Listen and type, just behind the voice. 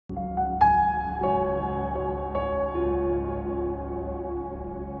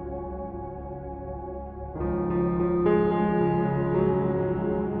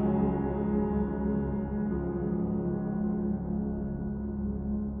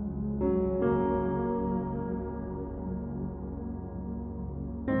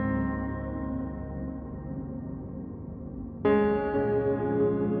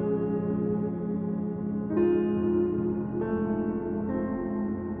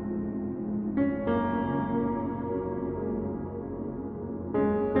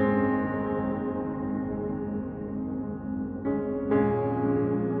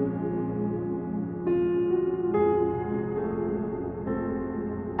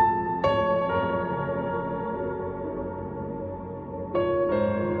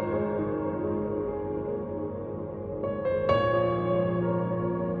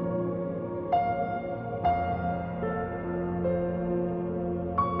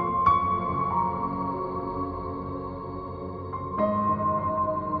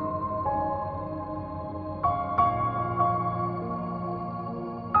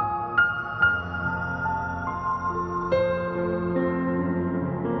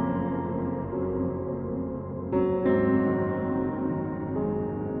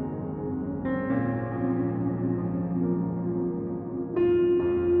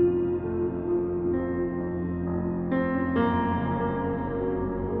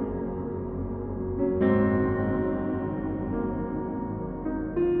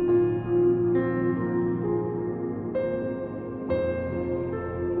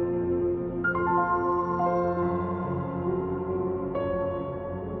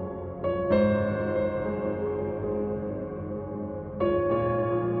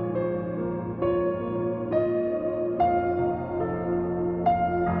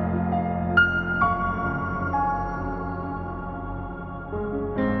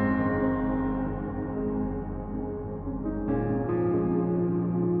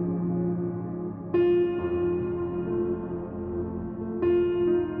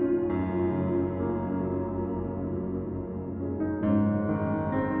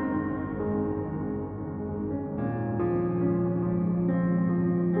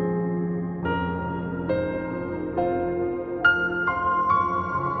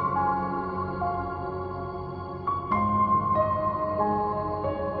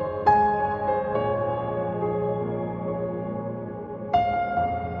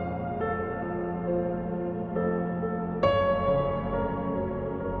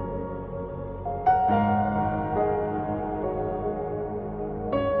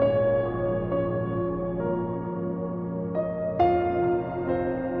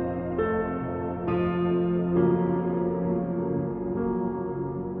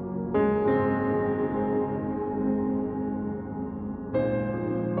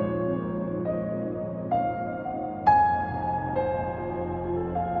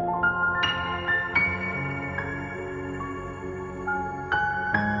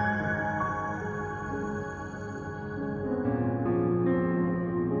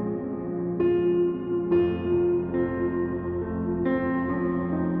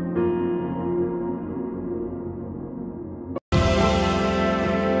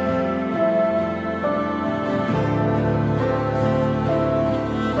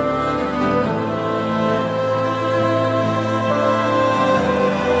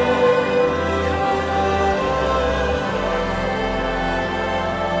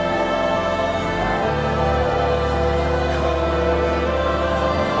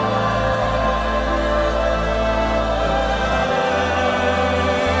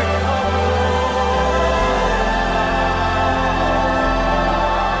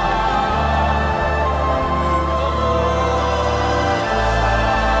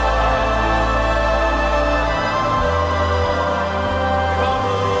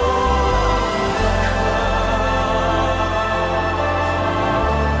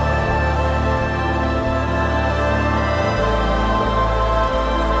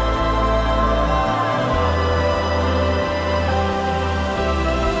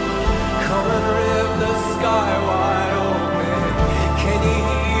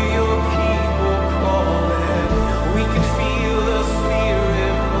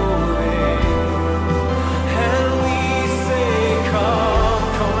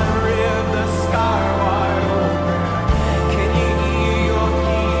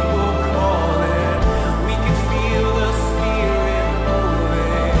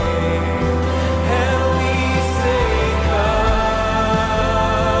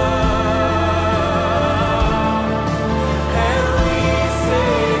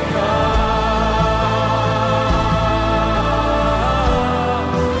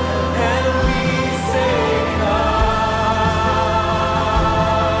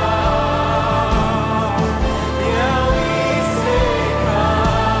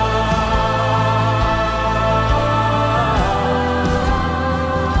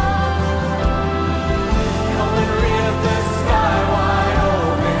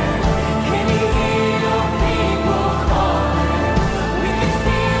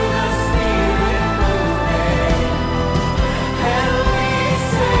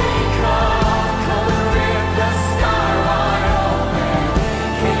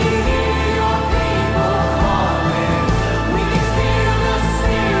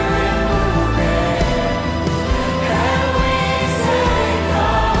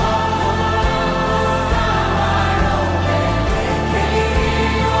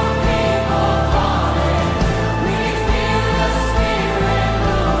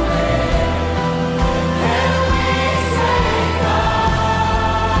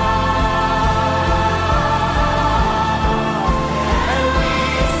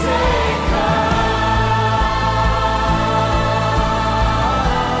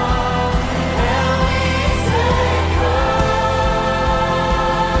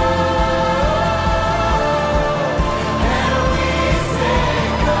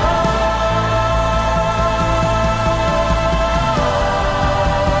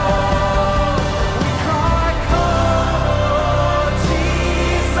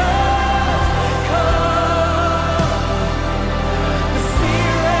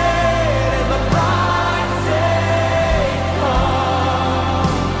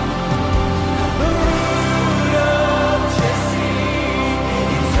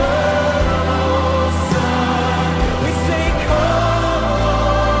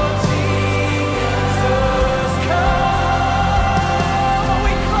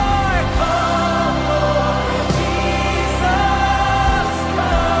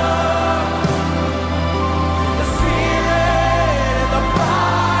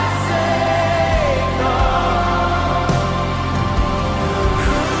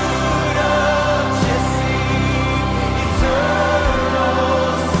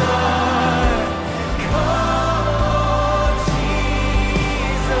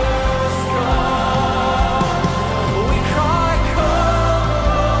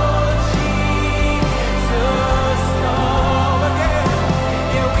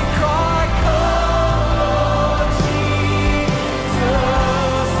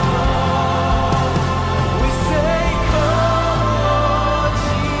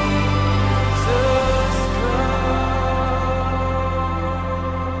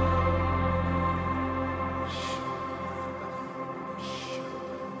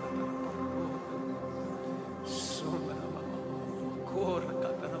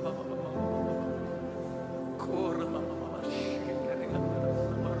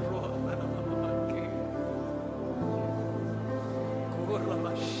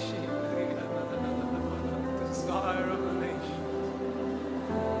Desire of the nation.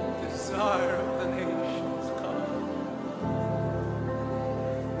 Desire of the nations, God.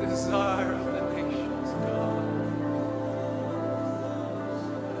 Desire of the nations, God.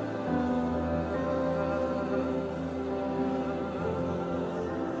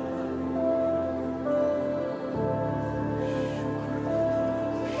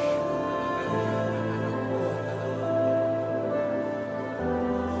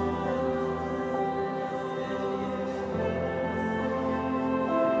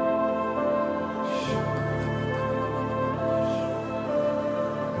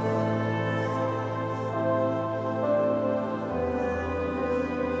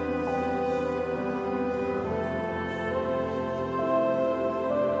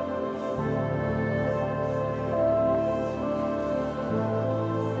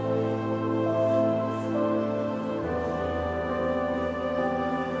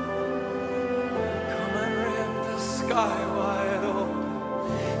 Sky wide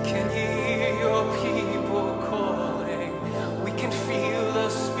open. Can you hear your people calling? We can feel the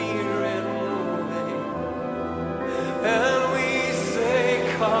Spirit moving. And we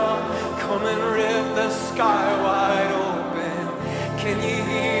say, come, come and rip the sky wide open. Can you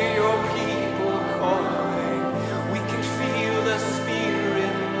hear your people calling? We can feel the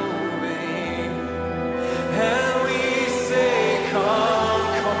Spirit moving. And we say, come,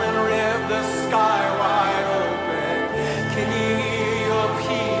 come and rip the sky wide open. Can you hear your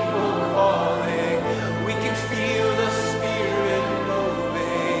people calling? We can feel the Spirit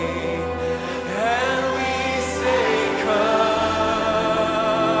moving. And we say, come.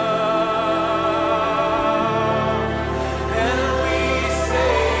 And we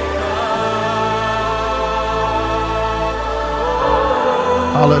say, come.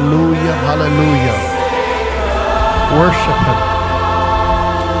 Hallelujah, hallelujah. Worship Him.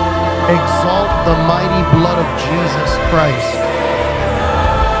 Exalt the mighty blood of Jesus Christ.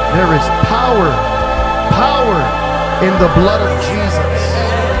 There is power, power in the blood of Jesus.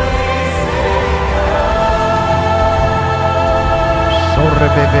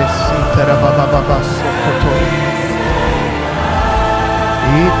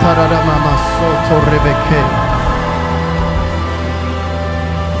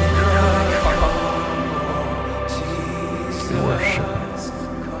 Worship.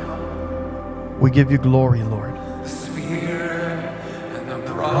 We give you glory, Lord. The Spirit and the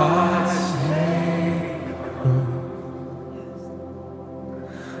bride's name.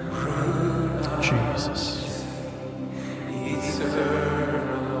 Jesus.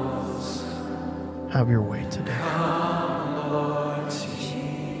 Eternals. Have your way today. Come, Lord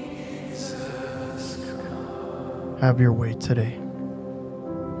Jesus, come. Have your way today.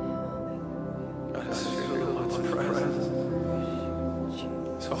 I just feel God's presence.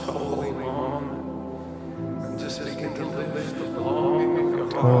 It's a holy moment. And just begin to lift the longing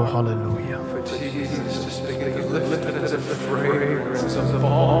of your Oh, heart hallelujah. for Jesus. Just begin to lift it as a fragrance of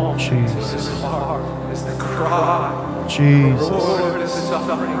balm to Jesus. his heart. As the cry. Jesus. Lord is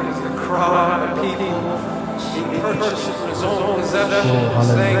suffering as the cry of people being purchased for his own possession. Oh,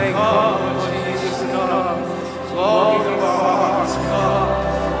 Saying, come, Jesus, come. Longing of our hearts, come.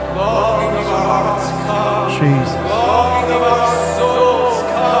 Longing of our hearts, come. Jesus. Longing of our souls,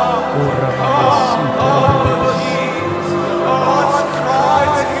 come. Come, Lord Jesus. Our hearts cry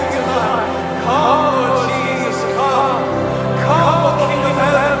to you tonight. Come, Lord Jesus, come. Come, O King of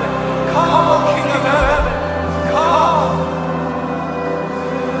heaven. Come, O King of heaven. Come.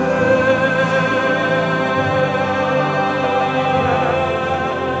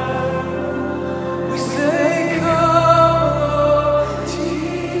 We say, come, Lord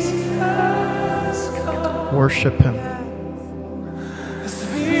Jesus, come. Worship Him. The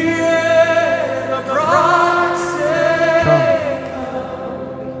Spirit of the bride say,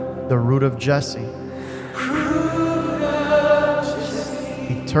 Come. The root of Jesse.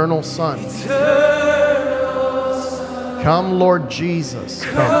 Eternal Son. Come, Lord Jesus.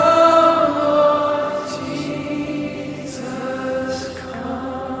 Come. Come, Lord Jesus,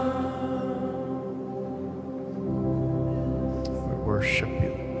 come. We worship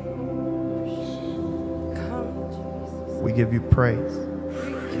you. We give you praise.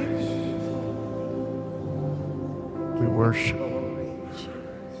 We worship you.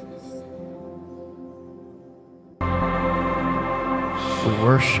 We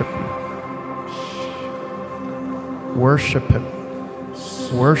worship you. Worship Him.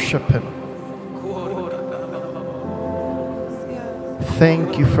 Worship Him.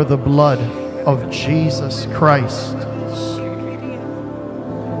 Thank you for the blood of Jesus Christ.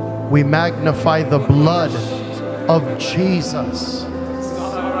 We magnify the blood of Jesus.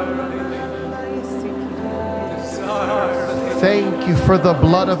 Thank you for the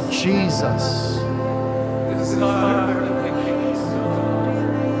blood of Jesus.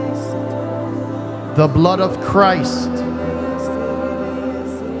 The blood of Christ.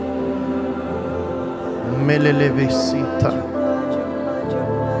 Melelevesita.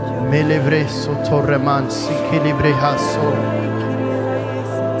 Melevreso torremansi kilibrehaso.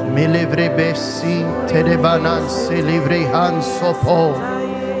 Melevrebesi terebananse livrehanso po.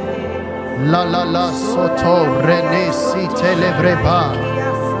 La la la soto renesi televreba.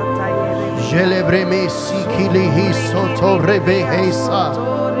 Jelebremesi kilihi soto rebehesa.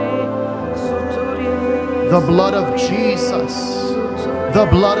 The blood of Jesus. The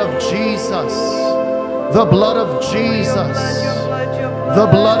blood of Jesus. The blood of Jesus. The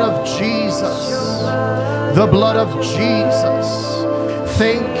blood of Jesus. The blood of Jesus.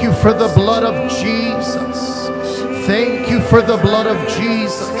 Thank you for the blood of Jesus. Thank you for the blood of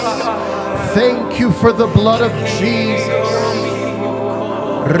Jesus. Thank you for the blood of Jesus.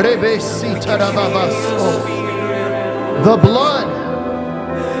 The blood.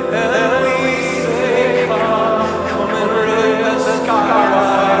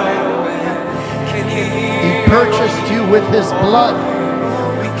 He purchased you with his blood.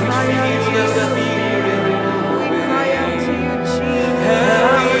 We cry out to you,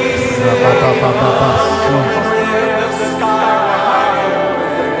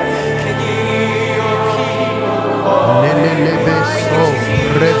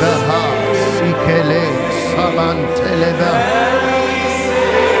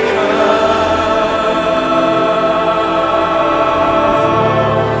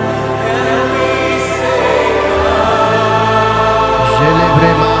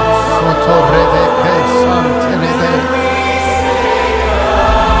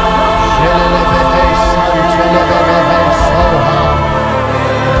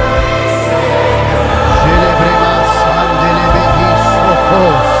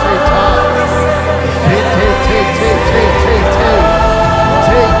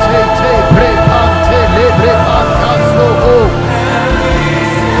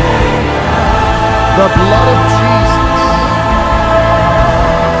 the blood of Jesus.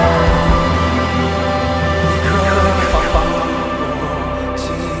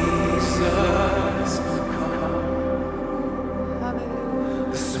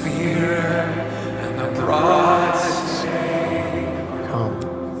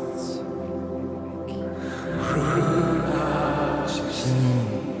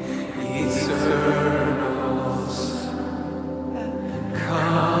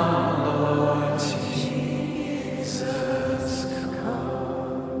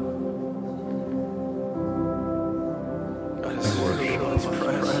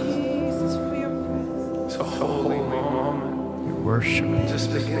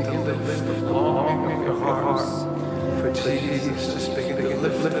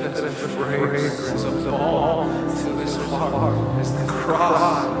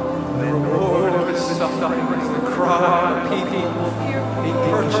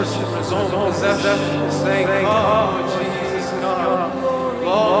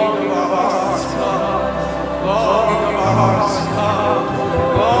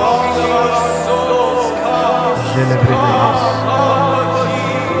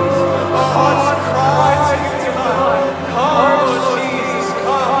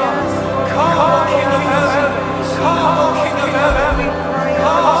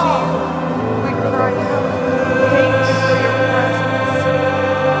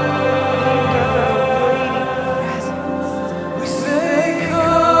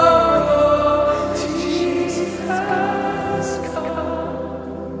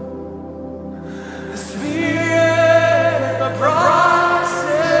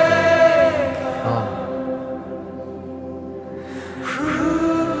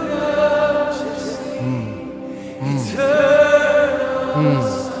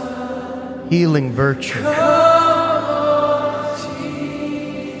 Healing virtue.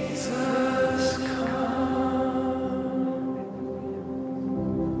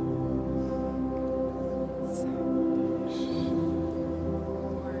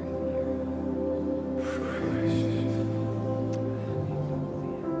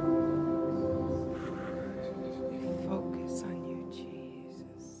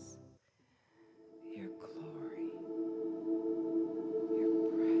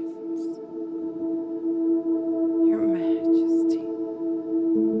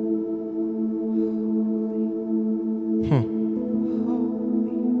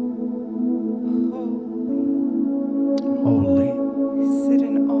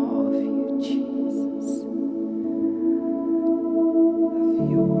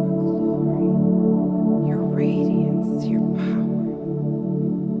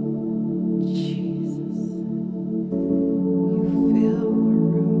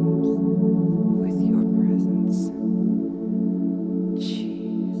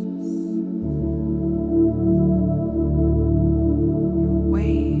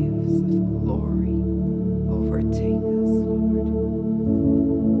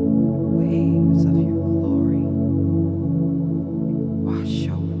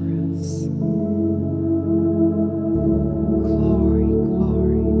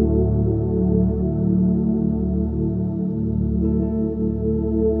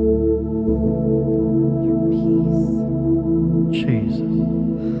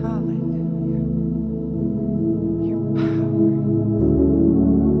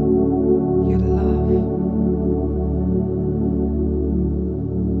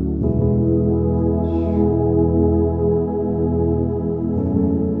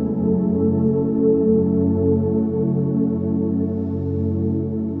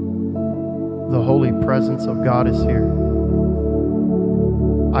 presence of God is here.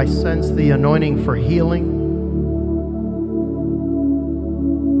 I sense the anointing for healing.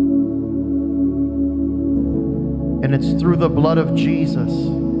 And it's through the blood of Jesus.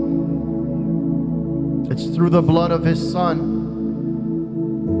 It's through the blood of His Son.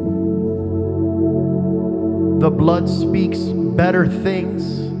 The blood speaks better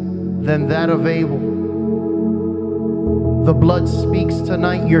things than that of Abel. The blood speaks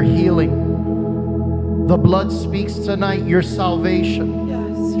tonight your healing. The blood speaks tonight your salvation.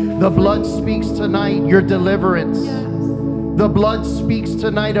 The blood speaks tonight your deliverance. The blood speaks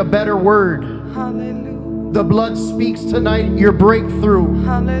tonight a better word. Hallelujah. The blood speaks tonight your breakthrough.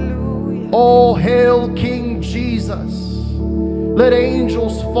 Hallelujah. All hail King Jesus. Let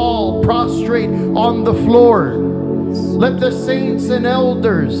angels fall prostrate on the floor. Let the saints and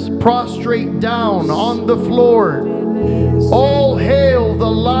elders prostrate down on the floor. All hail the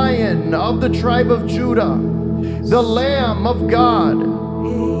Lion of the tribe of Judah, the Lamb of God.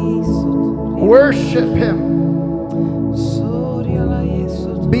 Worship Him.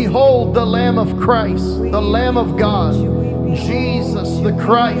 Behold the Lamb of Christ, the Lamb of God, Jesus the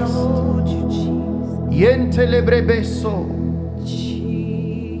Christ. Yente lebre beso.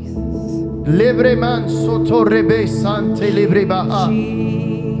 Lebre manso torrebe sante lebre baha.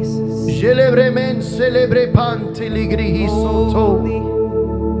 Jelebre men celebre pante ligrihi soto.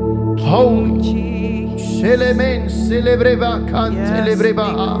 Holy. Shelemen celebre vacante lebre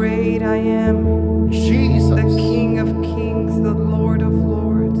baha. Great I am. Jesus. The King of Kings, the Lord of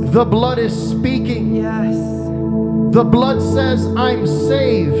Lords. The blood is speaking. Yes. The blood says I'm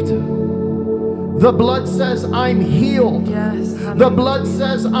saved. The blood says I'm healed. Yes. The blood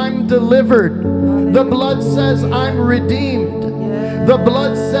says I'm delivered. The blood says I'm redeemed. The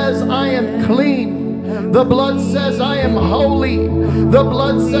blood says I am clean. The blood says I am holy. The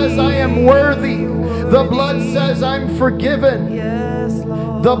blood says I am worthy. The blood says I'm forgiven. Yes,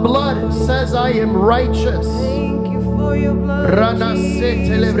 Lord. The blood says I am righteous. Thank you for your blood. Rana se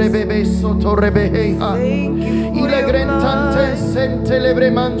telebrebebe sotorebeheha. Thank you for your Ilegrentante blood.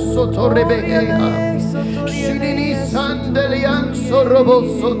 sentelebreman sotorebeheha. Shidini sandelian sorobo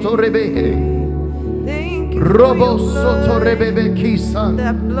sotorebehe. Thank you for Robo your blood. sotorebebe kisan.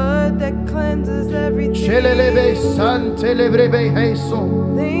 That blood that cleanses everything. Chelelebe santelebrebehe so.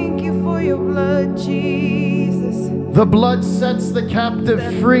 Thank you for your blood, Jesus. The blood sets the captive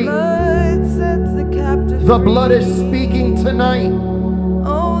free. Blood sets the captive The blood is free. speaking tonight.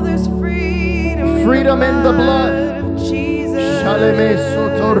 Oh, there's freedom. Freedom in the blood. Of Jesus. Shaleme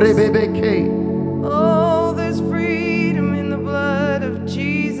sotorebebeke. Oh, there's freedom in the blood of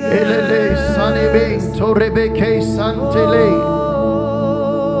Jesus. Elele sanebe torebeke santele.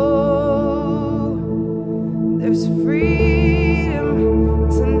 Oh, there's freedom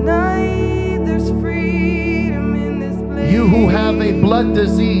tonight. There's freedom in this place. You who have a blood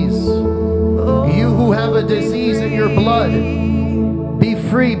disease, you who have a disease in your blood, be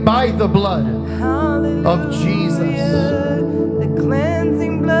free by the blood of Jesus. The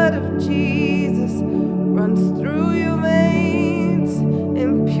cleansing blood of Jesus runs through your veins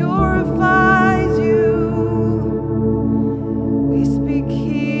and purifies you. We speak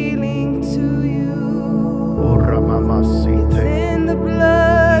healing to you. It's in the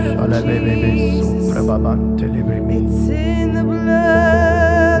blood of Jesus. It's in the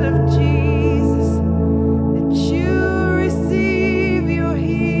blood of Jesus that you receive your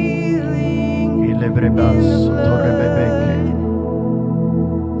healing. In the blood.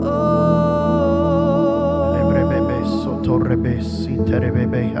 Oh, the blood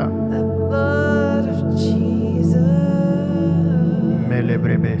of Jesus.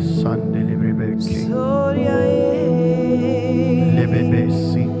 Soria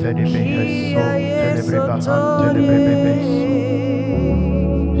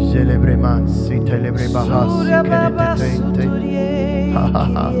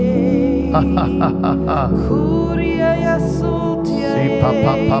Si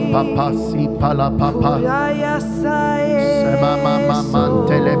papa papa si pala papa. Sema mama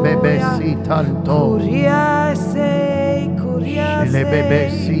mantele bebe si tanto. Le bebe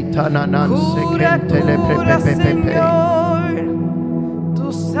si tananan se kentele pepe pepe.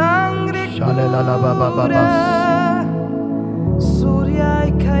 Shale la la baba baba.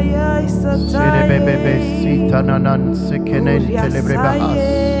 Sere bebe si tananan se kenentele brebahas.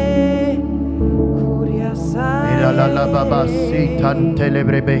 La la la baba si tantele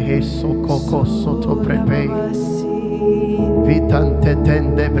brebehe so koko soto prepe. Vitante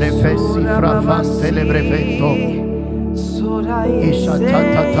tende brefesi frafante le breveto. Isha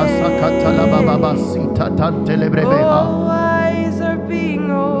tata tasa kata la baba si tatante le brebeha.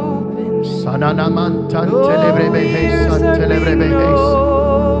 Sananamantan Oh, telebrebehes, ears are being telebrebehes.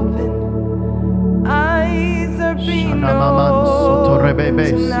 open, eyes are being Shanamaman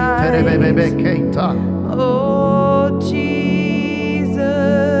sotorebebes, opened terebebebe tonight. keita. Oh, Jesus.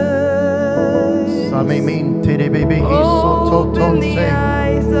 Samimin terebebehes Open the sototonte.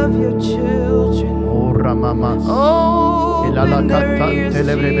 eyes of your children. O ramamas. Open their Ilalakatan ears,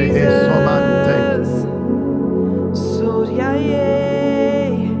 telebrebehes somante. Jesus. Suryaye,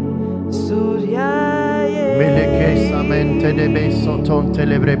 Suryaye. Meleke samente debe soton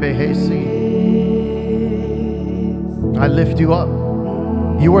telebrebehesi. I lift you up.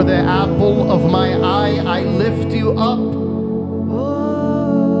 You are the apple of my eye. I lift you up.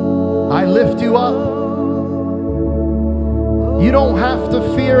 I lift you up. You don't have to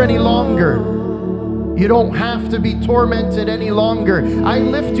fear any longer. You don't have to be tormented any longer. I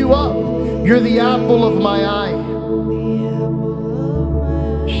lift you up. You're the apple of my eye.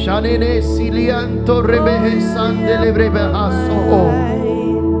 Shanene silianto rebehe sandelebehaso.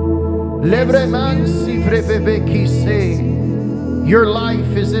 Lebreman sivrebe kise. Your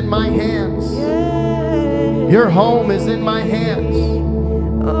life is in my hands. Your home is in my hands.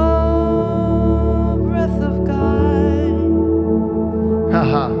 Oh, breath of God.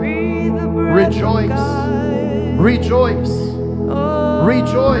 Haha. Breathe the breath Rejoice. of God. Rejoice. Oh,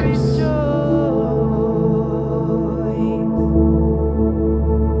 Rejoice.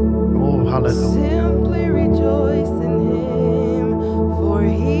 Oh, hallelujah. Simply rejoice in Him, for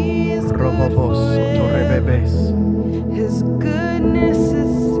He is good Robobos forever. sotorebebes. His goodness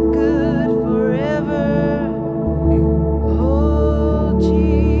is good forever. Oh,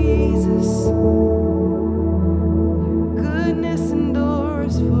 Jesus, your goodness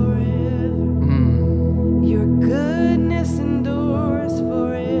endures forever. Your goodness endures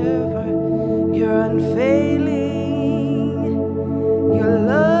forever. You're unfailing. Your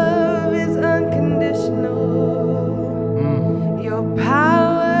love is unconditional. Your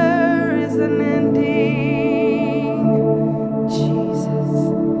power is unending. Jesus,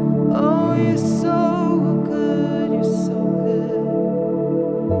 oh, you're so good. You're so good.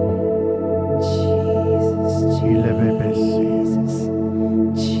 Jesus, Jesus,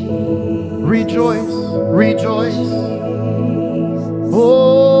 Jesus. Rejoice. Rejoice. Jesus.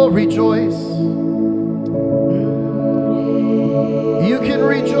 Oh, rejoice. You can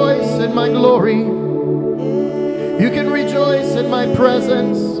rejoice in my glory. You can rejoice in my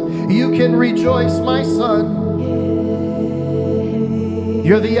presence. You can rejoice, my son.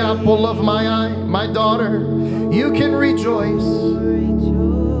 You're the apple of my eye, my daughter. You can rejoice.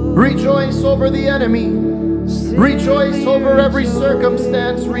 Rejoice over the enemy. Rejoice over every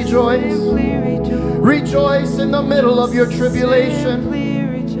circumstance. Rejoice. Rejoice in the middle of your tribulation.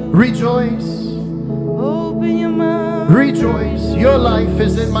 Rejoice. Open your mouth. Rejoice. Your life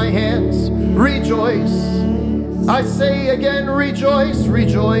is in my hands. Rejoice. I say again, rejoice,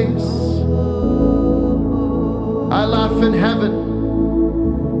 rejoice. I laugh in heaven.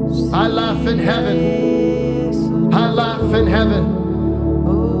 I laugh in heaven. I laugh in heaven.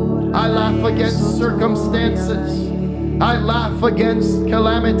 I laugh against circumstances. I laugh against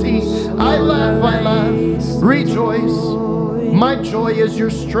calamity. I laugh, I laugh. Rejoice. My joy is your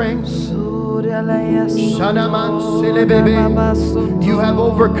strength. Shanaman Silebebe. You have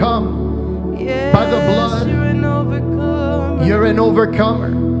overcome by the blood. You're an overcomer.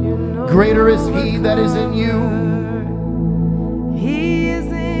 Greater is He that is in you. He is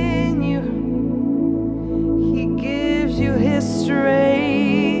in you. He gives you His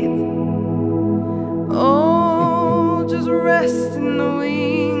strength. Oh, just rest in the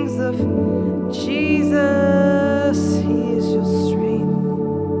wings of Jesus. He is your strength.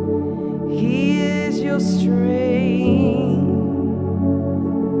 He is your strength.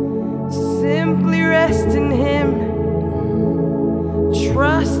 Simply rest in Him.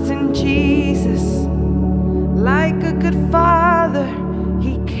 Trust in Jesus. Like a good father,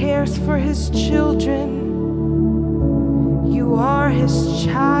 He cares for His children. You are His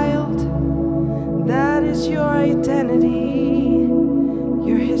child. That is your identity.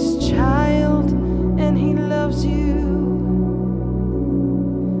 You're His child, and He loves you.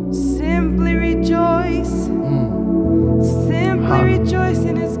 Simply rejoice. Simply rejoice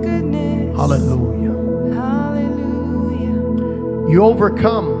in His goodness. Hallelujah. Hallelujah. You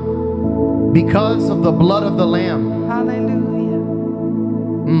overcome because of the blood of the Lamb. Hallelujah.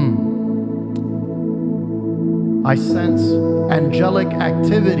 I sense angelic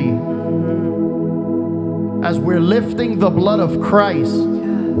activity as we're lifting the blood of Christ.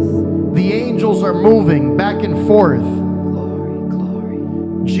 The angels are moving back and forth. Glory,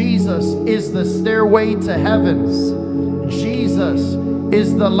 glory. Jesus is the stairway to heaven. Jesus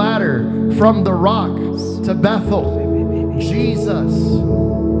is the ladder from the rock to Bethel. Jesus.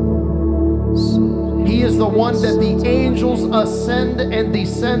 He is the one that the angels ascend and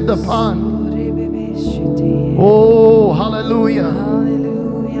descend upon. Oh, hallelujah.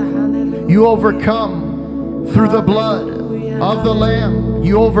 You overcome through the blood of the Lamb.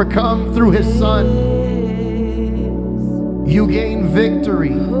 You overcome through His Son. You gain victory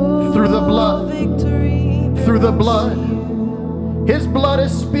through the blood. Through the blood. His blood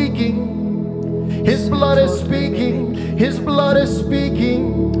is speaking. His blood is speaking. His blood is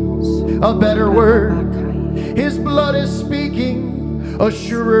speaking a better word. His blood is speaking a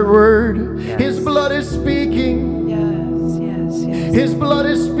surer word. His blood is speaking. His blood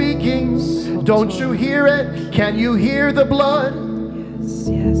is speaking. Don't you hear it? Can you hear the blood?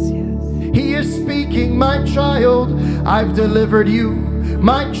 He is speaking, my child, I've delivered you.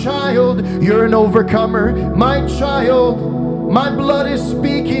 My child, you're an overcomer. My child, my blood is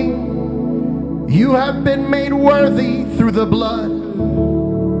speaking. You have been made worthy through the blood.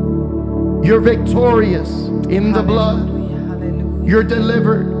 You're victorious in the blood. You're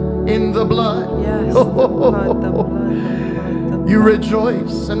delivered in the blood. You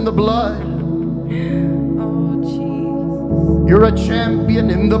rejoice in the blood. You're a champion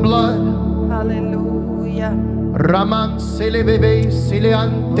in the blood. Hallelujah. Raman selebebe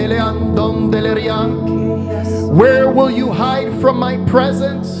silean telean don delerian. Where will you hide from my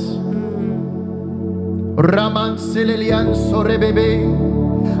presence? Raman selelian sorebebe.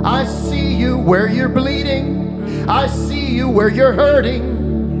 I see you where you're bleeding. I see you where you're hurting.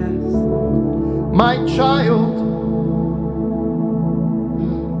 My child,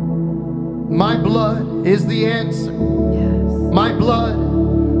 my blood is the answer. My blood.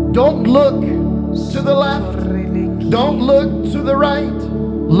 Don't look to the left. Don't look to the right.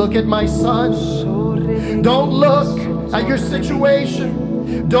 Look at my Son. Don't look at your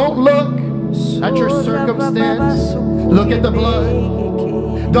situation. Don't look at your circumstance. Look at the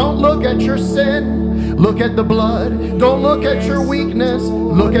blood. Don't look at your sin. Look at the blood. Don't look at your weakness.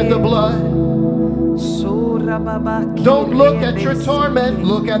 Look at the blood. Don't look at your torment.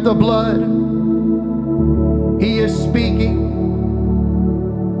 Look at the blood. He is speaking.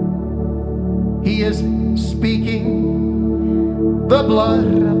 He is speaking the blood.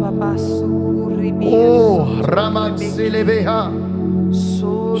 Oh, Raman Selebeha.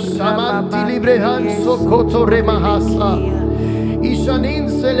 Samanti Librehan Sokoto Remahasa. Ishanin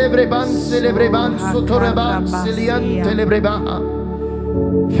celebreban sotoreban Selian telebrebaha.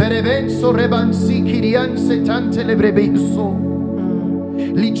 Ferevenso reban Sikirian setan telebrebeso.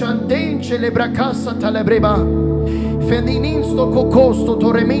 Lichanten celebracasa telebreba.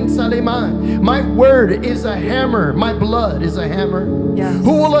 My word is a hammer. My blood is a hammer.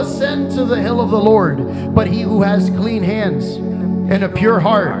 Who will ascend to the hill of the Lord? But he who has clean hands and a pure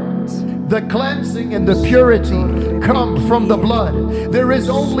heart. The cleansing and the purity come from the blood. There is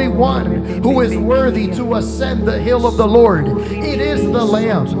only one who is worthy to ascend the hill of the Lord. It is the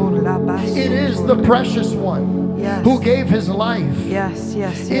Lamb. It is the precious one who gave his life.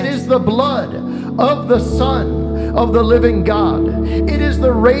 It is the blood of the Son of the living God. It is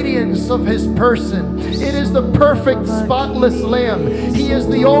the radiance of his person. It is the perfect spotless Lamb. He is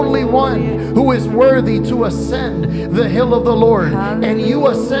the only one who is worthy to ascend the hill of the Lord. And you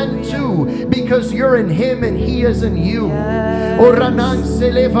ascend too, because you're in him and he is in you. Oranan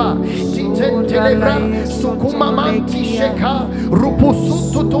seleva titen telebra sukumamanti sheka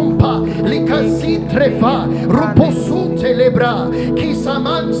rupusututumpa likasi trefa rupusu telebra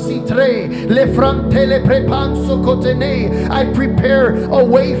kisaman sitre lefrantele prepanso. I prepare a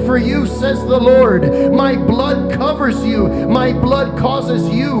way for you, says the Lord. My blood covers you. My blood causes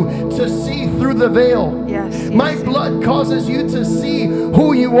you to see through the veil. My blood causes you to see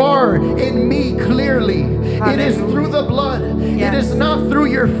who you are in me clearly. It is through the blood. It is not through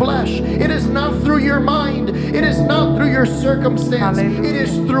your flesh. It is not through your mind. It is not through your circumstance. It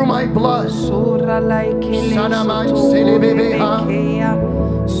is through my blood.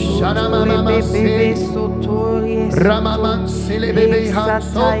 Ramaman Selebebe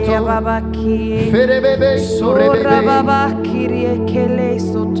Hansoto Ferebebe Sorebebe.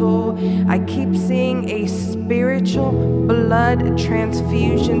 I keep seeing a spiritual blood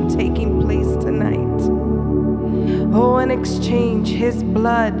transfusion taking place tonight. Oh, in exchange, his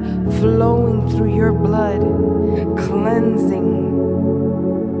blood flowing through your blood, cleansing.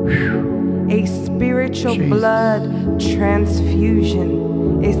 A spiritual blood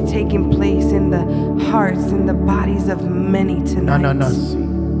transfusion is taking place in the hearts and the bodies of many tonight.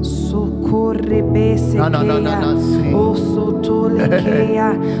 Na, na, na, na, na, see.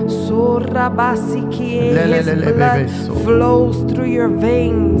 His blood flows through your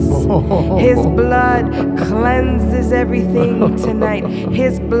veins. His blood cleanses everything tonight.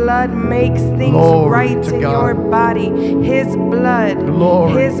 His blood makes things Glory right to in God. your body. His blood,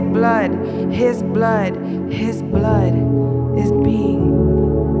 Glory. His blood, His blood, His blood is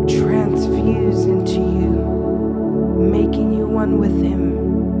being transfused into you, making you one with Him.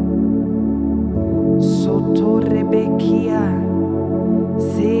 Sotorebekia,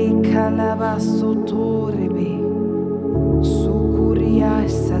 se kalaba sotorebe, sukuria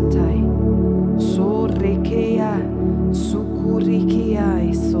satai, sorekea,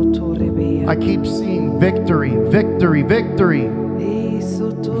 sukurikia sotorebea. I keep seeing victory, victory, victory,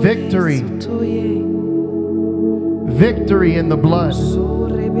 victory. Victory in the blood.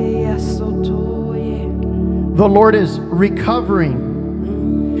 The Lord is recovering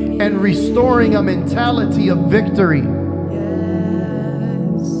and restoring a mentality of victory.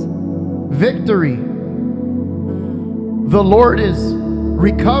 Victory. The Lord is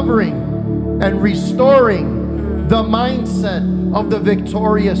recovering and restoring the mindset of the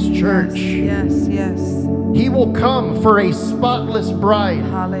victorious church. Yes, yes. He will come for a spotless bride,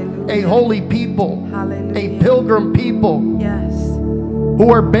 Hallelujah. a holy people, Hallelujah. a pilgrim people Yes. who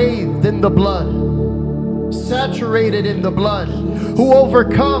are bathed in the blood, saturated in the blood, who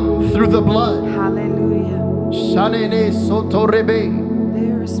overcome through the blood. Hallelujah. Shanene sotorebe,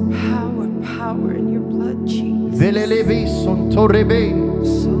 There's power in your blood, Jesus. velelebe sontorebe.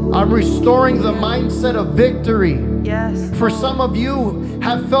 I'm restoring the mindset of victory. Yes. For some of you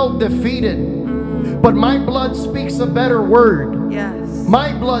have felt defeated, but my blood speaks a better word. Yes.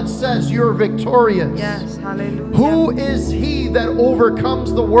 My blood says you're victorious. Yes. Hallelujah. Who is he that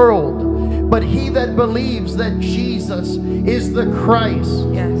overcomes the world but he that believes that Jesus is the Christ?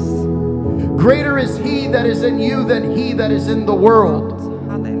 Yes. Greater is he that is in you than he that is in the world.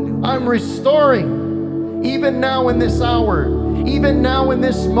 Hallelujah. I'm restoring, even now in this hour, even now in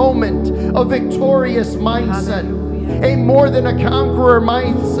this moment, a victorious mindset, a more than a conqueror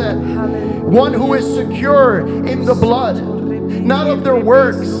mindset, one who is secure in the blood, not of their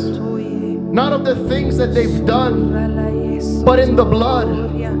works, not of the things that they've done, but in the blood.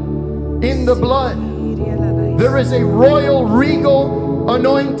 In the blood, there is a royal, regal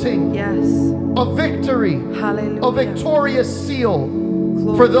anointing, Yes. a victory, Hallelujah. a victorious seal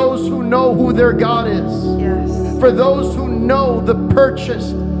for those who know who their God is, Yes. for those who know the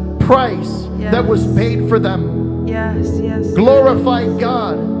purchased price that was paid for them. Yes. Yes. Glorify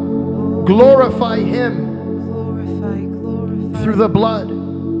God, glorify Him Glorify. through the blood.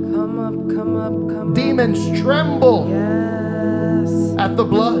 Come up. Demons tremble Yes. at the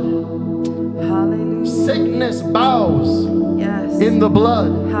blood. Hallelujah. Sickness bows Yes. in the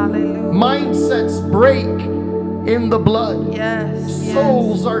blood. Hallelujah. Mindsets break in the blood. Yes.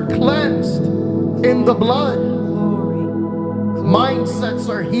 Souls are cleansed in the blood. Glory. Mindsets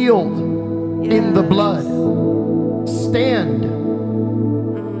are healed in the blood. Stand.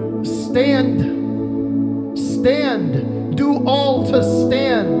 Stand. Stand. Do all to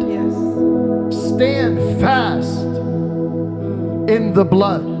stand. Yes. Stand fast in the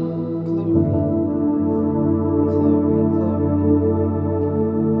blood.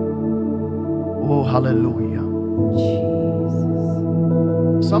 Oh, hallelujah.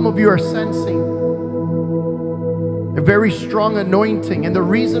 Some of you are sensing a very strong anointing, and the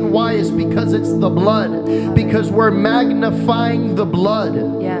reason why is because it's the blood, because we're magnifying the blood.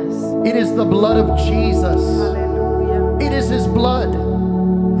 Yes. It is the blood of Jesus. Hallelujah. It is His blood.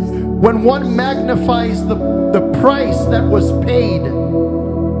 When one magnifies the price that was paid,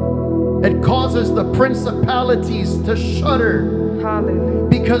 it causes the principalities to shudder. Hallelujah.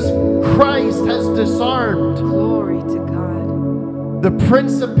 Because Christ has disarmed Glory to God. the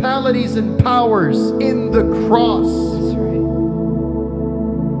principalities and powers in the cross. That's right.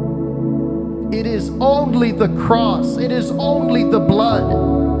 It is only the cross. It is only the blood.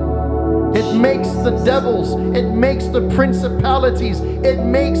 It makes the devils, it makes the principalities, it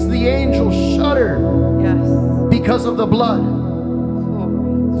makes the angels shudder Yes. because of the blood.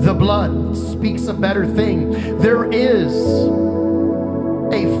 Glory. The blood speaks a better thing. There is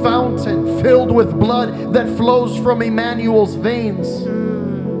a fountain filled with blood that flows from Emmanuel's veins,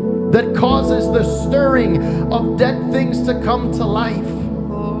 that causes the stirring of dead things to come to life.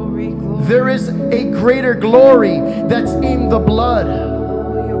 Glory. Glory. There is a greater glory that's in the blood.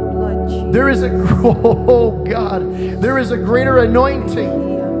 Oh, your blood, Jesus. There is a, oh God, there is a greater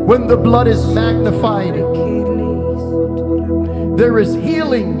anointing when the blood is magnified. There is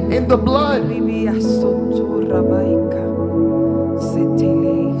healing in the blood.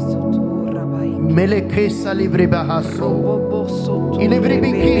 Melekesa livre bahaso. Robobo soto Ilivre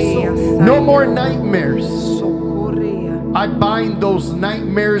rebebe bikiso. asaya. No more nightmares. Sokorea. I bind those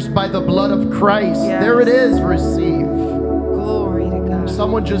nightmares by the blood of Christ. Yes. There it is. Receive. Glory to God.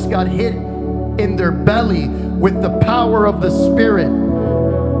 Someone just got hit in their belly with the power of the Spirit.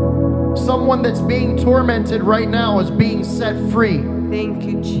 Someone that's being tormented right now is being set free Thank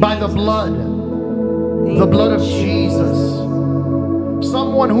you, Jesus. by the blood. Thank The blood you, of Jesus.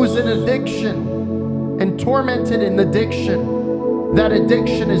 Someone who's in addiction and tormented in addiction, that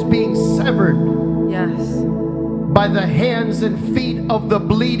addiction is being severed Yes. by the hands and feet of the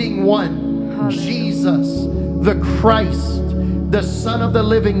bleeding one, Hallelujah. Jesus, the Christ, the Son of the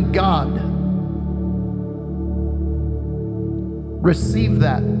living God. Receive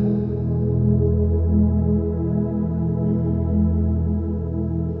that.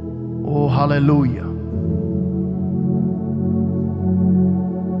 Oh, hallelujah.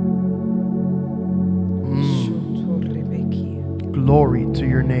 Glory to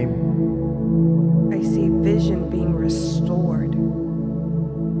your name. I see vision being restored.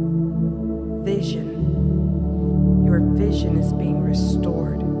 Vision. Your vision is being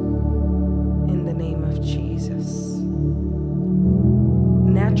restored in the name of Jesus.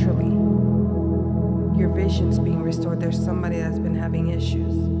 Naturally, your vision's being restored. There's somebody that's been having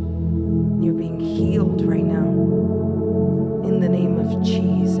issues. You're being healed right now in the name of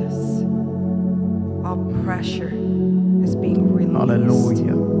Jesus. All pressure is being released.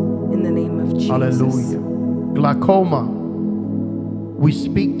 Hallelujah. In the name of Jesus. Hallelujah. Glaucoma, we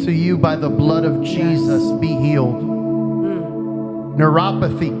speak to you by the blood of Jesus. Yes. Be healed.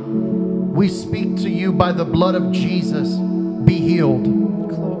 Neuropathy, we speak to you by the blood of Jesus. Be healed.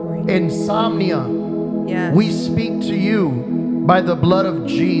 Glory. Insomnia, Yes. we speak to you by the blood of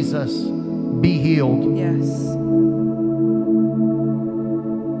Jesus. Be healed. Yes.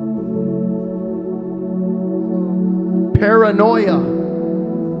 Paranoia,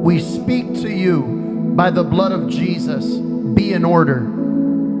 we speak to you by the blood of Jesus. Be in order.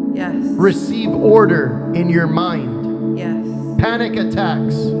 Yes. Receive order in your mind. Yes. Panic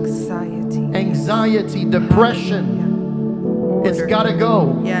attacks, anxiety, depression, it's got to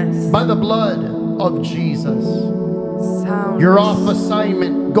go Yes. by the blood of Jesus. Sound. You're off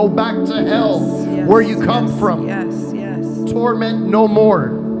assignment. Go back to hell Yes, where you come yes, from. Yes, yes. Torment no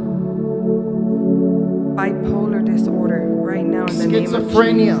more. Bipolar disorder right now in the name of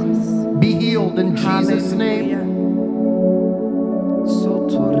Schizophrenia, Jesus. be healed in Jesus' name. Hallelujah.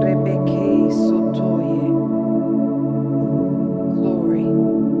 Soto rebeke sotoye. Glory.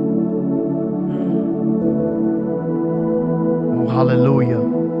 Oh, hallelujah.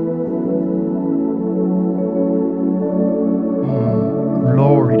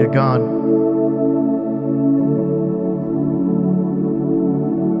 Glory to God.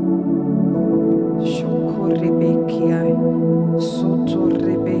 Shoko rebekiai. Soto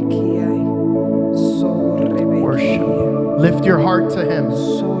rebekiai. So Worship. rebekiai. Lift your heart to Him.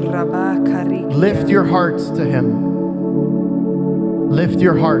 So rabakarikia. Lift your hearts to Him. Lift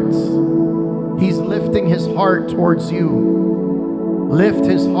your hearts. He's lifting His heart towards you. Lift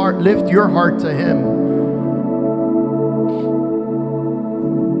His heart. Lift your heart to Him.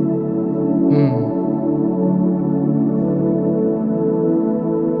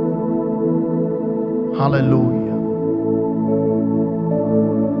 Hallelujah.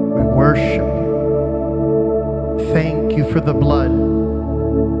 We worship you. Thank you for the blood.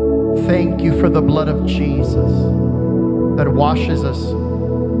 Thank you for the blood of Jesus that washes us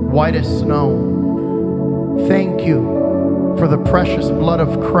white as snow. Thank you for the precious blood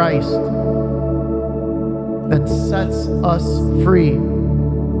of Christ that sets us free.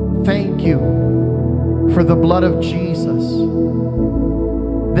 Thank you for the blood of Jesus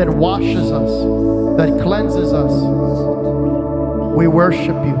that washes us, that cleanses us. We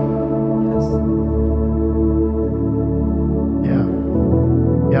worship you. Yeah.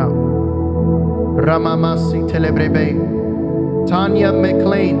 Yeah. Ramamasi telebrebe. Tanya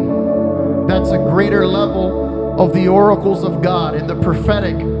McLean. That's a greater level of the oracles of God in the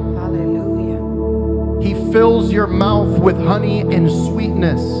prophetic. Hallelujah. He fills your mouth with honey and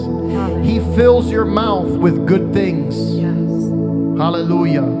sweetness. He fills your mouth with good things. Yes.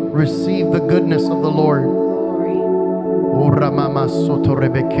 Hallelujah. Receive the goodness of the Lord. Glory. O Ramama Soto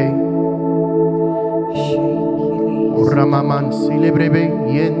Rebeke. Shakili. O Ramaman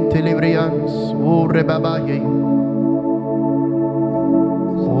Silebrebe. Yen Telebrians. O Rebabaye.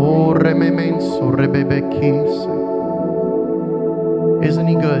 O Rememens. O Rebebekis. Isn't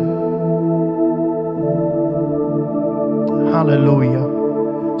He good? Hallelujah.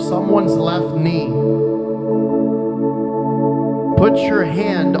 Someone's left knee. Put your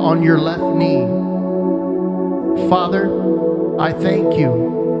hand on your left knee Father, I thank you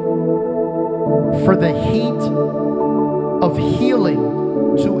for the heat of healing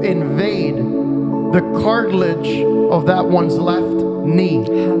to invade the cartilage of that one's left knee.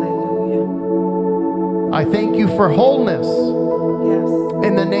 Hallelujah. I thank you for wholeness Yes.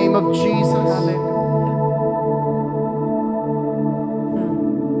 in the name of Jesus. Hallelujah.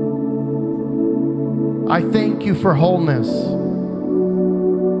 I thank you for wholeness.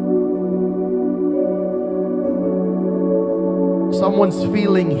 Someone's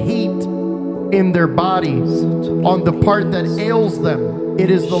feeling heat in their body on the part that ails them. It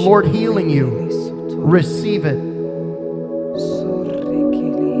is the Lord healing you. Receive it.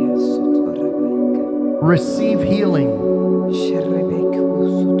 Receive healing.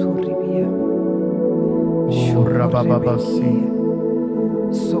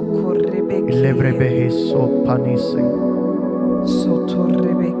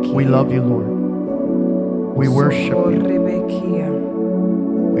 We love you, Lord. We worship you.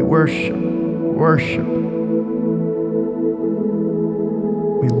 We worship. Worship.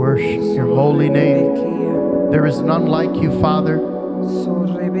 We worship your holy name. There is none like you, Father.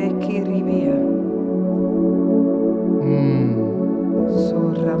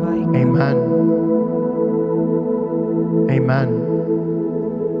 Amen. Amen.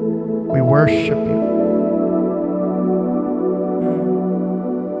 We worship you.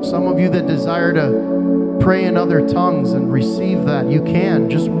 Some of you that desire to pray in other tongues and receive that, you can.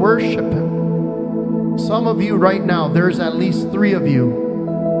 Just worship Him. Some of you right now, there's at least 3 of you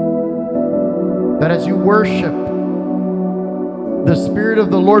that as you worship, the Spirit of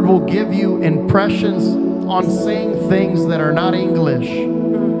the Lord will give you impressions on saying things that are not English,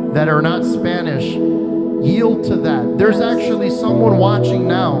 that are not Spanish. Yield to that. There's actually someone watching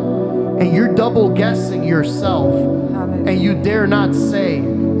now, and you're double guessing yourself, and you dare not say,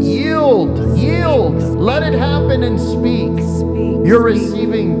 yield, yield, let it happen and speak. You're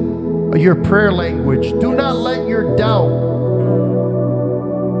receiving your prayer language. Do not let your doubt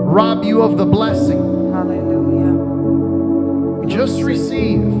rob you of the blessing. Hallelujah. Just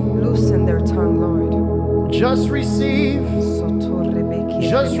receive. Loosen their tongue, Lord. Just receive.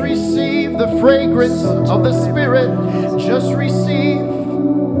 Just receive the fragrance of the Spirit. Just receive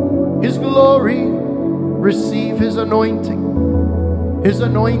His glory. Receive His anointing. His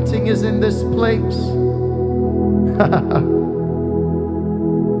anointing is in this place.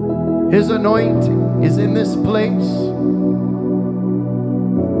 His anointing is in this place.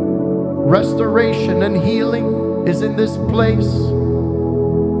 Restoration and healing is in this place.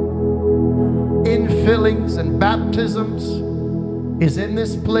 Infillings and baptisms is in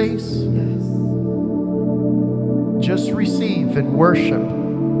this place. Yes. Just receive and worship.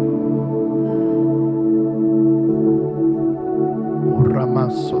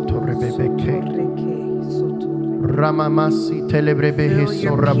 Ramamasi telebrebehe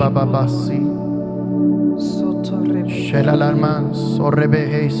sorabababasi. Shelalarman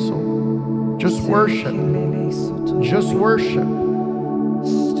sorebeheso. Just worship. Just worship.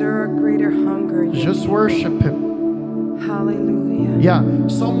 Stir a greater hunger in Just you. worship Him. Hallelujah. Yeah,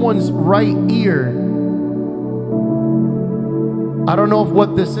 someone's right ear. I don't know if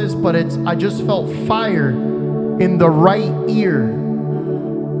what this is, but I just felt fire in the right ear.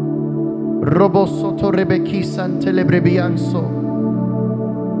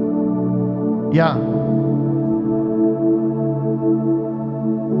 Yeah.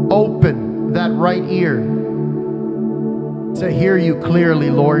 Open that right ear to hear you clearly,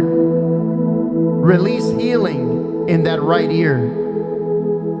 Lord. Release healing in that right ear.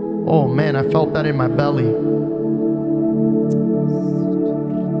 Oh man, I felt that in my belly.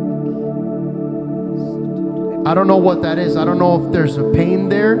 I don't know what that is. I don't know if there's a pain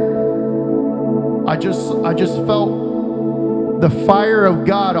there. I just felt the fire of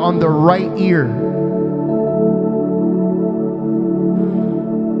God on the right ear.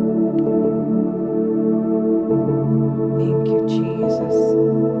 Thank you, Jesus.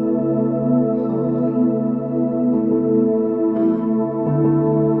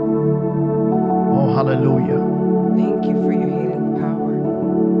 Oh, hallelujah. Thank you for your healing power.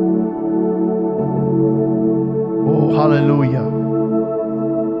 Oh, hallelujah.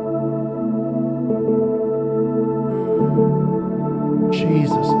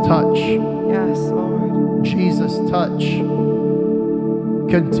 Jesus, touch. Yes, Lord. Jesus, touch.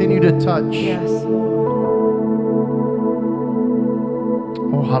 Continue to touch. Yes, Lord.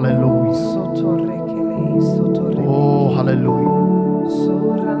 Oh, hallelujah. Oh, hallelujah.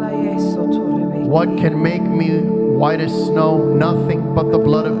 What can make me white as snow? Nothing but the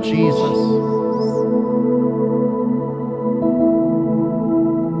blood of Jesus.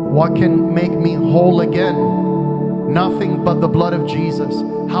 What can make me whole again? Nothing but the blood of Jesus.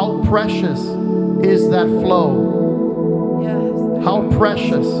 How precious is that flow? Yes. How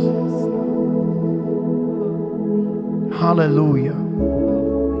precious. Hallelujah.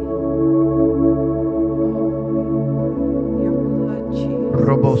 Your blood, Jesus.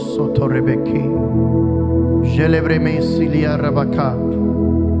 Robosoto rebeki. Jelebreme silia rabaka.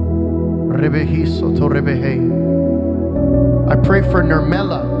 Rebehisoto rebehe. I pray for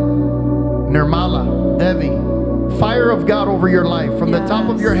Nirmala, Devi. Fire of God over your life, from the top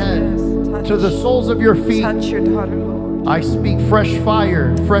of your head to the soles of your feet. Touch your daughter, Lord. I speak fresh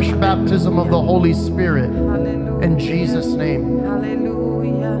fire, fresh baptism of the Holy Spirit. Hallelujah. In Jesus' name.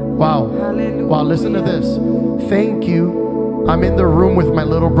 Hallelujah. Wow. Hallelujah. Wow, listen to this. Thank you. I'm in the room with my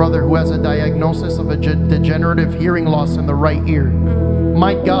little brother who has a diagnosis of a degenerative hearing loss in the right ear.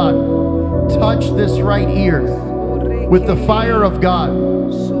 My God, touch this right ear with the fire of God.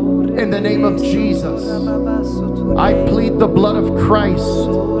 In the name of Jesus. I plead the blood of Christ.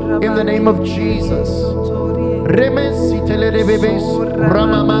 In the name of Jesus.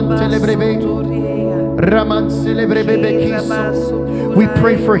 We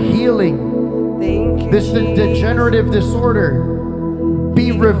pray for healing. This degenerative disorder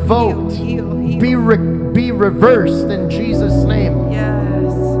be revoked, be reversed in Jesus' name.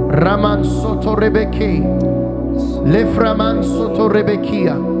 Yes. Raman soto rebeki, leframan soto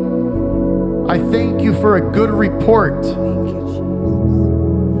rebekia. I thank you for a good report. Thank you,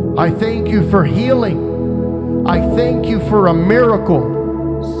 Jesus. I thank you for healing. I thank you for a miracle.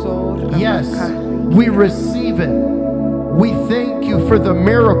 Yes, we receive it. We thank you for the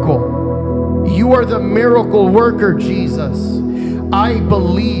miracle. You are the miracle worker, Jesus. I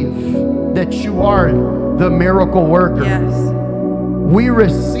believe that you are the miracle worker. Yes. We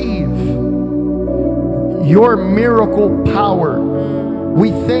receive your miracle power.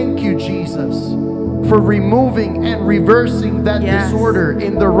 We thank you, Jesus, for removing and reversing that disorder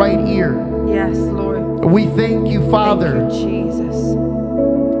in the right ear. Yes, Lord. We thank you, Father, Thank you, Jesus.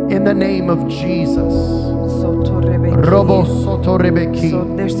 in the name of Jesus. Robo soto rebeki. So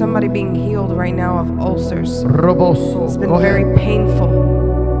there's somebody being healed right now of ulcers. Roboso. It's been Go very ahead. painful.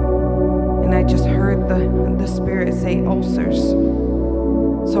 And I just heard the Spirit say ulcers.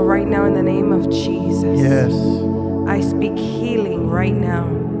 So right now in the name of Jesus. Yes. I speak healing right now.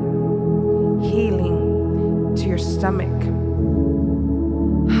 Healing to your stomach.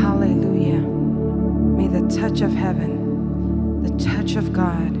 Hallelujah. May the touch of heaven, the touch of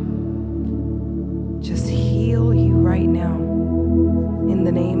God, just heal you right now. In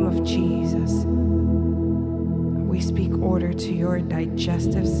the name of Jesus. We speak order to your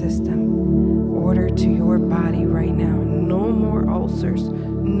digestive system. Order to your body right now. No more ulcers.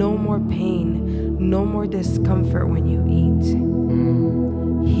 No more pain. No more discomfort when you eat.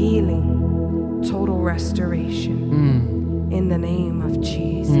 Healing. Total restoration. In the name of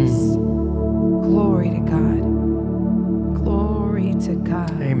Jesus. Glory to God. Glory to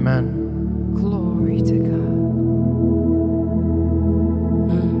God. Amen. Glory to God.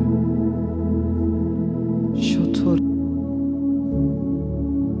 Shotor.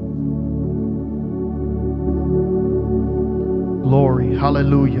 Glory.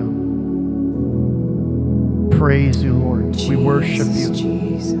 Hallelujah. Praise you, Lord. We worship you.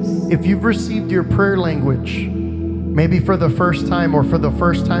 Jesus. If you've received your prayer language, maybe for the first time or for the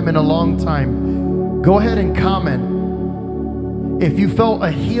first time in a long time, go ahead and comment. If you felt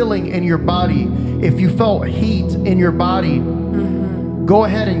a healing in your body, if you felt heat in your body, go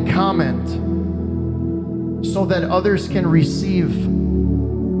ahead and comment so that others can receive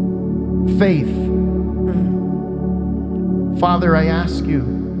faith. Father, I ask you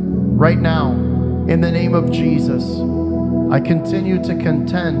right now, in the name of Jesus, I continue to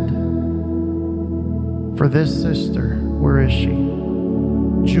contend for this sister. Where is she?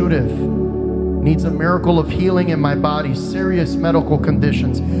 Judith needs a miracle of healing in my body, serious medical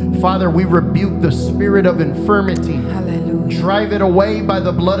conditions. Father, we rebuke the spirit of infirmity. Hallelujah. Drive it away by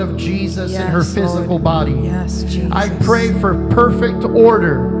the blood of Jesus in her physical body. Yes, Jesus. I pray for perfect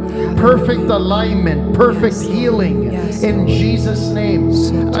order, perfect alignment, perfect healing in Jesus' name.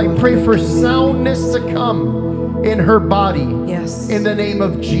 I pray for soundness to come in her body in the name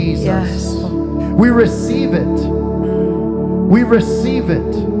of Jesus. Yes. We receive it. We receive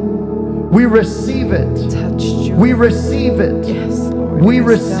it. We receive it. Touch you. We receive it. Yes, Lord. We It is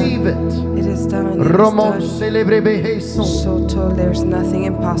receive done. it. It is done. It is Romon done. celebrebeheso. Soto, there's nothing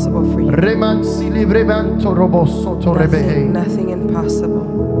impossible for you. Reman celebrebanto robosoto rebehe. Nothing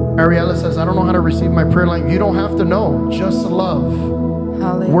impossible. Ariella says, I don't know how to receive my prayer language. You don't have to know. Just love.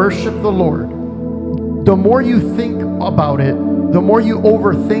 Hallelujah. Worship the Lord. The more you think about it, the more you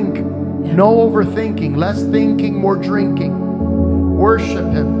overthink Yeah. No overthinking, less thinking, more drinking. Worship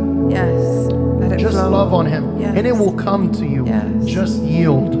Him. Yes. Let it Just flow. love on Him. Yes. And it will come to you. Yes. Just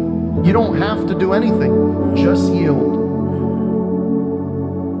yield. You don't have to do anything. Just yield.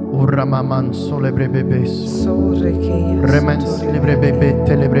 Uramaman solebrebebes. Remens lebrebebe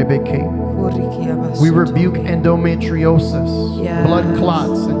telebrebeke. We rebuke endometriosis, Yes. blood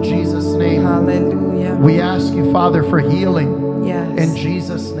clots in Jesus' name. Hallelujah. We ask you, Father, for healing Yes. in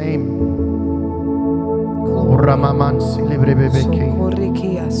Jesus' name. Uramaman silebrebebeke.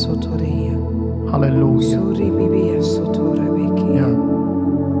 Hallelujah. Yeah.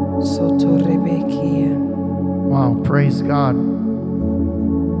 Wow, praise God.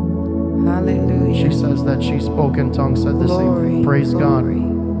 Hallelujah. She says that she spoke in tongues, said the Glory, same. Praise glory.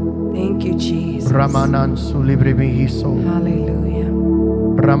 God. Thank you, Jesus. Ramanan sulibrebihiso. Hallelujah.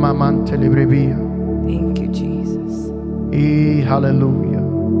 Ramaman telebrebia. Thank you, Jesus. Hallelujah.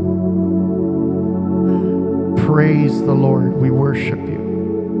 Praise the Lord. We worship you.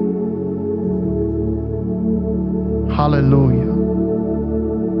 Hallelujah.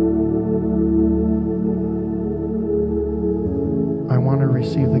 I want to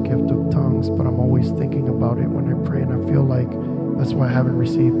receive the gift of tongues, but I'm always thinking about it when I pray, and I feel like that's why I haven't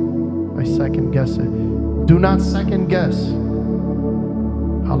received. I second guess it. Do not second guess.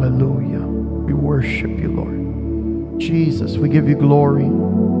 Hallelujah. We worship you, Lord. Jesus, we give you glory.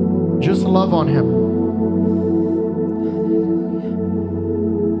 Just love on Him.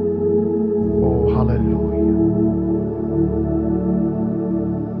 Oh, hallelujah.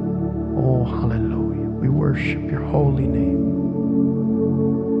 Oh, hallelujah. We worship your holy name.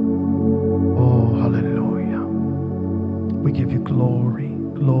 Oh, hallelujah. We give you glory,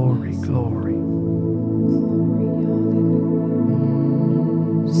 glory, glory.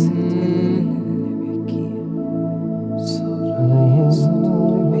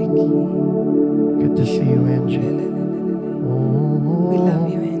 Good to see you, Angie. We love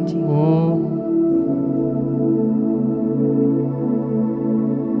you, Angie.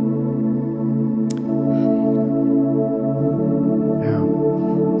 Yeah.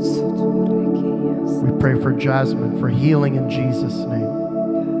 We pray for Jasmine for healing in Jesus' name.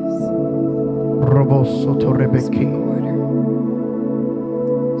 Robo soto rebeki.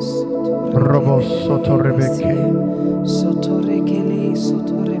 Robo soto rebeki.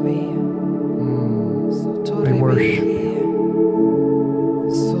 We worship you.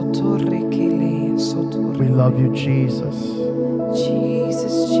 We love you, Jesus.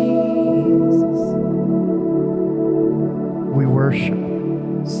 Jesus, Jesus. We worship you.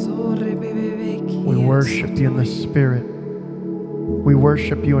 We worship you in the Spirit. We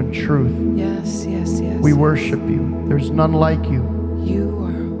worship you in truth. Yes, yes, yes. We worship you. There's none like you. You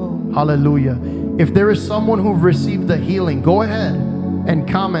are holy. Hallelujah. Hallelujah. If there is someone who received the healing, go ahead and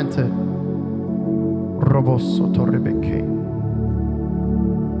comment it. Robo soto rebeke.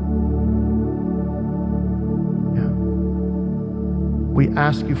 Yeah. We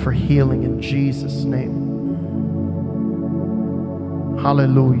ask you for healing in Jesus' name.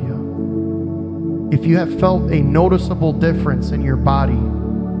 Hallelujah. If you have felt a noticeable difference in your body,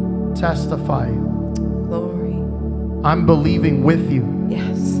 testify. Glory. I'm believing with you.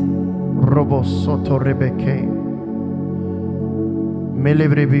 Yes. Robo soto rebeke.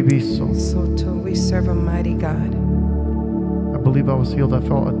 Melebrebibiso. So we serve a mighty God. I believe I was healed. I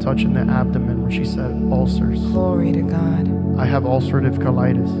felt a touch in the abdomen when she said ulcers. Glory to God. I have ulcerative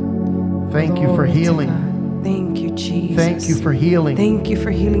colitis. Thank you for Glory to healing. God. Thank you, Jesus. Thank you for healing. Thank you for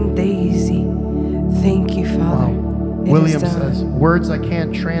healing Daisy. Thank you, Father. Wow. It is William done. says, words I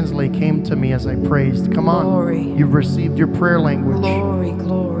can't translate came to me as I praised. Come on. Glory. You've received your prayer language. Glory,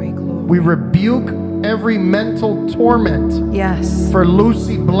 glory, glory. We rebuke every mental torment. Yes. For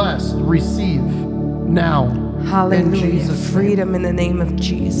Lucy blessed, receive now. Hallelujah. In Jesus' name. Freedom in the name of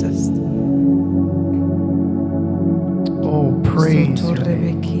Jesus. Oh, praise your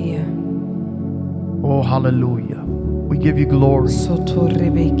name. Oh, hallelujah. We give you glory. Yeah.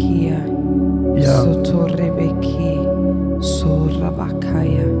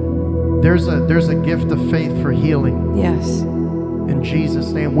 There's a gift of faith for healing. Yes. In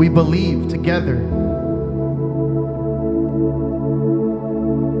Jesus' name, we believe together.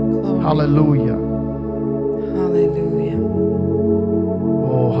 Glory. Hallelujah. Hallelujah.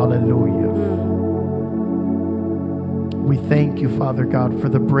 Oh, hallelujah. We thank you, Father God, for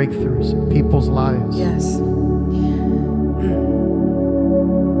the breakthroughs in people's lives. Yes.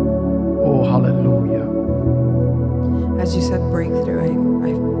 Oh, hallelujah. As you said, breakthrough.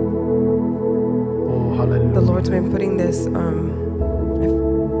 Oh, hallelujah. The Lord's been putting this.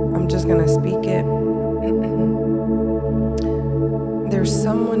 I'm just gonna speak it. there's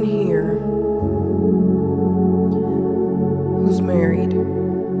someone here who's married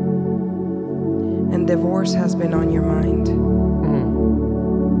and divorce has been on your mind.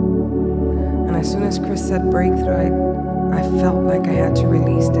 And as soon as Chris said breakthrough, I felt like I had to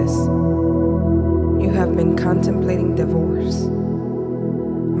release this. You have been contemplating divorce.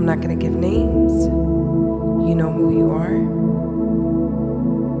 I'm not going to give names. You know who you are.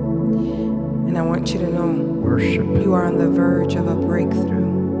 And I want you to know, Worship. you are on the verge of a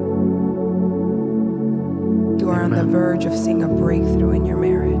breakthrough. You are on the verge of seeing a breakthrough in your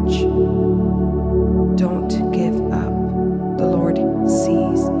marriage. Don't give up. The Lord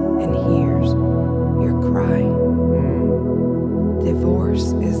sees and hears your cry.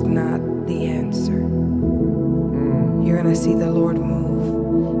 Divorce is not the answer. You're going to see the Lord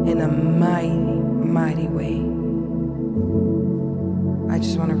move in a mighty, mighty way. I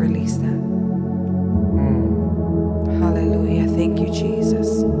just want to release that. Hallelujah. Thank you,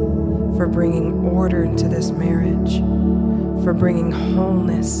 Jesus, for bringing order into this marriage, for bringing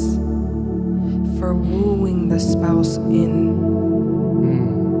wholeness, for wooing the spouse in.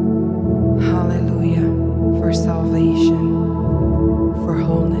 Hallelujah. For salvation, for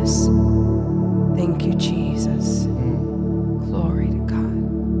wholeness. Thank you, Jesus. Glory to God.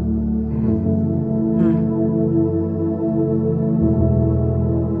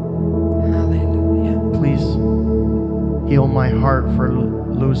 Hallelujah. Please heal my heart for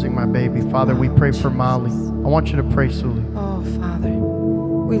losing my baby. Father, we pray for Molly. I want you to pray, Suli. Oh, Father,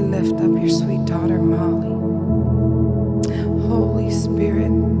 we lift up your sweet daughter, Molly. Holy Spirit,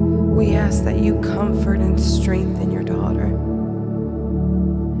 we ask that you comfort and strengthen your daughter.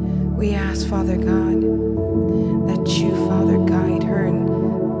 We ask, Father God, that you, Father, guide her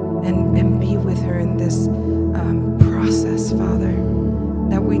and be with her in this process, Father,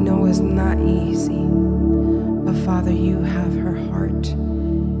 that we know is not easy. But Father, you have her heart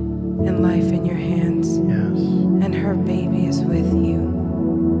and life in your hands. Yes. And her baby is with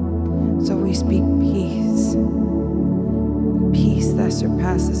you. So we speak peace. Peace that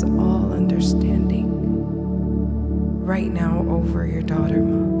surpasses all understanding. Right now over your daughter,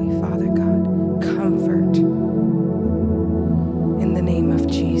 Molly, Father God. Comfort. In the name of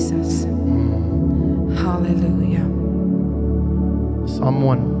Jesus. Hallelujah.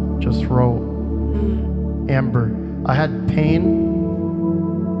 Someone just wrote, Amber, I had pain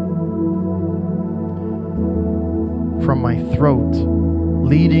from my throat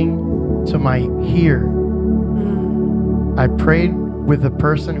leading to my ear. I prayed with the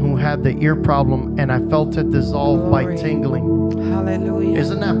person who had the ear problem and I felt it dissolve by tingling. Hallelujah.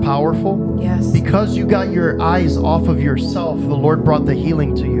 Isn't that powerful? Yes. Because you got your eyes off of yourself, the Lord brought the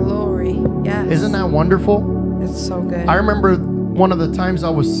healing to you. Glory. Yes. Isn't that wonderful? It's so good. I remember one of the times I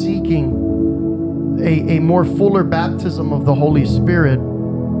was seeking a more fuller baptism of the Holy Spirit.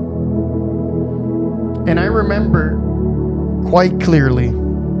 And I remember quite clearly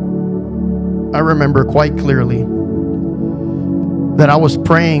that I was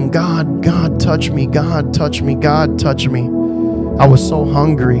praying, God, God, touch me, God, touch me, God, touch me. I was so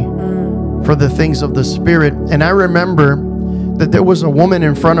hungry for the things of the Spirit. And I remember that there was a woman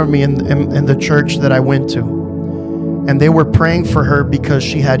in front of me in the church that I went to. And they were praying for her because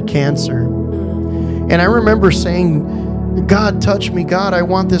she had cancer. And I remember saying, God, touch me. God, I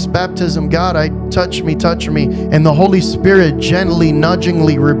want this baptism. God, touch me, touch me. And the Holy Spirit gently,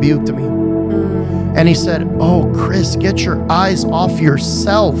 nudgingly rebuked me. And he said, oh, Chris, get your eyes off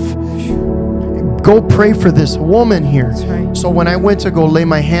yourself. Go pray for this woman here. That's right. So when I went to go lay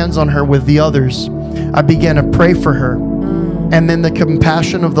my hands on her with the others, I began to pray for her. And then the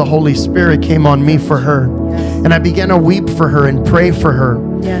compassion of the Holy Spirit came on me for her. Yes. And I began to weep for her and pray for her.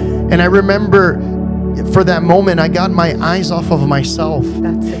 Yes. And I remember for that moment, I got my eyes off of myself.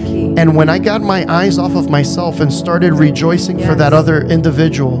 That's the key. And when I got my eyes off of myself and started rejoicing for that other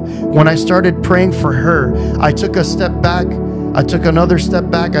individual, when I started praying for her, I took a step back. I took another step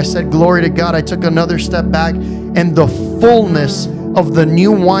back. I said, glory to God. I took another step back. And the fullness of the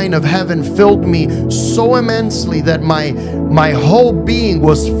new wine of heaven filled me so immensely that my whole being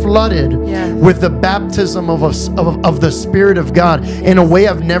was flooded with the baptism of the Spirit of God in a way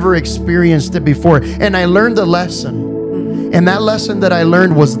I've never experienced it before. And I learned a lesson. And that lesson that I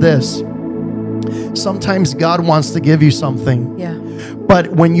learned was this. Sometimes God wants to give you something. Yeah.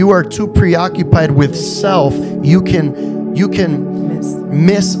 But when you are too preoccupied with self, you can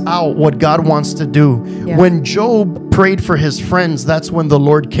miss out what God wants to do. Yeah. When Job prayed for his friends, that's when the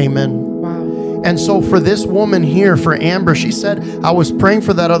Lord came in. Wow. And so for this woman here, for Amber, she said, I was praying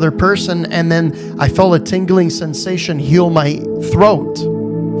for that other person and then I felt a tingling sensation heal my throat,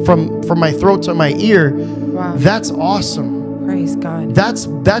 from my throat to my ear. Wow. That's awesome. Praise God.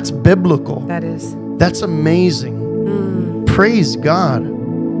 That's biblical. That is. That's amazing. Praise God.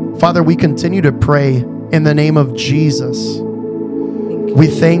 Father, we continue to pray in the name of Jesus. We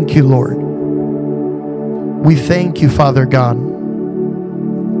thank you, Lord. We thank you, Father God,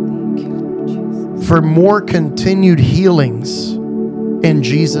 for more continued healings in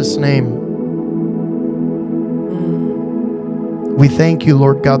Jesus' name. We thank you,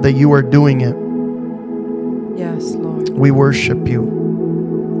 Lord God, that you are doing it. Yes, Lord. We worship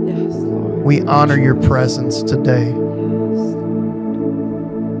you. Yes, Lord. We honor your presence today. Yes,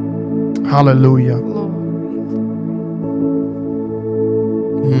 Lord. Hallelujah. Glory.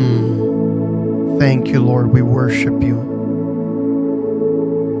 Thank you, Lord. We worship you.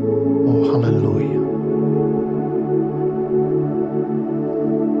 Oh, hallelujah.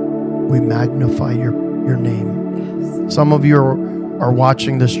 We magnify your name. Yes. Some of you are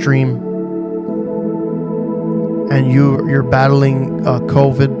watching the stream and you're battling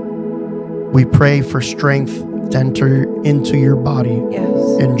COVID. We pray for strength to enter into your body.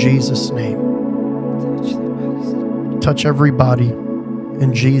 Yes. In Jesus' name. Touch their bodies, Lord. Touch every body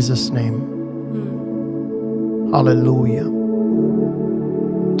in Jesus' name. Hallelujah.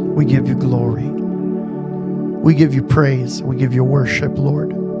 We give you glory. We give you praise. We give you worship, Lord.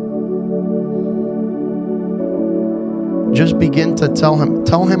 Just begin to tell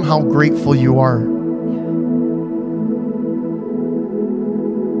him how grateful you are.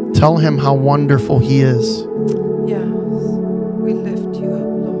 Tell him how wonderful he is. Yes. We lift you up,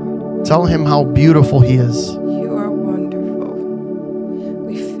 Lord. Tell him how beautiful he is. You are wonderful.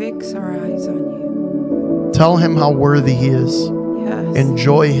 We fix our eyes on you. Tell him how worthy he is. Yes.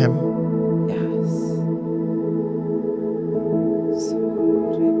 Enjoy him. Yes.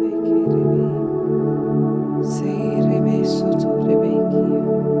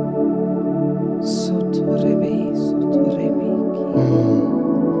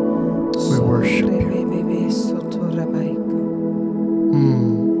 We worship you.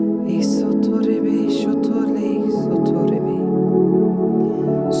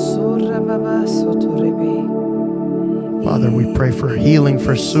 Father, we pray for healing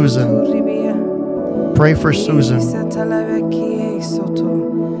for Susan. Pray for Susan.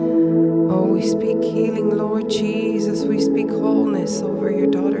 Oh, we speak healing, Lord Jesus. We speak wholeness over your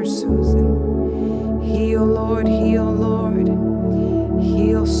daughter Susan. Heal, Lord, heal, Lord.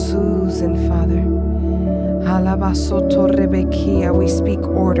 Heal Susan, Father. We speak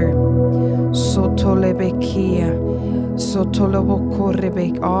order.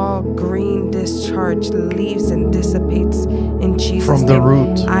 All green discharge leaves and dissipates in Jesus' From the name.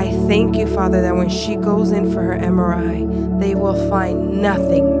 root. I thank you, Father, that when she goes in for her MRI, they will find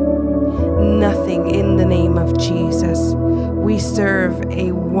nothing in the name of Jesus. We serve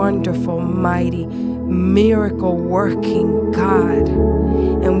a wonderful, mighty, miracle working God.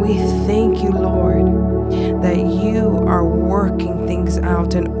 And we thank you, Lord, that you are working things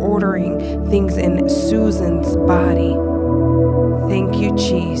out and ordering things in Susan's body. Thank you,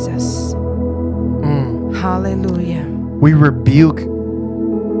 Jesus. Hallelujah. We rebuke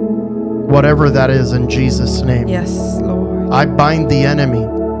whatever that is in Jesus' name. Yes, Lord. I bind the enemy.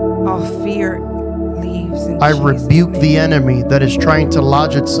 All fear leaves in I Jesus' rebuke name. the enemy that is trying to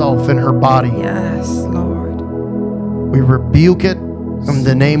lodge itself in her body. Yes, Lord. We rebuke it in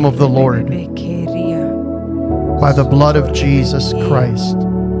the name of the Lord, by the blood of Jesus Christ.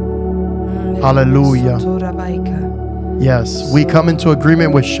 Hallelujah. Yes, we come into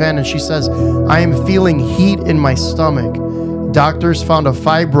agreement with Shannon. She says, I am feeling heat in my stomach. Doctors found a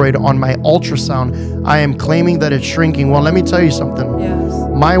fibroid on my ultrasound. I am claiming that it's shrinking. Well, let me tell you something. Yes.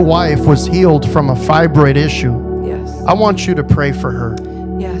 My wife was healed from a fibroid issue. Yes. I want you to pray for her.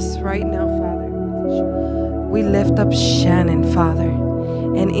 Yes, right now, Father. We lift up Shannon, Father.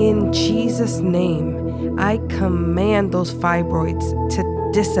 And in Jesus' name, I command those fibroids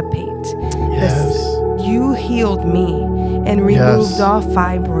to dissipate. Yes. You healed me and removed all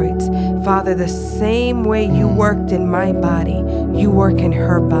fibroids. Father, the same way you worked in my body, you work in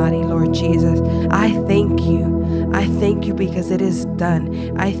her body, Lord Jesus. I thank you. I thank you because it is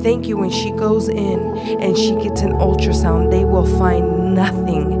done. I thank you when she goes in and she gets an ultrasound, they will find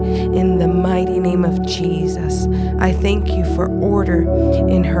nothing in the mighty name of Jesus. I thank you for order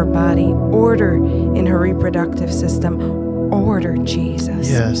in her body, order in her reproductive system, order,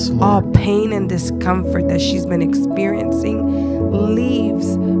 Jesus. Yes, Lord. All pain and discomfort that she's been experiencing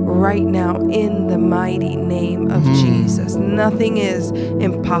leaves right now in the mighty name of Jesus. Nothing is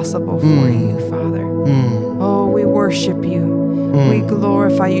impossible for you, Father. Oh, we worship you. We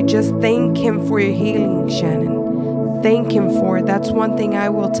glorify you. Just thank him for your healing, Shannon. Thank him for it. That's one thing I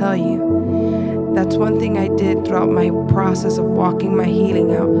will tell you. That's one thing I did throughout my process of walking my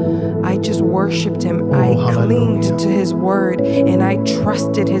healing out. I just worshiped him. I clinged to his word and I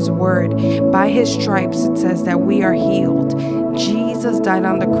trusted his word. By his stripes, it says that we are healed. Jesus died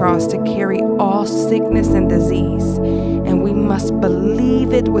on the cross to carry all sickness and disease, and we must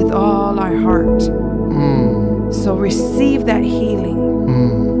believe it with all our heart. So receive that healing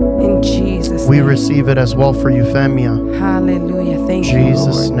in Jesus' name. We receive it as well for you, Femia. Hallelujah. Thank you,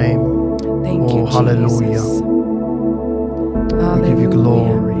 Jesus' Lord. name. Thank you, hallelujah. Jesus. We give you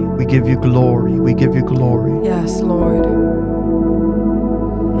glory. We give you glory. We give you glory. Yes, Lord.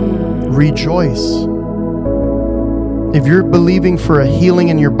 Rejoice. If you're believing for a healing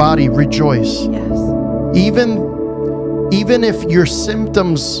in your body, rejoice. Yes. Even if your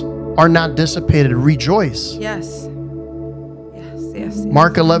symptoms are not dissipated, rejoice. Yes. Yes.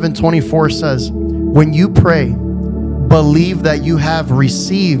 Mark 11:24 says, when you pray, believe that you have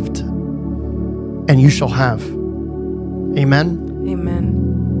received and you shall have. Amen. Amen.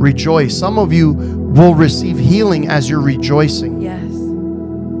 Rejoice. Some of you will receive healing as you're rejoicing. Yes.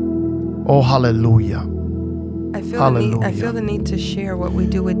 Oh, hallelujah. I feel the need to share what we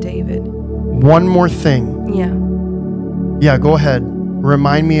do with David. One more thing. Yeah, go ahead.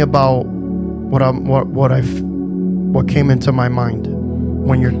 Remind me about what came into my mind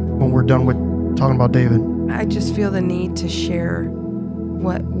when we're done with talking about David. I just feel the need to share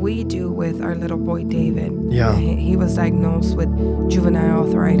what we do with our little boy David. Yeah. He was diagnosed with juvenile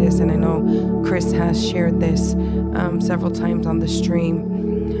arthritis, and I know Chris has shared this several times on the stream.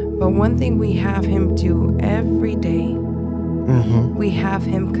 But one thing we have him do every day, we have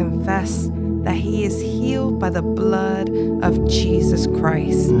him confess that he is healed by the blood of Jesus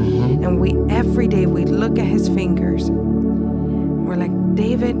Christ. And every day we look at his fingers. We're like,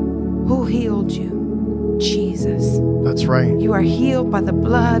 David, who healed you? Jesus. That's right. You are healed by the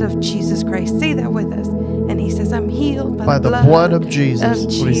blood of Jesus Christ. Say that with us. And he says, I'm healed by the blood of Jesus. Of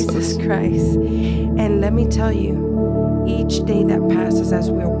Jesus Christ. And let me tell you, each day that passes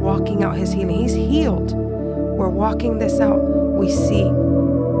as we're walking out his healing, he's healed. We're walking this out. We see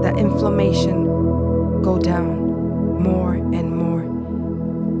the inflammation go down more and more.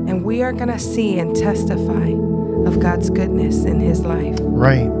 And we are going to see and testify of God's goodness in his life.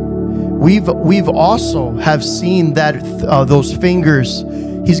 Right. We've also have seen that those fingers,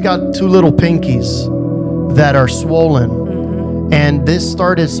 he's got two little pinkies that are swollen. And this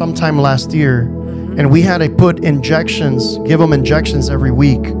started sometime last year. And we had to give him injections every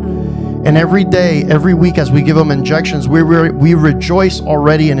week. And every day, every week as we give him injections, we rejoice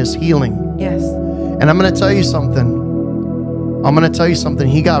already in his healing. Yes. And I'm going to tell you something.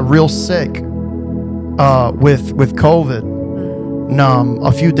 He got real sick with COVID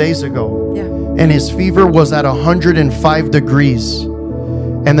a few days ago. Yeah. And his fever was at 105 degrees.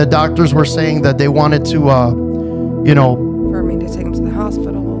 And the doctors were saying that they wanted to, for me to take him to the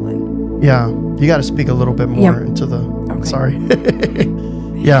hospital. Yeah. You got to speak a little bit more into the... Okay. Sorry.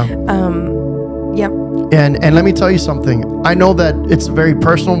 Yeah. Yep. And let me tell you something. I know that it's very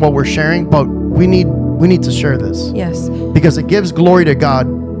personal what we're sharing, but we need to share this. Yes. Because it gives glory to God.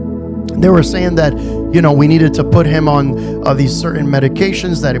 They were saying that, we needed to put him on these certain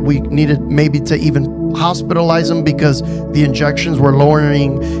medications, that we needed maybe to even hospitalize him because the injections were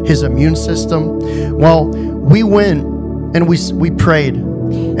lowering his immune system. Well, we went and we prayed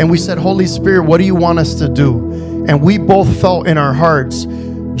and we said, Holy Spirit, what do you want us to do? And we both felt in our hearts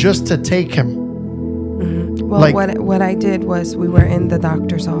just to take him. Well, what I did was we were in the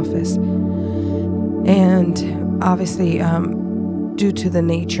doctor's office, and obviously due to the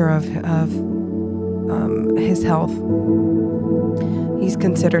nature of his health, he's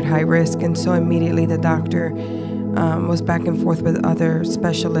considered high risk, and so immediately the doctor was back and forth with other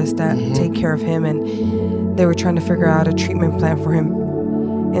specialists that take care of him, and they were trying to figure out a treatment plan for him.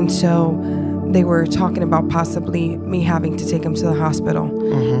 And so they were talking about possibly me having to take him to the hospital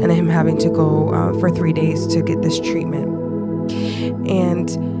and him having to go for 3 days to get this treatment. And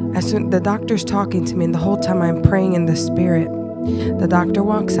as soon the doctor's talking to me, and the whole time I'm praying in the spirit, the doctor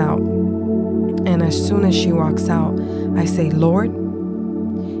walks out. And as soon as she walks out, I say, Lord,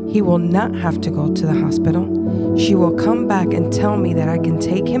 he will not have to go to the hospital. She will come back and tell me that I can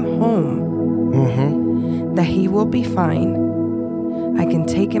take him home, that he will be fine. I can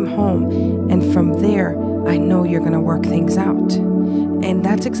take him home, and from there, I know you're going to work things out. And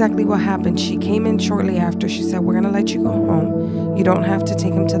that's exactly what happened. She came in shortly after. She said, we're going to let you go home. You don't have to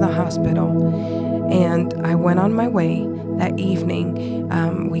take him to the hospital. And I went on my way that evening.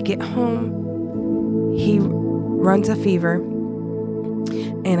 We get home. He runs a fever,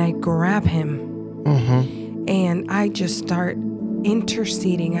 and I grab him. And I just start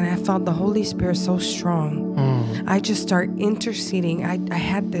interceding, and I felt the Holy Spirit so strong. I just start interceding. I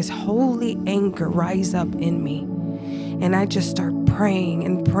had this holy anger rise up in me, and I just start praying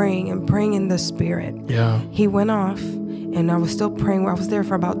and praying and praying in the Spirit. Yeah. He went off, and I was still praying. I was there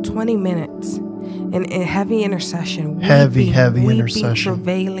for about 20 minutes in heavy intercession. Heavy weeping, intercession.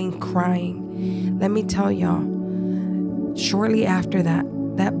 Travailing, crying. Let me tell y'all, shortly after that,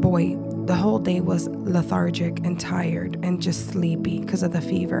 that boy, the whole day was lethargic and tired and just sleepy because of the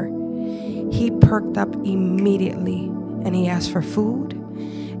fever. He perked up immediately and he asked for food.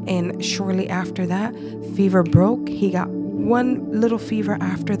 And shortly after that, fever broke. He got one little fever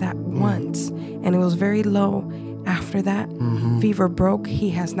after that once, and it was very low. After that, fever broke. He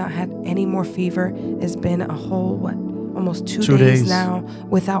has not had any more fever. It's been a whole, almost 2 days now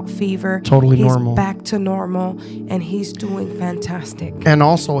without fever. Totally he's normal. Back to normal, and he's doing fantastic. And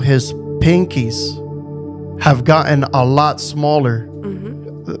also his pinkies have gotten a lot smaller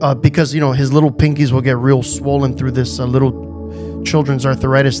because, you know, his little pinkies will get real swollen through this little children's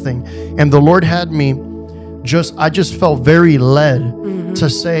arthritis thing. And the Lord had me I just felt very led to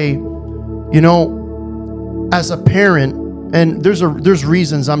say, you know, as a parent, and there's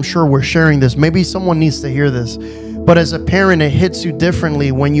reasons I'm sure we're sharing this. Maybe someone needs to hear this. But as a parent, it hits you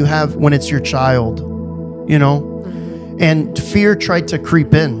differently when it's your child, you know, and fear tried to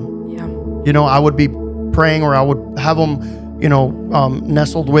creep in. Yeah. You know, I would be praying, or I would have them, you know,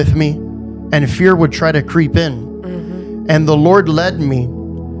 nestled with me, and fear would try to creep in. And the Lord led me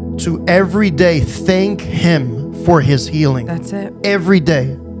to every day thank Him for His healing. That's it. Every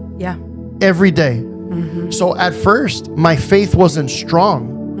day. Yeah. Every day. So at first, my faith wasn't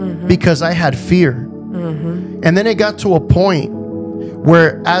strong because I had fear. And then it got to a point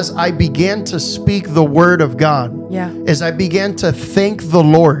where, as I began to speak the word of God, as I began to thank the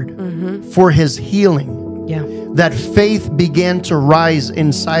Lord for His healing, that faith began to rise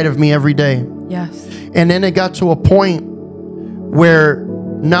inside of me every day. Yes. And then it got to a point where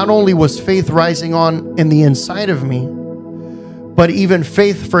not only was faith rising on in the inside of me, but even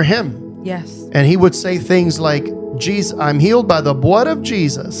faith for Him. Yes. And He would say things like, Jesus, I'm healed by the blood of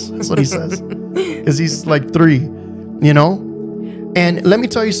Jesus. That's what He says. Because He's like 3, you know? And let me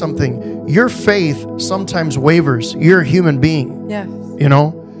tell you something. Your faith sometimes wavers. You're a human being. Yes. You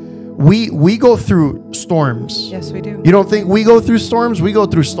know? We go through storms. Yes, we do. You don't think we go through storms? We go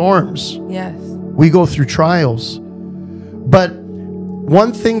through storms. Yes. We go through trials. But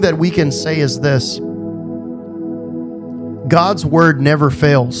one thing that we can say is this. God's word never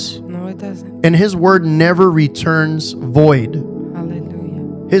fails. No, it doesn't. And His word never returns void.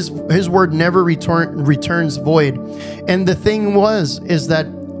 Hallelujah. His word never returns void. And the thing is that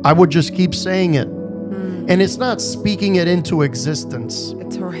I would just keep saying it. And it's not speaking it into existence.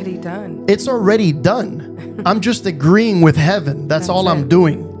 It's already done. It's already done. I'm just agreeing with heaven. That's all I'm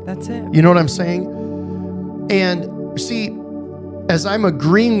doing. That's it. You know what I'm saying? And see, as I'm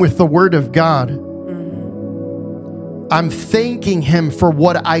agreeing with the word of God, I'm thanking Him for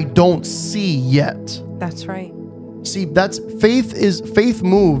what I don't see yet. That's right. See, that's faith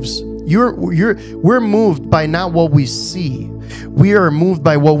moves. We're moved by not what we see. We are moved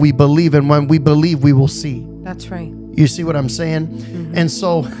by what we believe, and when we believe, we will see. That's right. You see what I'm saying? And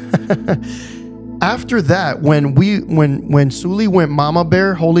so after that, when Suli went mama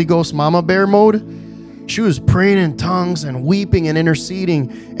bear, Holy Ghost mama bear mode, she was praying in tongues and weeping and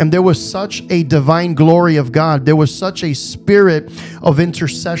interceding. And there was such a divine glory of God. There was such a spirit of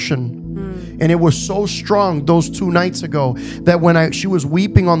intercession. And it was so strong those 2 nights ago that when she was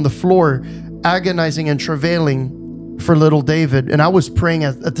weeping on the floor, agonizing and travailing for little David, and I was praying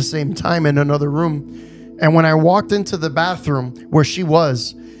at the same time in another room. And when I walked into the bathroom where she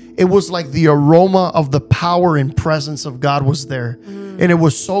was, it was like the aroma of the power and presence of God was there. And it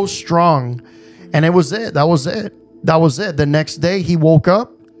was so strong. And it was it. That was it. That was it. The next day he woke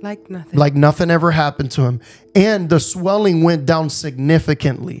up like nothing. Like nothing ever happened to him. And the swelling went down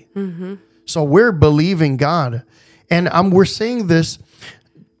significantly. So we're believing God. And we're saying this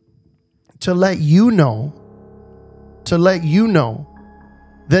to let you know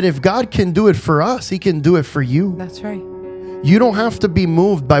that if God can do it for us, He can do it for you. That's right. You don't have to be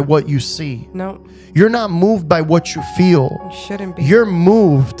moved by what you see. No. You're not moved by what you feel. You shouldn't be. You're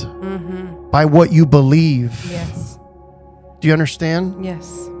moved by what you believe. Yes. Do you understand?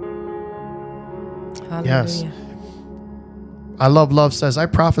 Yes. Hallelujah. Yes. I Love says, I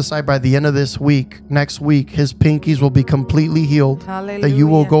prophesy by the end of this week, next week, his pinkies will be completely healed. Hallelujah. That you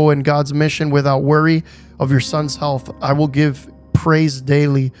will go in God's mission without worry of your son's health. I will give praise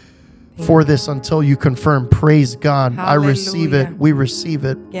daily for this until you confirm. Praise God. Hallelujah. I receive it. We receive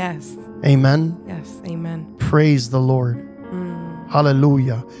it. Yes. Amen. Yes. Amen. Praise the Lord.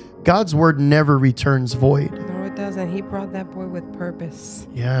 Hallelujah. God's word never returns void. No, it doesn't. He brought that boy with purpose.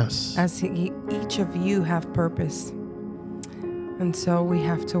 Yes. As each of you have purpose. And so we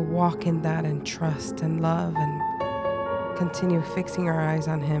have to walk in that and trust and love and continue fixing our eyes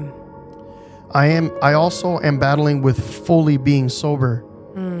on him. I also am battling with fully being sober.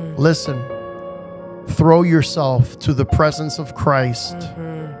 Listen, throw yourself to the presence of Christ.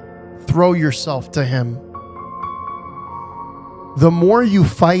 Throw yourself to him. The more you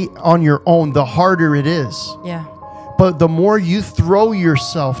fight on your own, the harder it is. Yeah. But the more you throw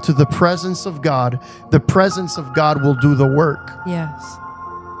yourself to the presence of God, the presence of God will do the work. Yes.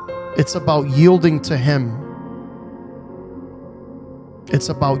 It's about yielding to him. It's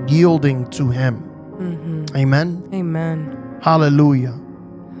about yielding to him. Amen. Amen. Hallelujah.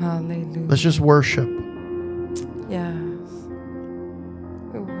 Hallelujah. Let's just worship. Yes.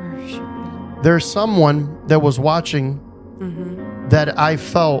 We worship you. There's someone that was watching that I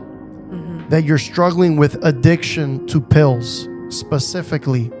felt that you're struggling with addiction to pills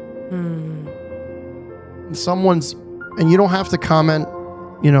specifically. Someone's, and you don't have to comment,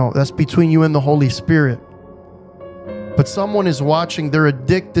 that's between you and the Holy Spirit. But someone is watching, they're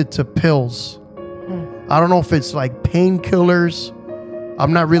addicted to pills. I don't know if it's like painkillers.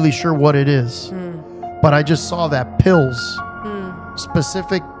 I'm not really sure what it is. But I just saw that pills,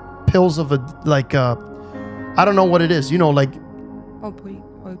 specific pills of I don't know what it is. Like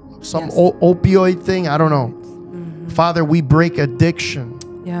some opioid thing. I don't know. Father, we break addiction.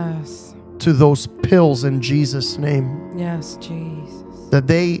 Yes. To those pills in Jesus' name. Yes, Jesus. That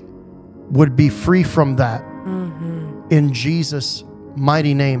they would be free from that. In Jesus'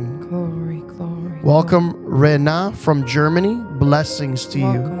 mighty name. Glory, glory. Welcome, Rena from Germany. Blessings to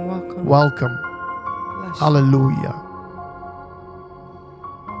you. Welcome. Bless Hallelujah.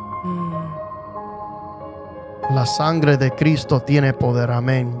 La sangre de Cristo tiene poder.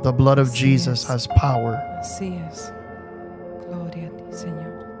 Amén. The blood of Jesus has power. Así es. Gloria a ti,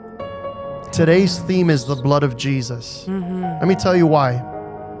 Señor. Today's theme is the blood of Jesus. Let me tell you why.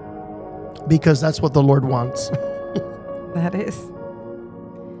 Because that's what the Lord wants. That is.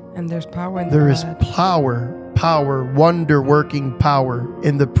 And there's power in the There blood. is power, wonder-working power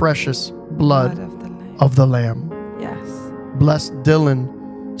in the precious blood of the Lamb. Yes. Bless Dylan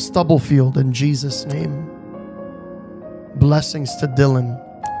Stubblefield in Jesus' name. Blessings to Dylan.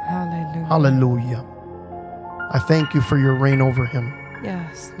 Hallelujah. Hallelujah. I thank you for your reign over him.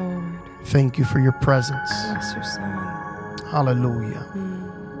 Yes, Lord. Thank you for your presence. Bless your son. Hallelujah.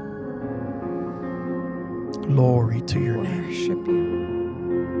 Glory to your name. Worship you.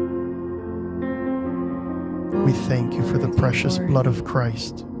 We thank you for the precious blood of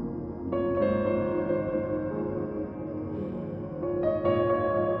Christ.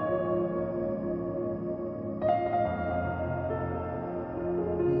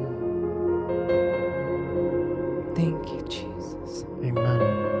 Thank you, Jesus. Amen.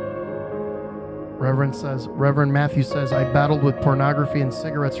 Reverend Matthew says, I battled with pornography and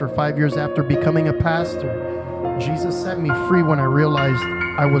cigarettes for 5 years after becoming a pastor. Jesus set me free when I realized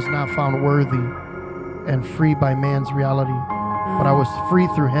I was not found worthy and free by man's reality, but I was free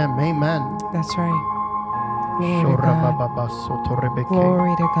through him. Amen. That's right. Glory to God.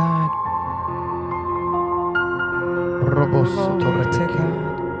 Glory to God. Glory to God.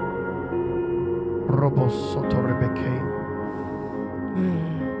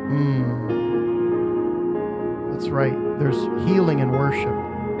 That's right. There's healing in worship.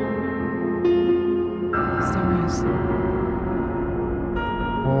 Yes, there is.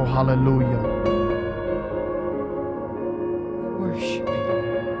 Oh, hallelujah. We worship you.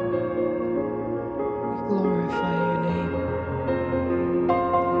 We glorify your name.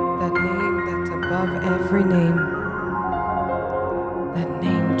 That name that's above every name. That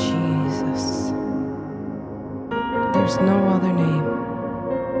name, Jesus. There's no other name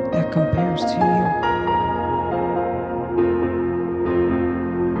that compares to you.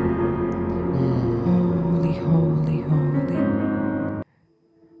 Holy, holy, holy.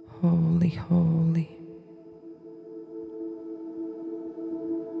 Holy, holy.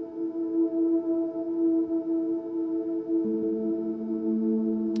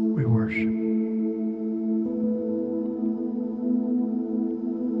 We worship.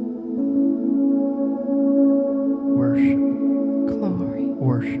 Worship. Glory.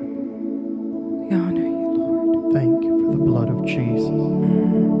 Worship. We honor you, Lord. Thank you for the blood of Jesus.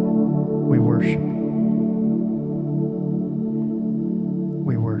 We worship.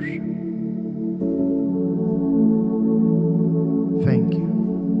 We worship. Thank you.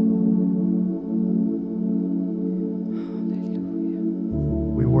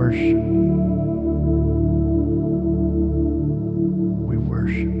 We worship.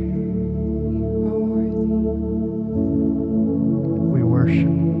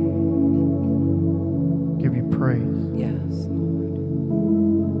 praise. Yes, Lord.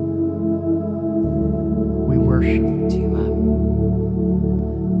 We worship. Lift you up.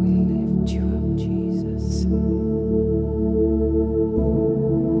 We lift you up, Jesus.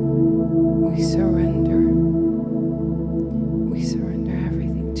 We surrender. We surrender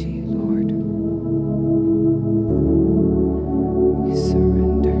everything to you, Lord. We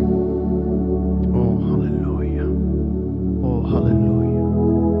surrender. Oh, hallelujah. Oh, hallelujah.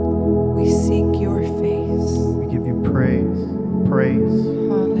 We seek your face. We give you praise. Praise.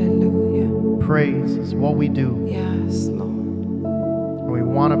 Hallelujah. Praise is what we do. Yes, Lord. We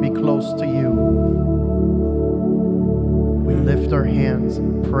want to be close to you. We lift our hands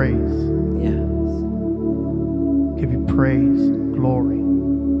in praise. Yes. Give you praise, glory.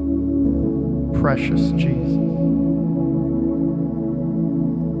 Precious Jesus.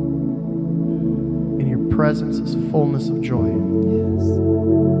 In your presence is fullness of joy. Yes.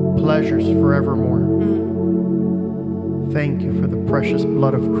 Pleasures forevermore. Thank you for the precious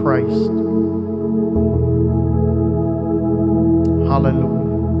blood of Christ. Hallelujah.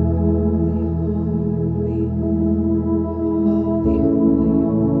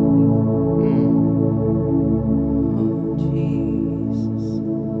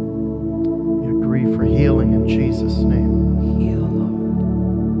 We agree for healing in Jesus' name. Heal, Lord.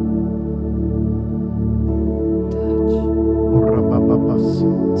 Touch,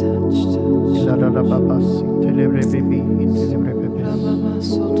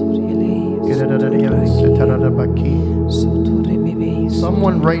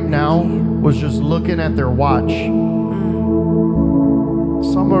 Someone right now was just looking at their watch.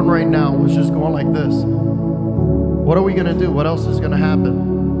 Someone right now was just going like this. What are we going to do? What else is going to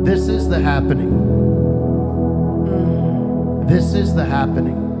happen? This is the happening. This is the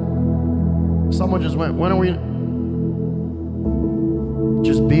happening. Someone just went, when are we?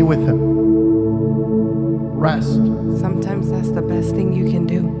 Just be with him. Rest. Sometimes that's the best thing you can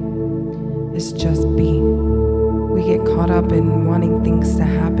do, is just be. We get caught up in wanting things to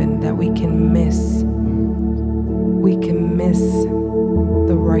happen that we can miss. We can miss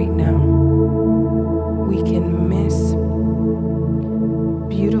the right now. We can miss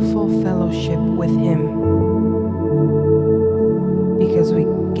beautiful fellowship with him because we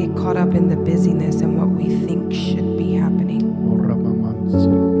get caught up in the busyness and what we think should be happening.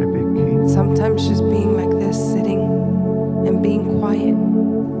 Sometimes just being like this, sitting and being quiet,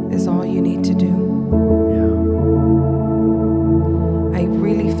 is all you need to do. I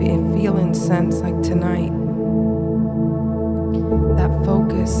really feel in sense like tonight, that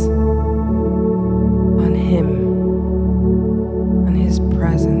focus on him, on his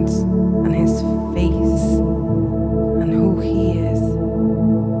presence, on his face, on who he is.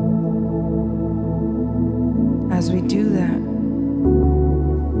 As we do that,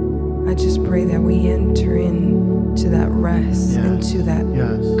 I just pray that we enter into that rest, into that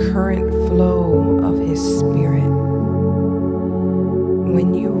current flow of his spirit.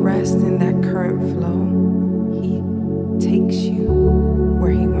 When you rest in that current flow, he takes you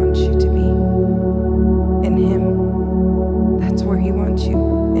where he wants you to be. In him, that's where he wants you.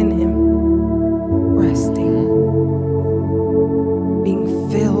 In him, resting, being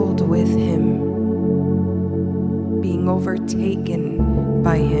filled with him, being overtaken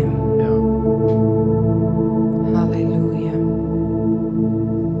by him. Hallelujah.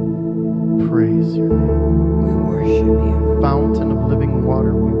 Praise your name. We worship you. Fountain of living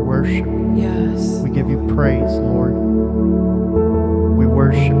water, we worship you. Yes. We give you praise, Lord. We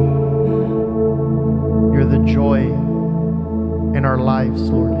worship you. You're the joy in our lives,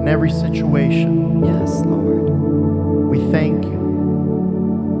 Lord, in every situation. Yes, Lord. We thank you.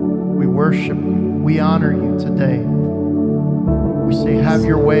 We worship you. We honor you today. We say, have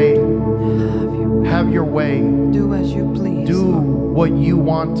your way. Have your way. Do as you please. Do what you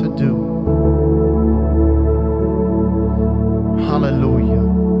want to do. Hallelujah.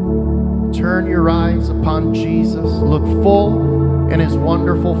 Turn your eyes upon Jesus. Look full in his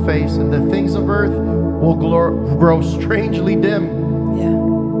wonderful face, and the things of earth will grow strangely dim. Yeah.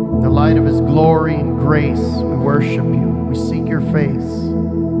 The light of his glory and grace, we worship you. We seek your face.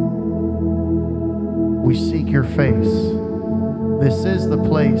 We seek your face. This is the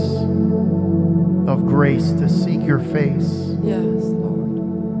place of grace, to seek your face. Yes, Lord.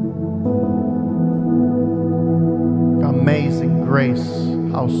 Amazing grace,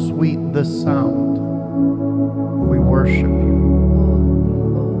 how sweet the sound. We worship you.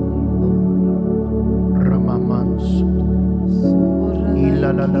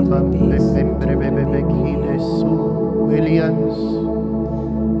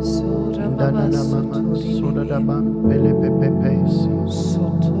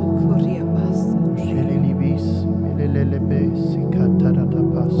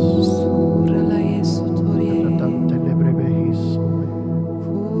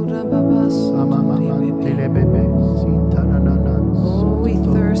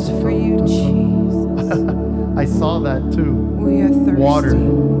 I saw that too. We are thirsty. Water.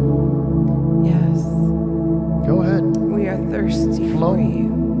 Yes. Go ahead. We are thirsty Flow. for you.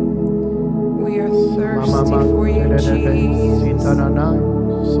 We are thirsty for you, Jesus.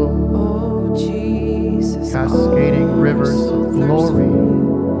 Oh, Jesus. Cascading Oh, rivers we're so of thirsty glory. for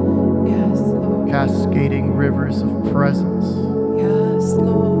you. Yes, Lord. Cascading rivers of presence. Yes,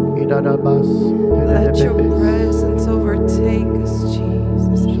 Lord. Let your presence overtake us,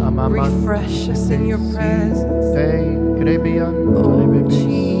 Jesus. Refresh us in your presence. Oh,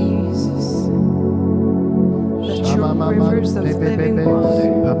 Jesus. Let your rivers of living water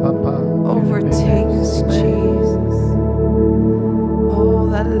overtake us, Jesus. Oh,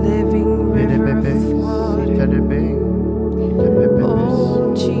 that living river of water.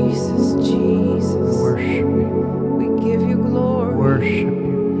 Oh, Jesus, Jesus. Worship you. We give you glory. Worship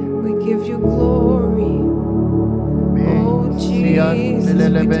you. We give you glory. Oh, Jesus,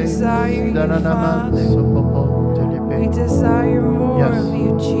 we desire you, Father. We desire more Yes. of you,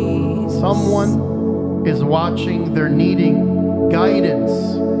 Jesus. Someone is watching, they're needing guidance.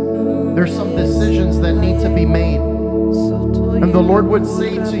 There's some decisions that need to be made. And the Lord would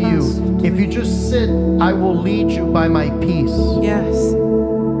say to you, if you just sit, I will lead you by my peace. Yes.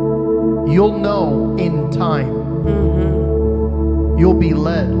 You'll know in time. You'll be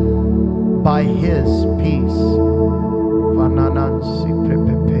led by His peace.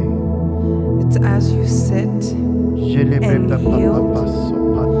 It's as you sit and yield,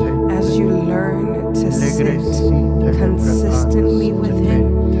 as you learn to sit consistently with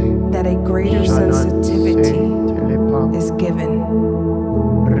Him, that a greater sensitivity is given.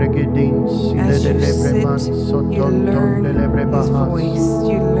 As you sit, you learn His voice,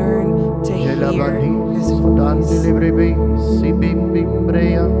 you learn to hear His voice.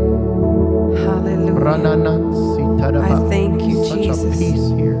 Hallelujah. I thank you, Such Jesus. a peace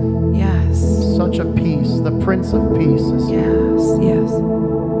here. Yes. Such a peace. The Prince of Peace is here. Yes, yes.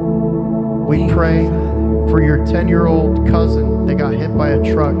 We Thank pray you, Father. for your 10-year-old cousin that got hit by a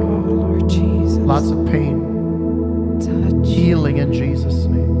truck. Oh, Lord Jesus. Lots of pain. Touch. Healing in Jesus'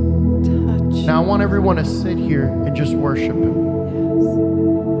 name. Touch. Now I want everyone to sit here and just worship Him.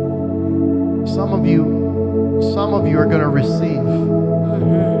 Some of you are going to receive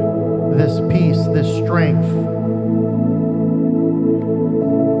this peace, this strength.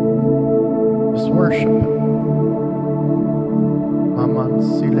 Just worship Him. Maman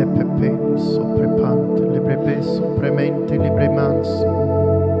sile pepeni soprepante librebe sopremente libremansi.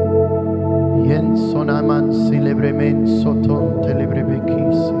 Yen sonaman silebremen sotonte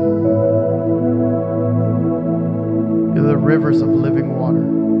librebekisi. You're the rivers of living water.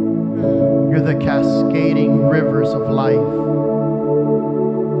 You're the cascading rivers of life.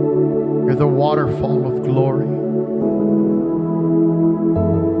 You're the waterfall of glory.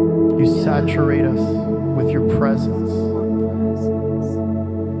 You saturate us with your presence.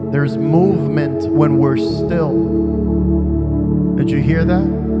 There's movement when we're still. Did you hear that?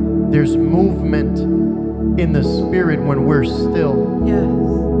 There's movement in the spirit when we're still. Yes.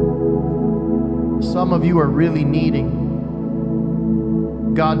 Some of you are really needing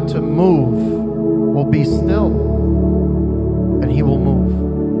God to move. Will be still and He will move.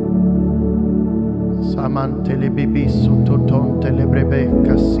 Saman telebibi sutoton telebrebe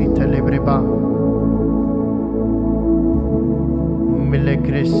kasi telebreba.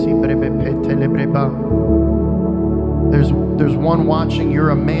 Milegresi brebe telebreba. There's one watching.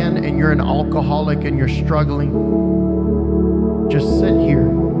 You're a man and you're an alcoholic and you're struggling. Just sit here.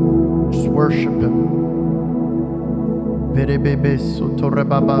 Just worship Him.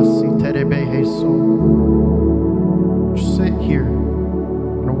 Just sit here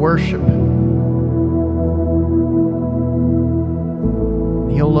and worship Him.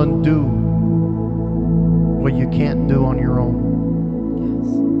 And He'll undo what you can't do on your own.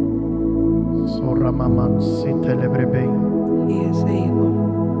 He is able.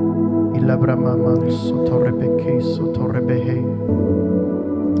 We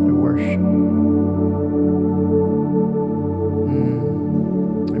worship.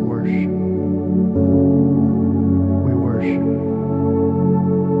 We worship. We worship.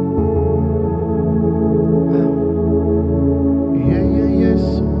 Yes.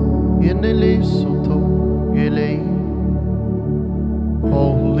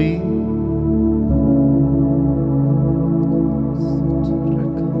 Holy.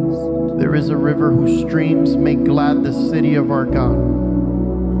 There is a river whose streams make glad the city of our God.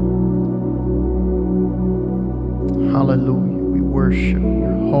 Hallelujah. We worship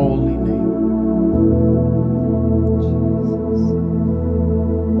your holy name.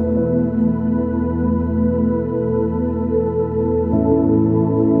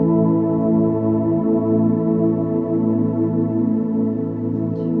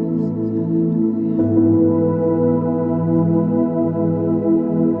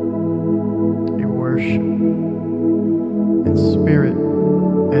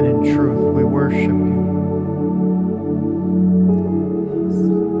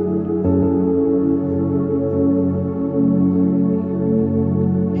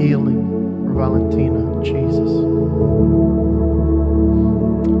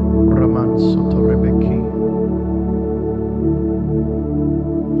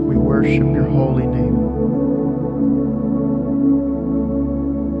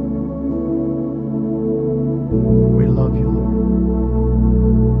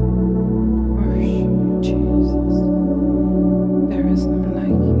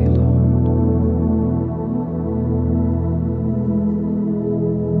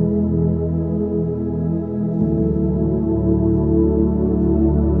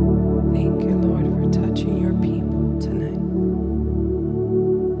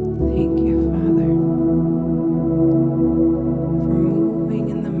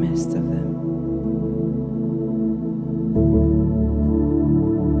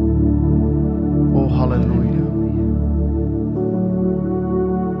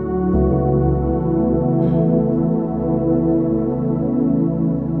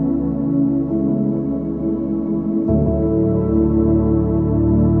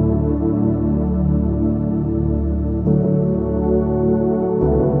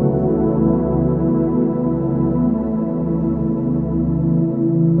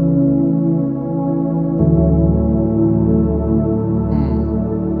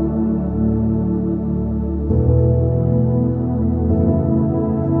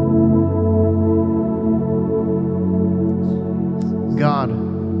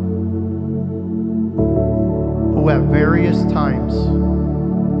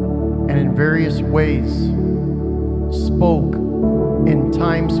 in various ways spoke in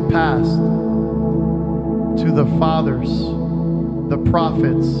times past to the fathers, the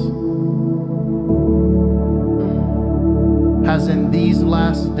prophets, has in these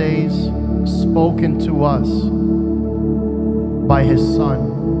last days spoken to us by his Son,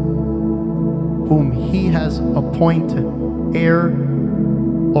 whom he has appointed heir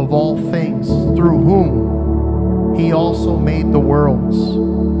of all things, through whom he also made the worlds,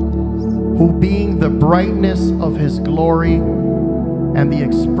 who being the brightness of his glory and the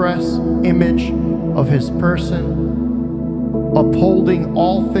express image of his person, upholding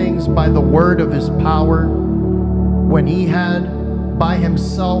all things by the word of his power, when he had by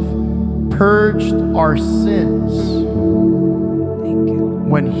himself purged our sins,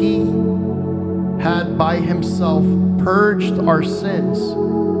 when he had by himself purged our sins,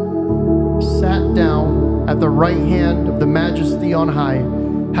 sat down at the right hand of the Majesty on high,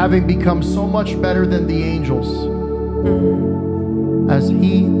 having become so much better than the angels, as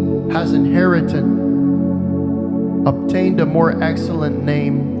he has inherited, obtained a more excellent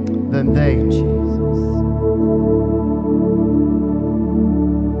name than they.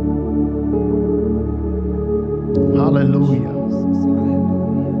 Hallelujah.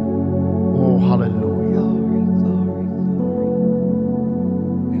 Oh, hallelujah. Glory, glory, glory.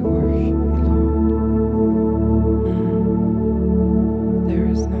 We worship you, Lord. There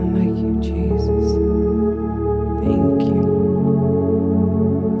is none like you, Jesus. Thank you.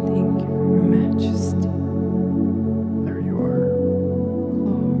 Thank you for your majesty. There you are.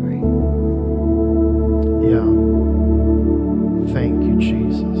 Glory. Yeah. Thank you,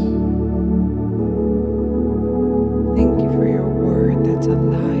 Jesus. Thank you for your word that's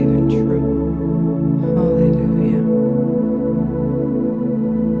alive and true. Hallelujah.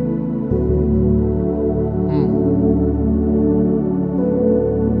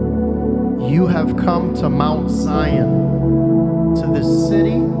 You have come to Mount Zion, to the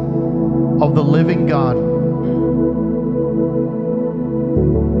city of the living God.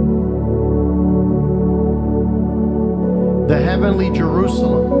 The heavenly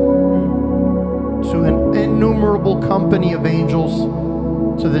Jerusalem, to an innumerable company of angels,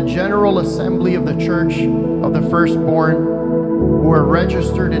 to the general assembly of the church of the firstborn who are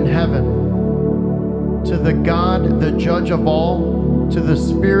registered in heaven, to the God, the judge of all, to the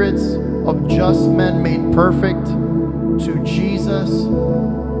spirits of just men made perfect, to Jesus,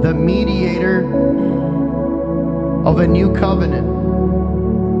 the mediator of a new covenant,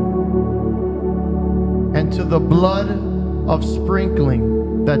 and to the blood of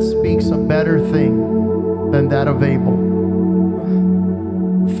sprinkling that speaks a better thing than that of Abel.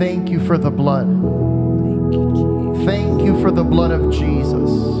 Thank you for the blood. Thank you, Jesus. Thank you for the blood of Jesus.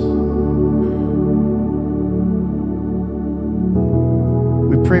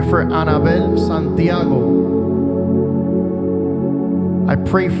 We pray for Annabel Santiago. I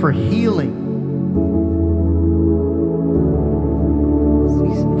pray for healing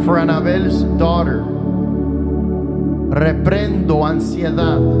for Annabel's daughter. Reprendo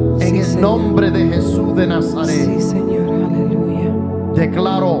ansiedad en el nombre de Jesús de Nazaret. Sí, Señor, aleluya.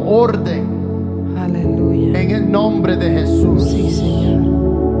 Declaro orden Aleluya. en el nombre de Jesús. Sí,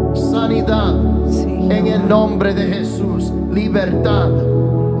 Señor. Sanidad Sí, en el nombre de Jesús. Libertad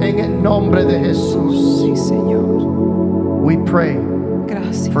en el nombre de Jesús. Sí, Señor. We pray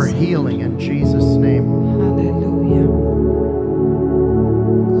Gracias. for healing in Jesus' name. Aleluya.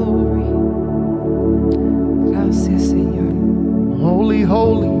 Glory. Gracias, Señor. Holy,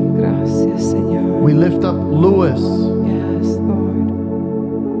 holy. Gracias, Señor. We lift up Louis, Yes, Lord.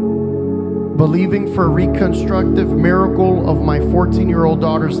 believing for reconstructive miracle of my 14-year-old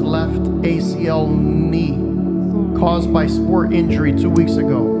daughter's left ACL knee caused by sport injury 2 weeks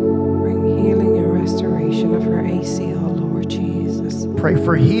ago. Bring healing and restoration of her ACL, Lord Jesus. Pray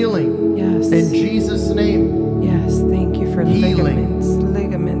for healing Yes. in Jesus' name. Yes, thank you for Healing.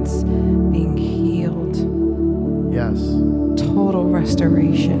 ligaments being healed. Yes. Total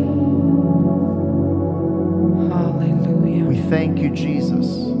restoration. Hallelujah. We thank you, Jesus.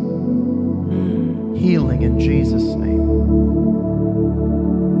 Healing in Jesus' name.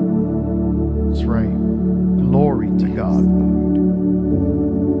 That's right. Glory to God.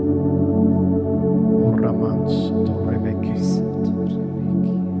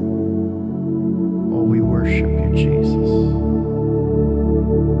 Oh, we worship you, Jesus.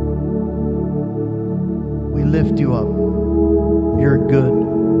 We lift you up. You're good.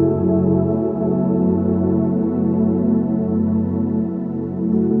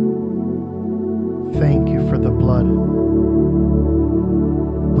 Thank you for the blood.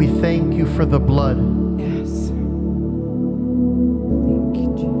 We thank you for the blood. Yes. Thank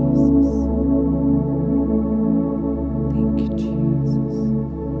you, Jesus.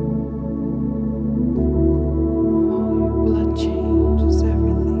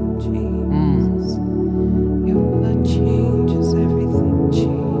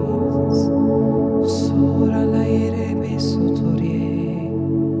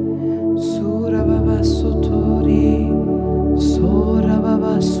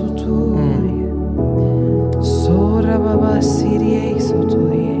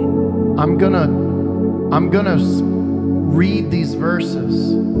 I'm gonna read these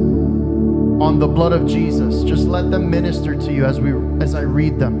verses on the blood of Jesus. Just let them minister to you as I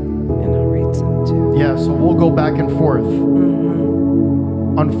read them. And I'll read some too. Yeah, so we'll go back and forth.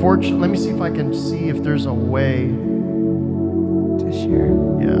 Unfortunately, let me see if I can see if there's a way To share.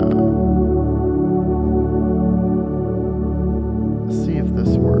 Yeah. See if this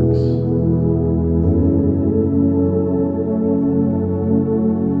works.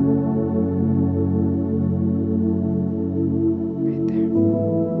 Right there.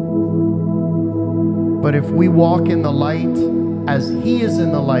 But if we walk in the light as He is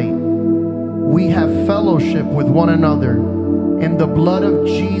in the light, we have fellowship with one another. And the blood of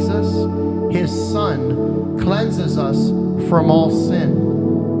Jesus, His Son, cleanses us from all sin.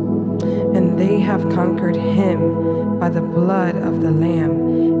 And they have conquered him by the blood of the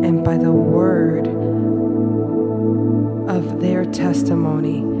Lamb and by the word of their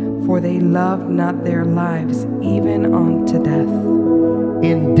testimony, for they loved not their lives even unto death.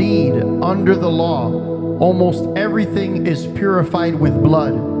 Indeed, under the law, almost everything is purified with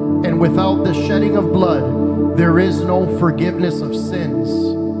blood, and without the shedding of blood, there is no forgiveness of sins.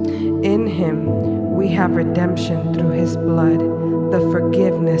 In him we have redemption through his blood, the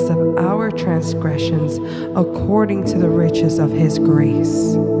forgiveness of our transgressions according to the riches of his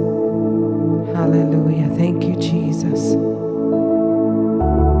grace. Hallelujah. Thank you, Jesus.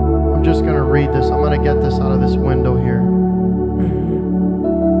 I'm just going to read this. I'm going to get this out of this window here.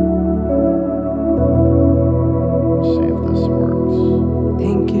 See if this works.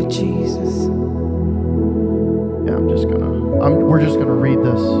 Thank you, Jesus. Yeah, we're just going to read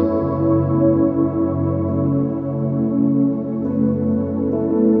this.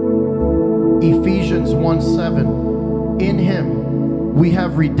 Ephesians 1:7. In him we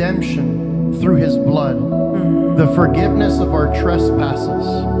have redemption through his blood, the forgiveness of our trespasses,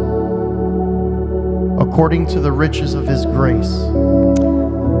 according to the riches of his grace.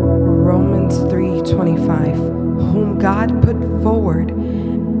 Romans 3:25, whom God put forward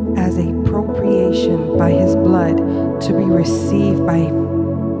as a propitiation by his blood to be received by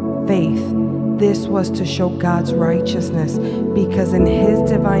faith. This was to show God's righteousness, because in his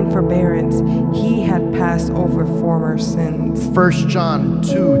divine forbearance he had passed over former sins. 1 John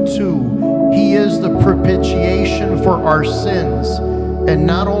 2:2. He is the propitiation for our sins, and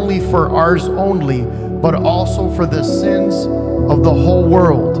not only for ours only, but also for the sins of the whole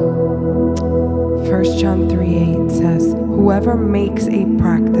world. 1 John 3:8 says, whoever makes a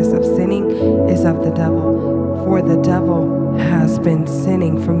practice of sinning is of the devil, for the devil has been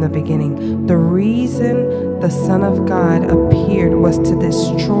sinning from the beginning. The reason the Son of God appeared was to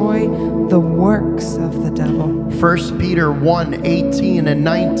destroy the works of the devil. 1 Peter 1:18 and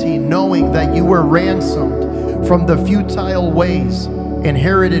 19, knowing that you were ransomed from the futile ways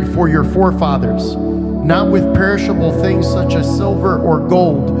inherited for your forefathers, not with perishable things such as silver or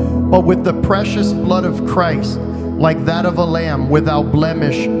gold, but with the precious blood of Christ, like that of a lamb without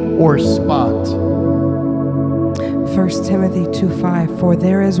blemish or spot. 1 Timothy 2:5, for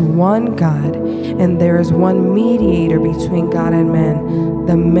there is one God, and there is one mediator between God and man,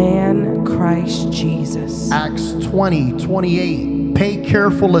 the man Christ Jesus. Acts 20:28, pay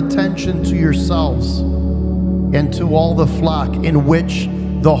careful attention to yourselves and to all the flock in which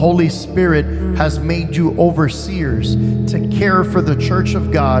the Holy Spirit has made you overseers, to care for the church of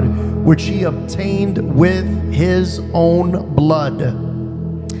God, which he obtained with his own blood.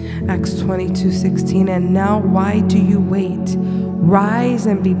 Acts 22:16, and now why do you wait? Rise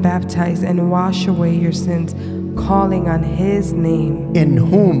and be baptized and wash away your sins, calling on his name. In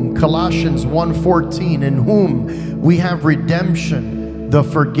whom, Colossians 1:14, in whom we have redemption, the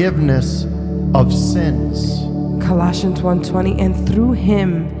forgiveness of sins. Colossians 1:20, and through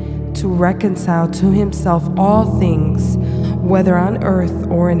him to reconcile to himself all things, whether on earth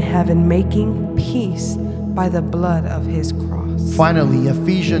or in heaven, making peace by the blood of his cross. Finally,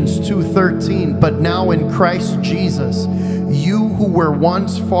 Ephesians 2:13, but now in Christ Jesus, you who were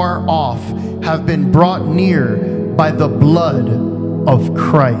once far off have been brought near by the blood of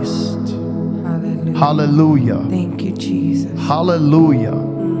Christ. Hallelujah. Hallelujah. Thank you, Jesus. Hallelujah.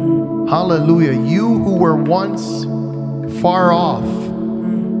 Hallelujah. You who were once far off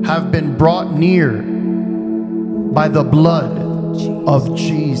have been brought near by the blood of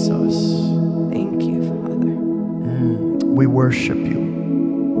Jesus. Thank you, Father. We worship you.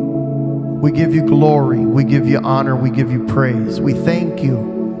 We give you glory. We give you honor. We give you praise. We thank you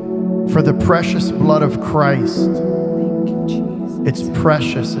for the precious blood of Christ. Thank you, Jesus. It's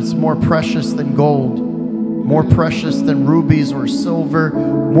precious. It's more precious than gold, more precious than rubies or silver,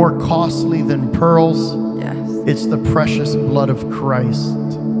 more costly than pearls. Yes. It's the precious blood of Christ.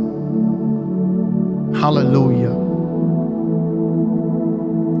 Hallelujah.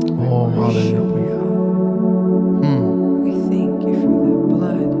 Oh, hallelujah. We thank you for that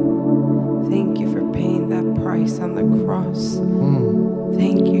blood. Thank you for paying that price on the cross.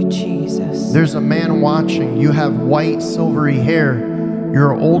 Thank you, Jesus. There's a man watching. You have white, silvery hair.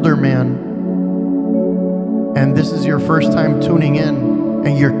 You're an older man. And this is your first time tuning in.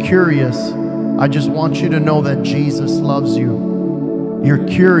 And you're curious. I just want you to know that Jesus loves you. You're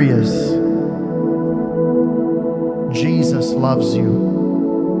curious. Jesus loves you.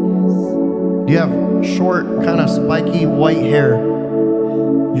 You have short, kind of spiky white hair.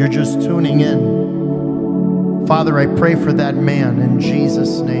 You're just tuning in. Father, I pray for that man in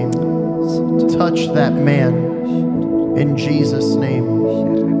Jesus' name. Touch that man in Jesus' name.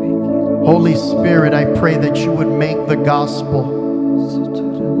 Holy Spirit, I pray that you would make the gospel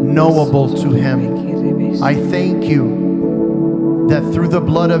knowable to him. I thank you that through the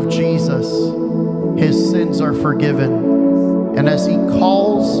blood of Jesus, his sins are forgiven. And as he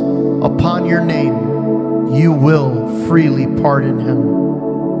calls upon your name, you will freely pardon him.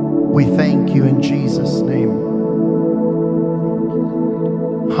 We thank you in Jesus' name.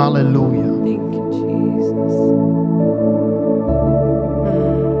 Hallelujah. Thank you, Jesus.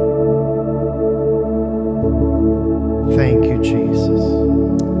 Thank you, Jesus.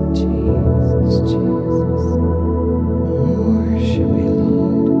 Jesus, Jesus. Worship you,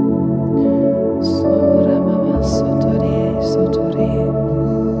 Lord. Sora mama sotore, sotore.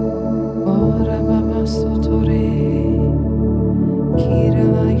 Ora mama sotore. Kira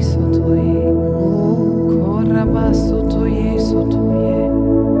lai sotoye. Kora ma sotoye,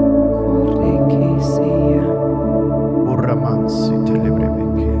 sotoye. Kore keseya.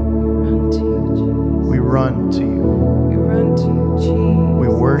 We run to you. We run to you, Jesus. We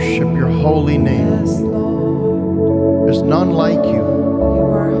worship your holy name. Yes, Lord. There's none like you. You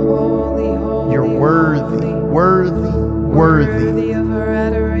are holy, holy. You're worthy, holy. worthy, worthy, Worthy of our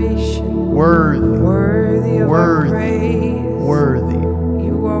adoration. worthy, Worthy of our worthy, praise. worthy.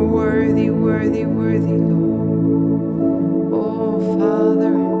 You are worthy, worthy, worthy, Lord. Oh,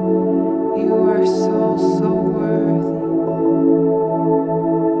 Father, you are so, so worthy.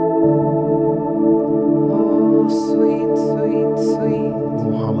 Oh, sweet, sweet, sweet.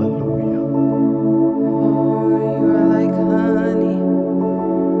 Oh, hallelujah. Oh, you are like honey.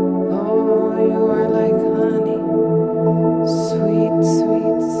 Oh, you are like honey. Sweet,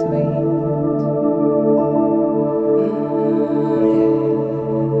 sweet, sweet.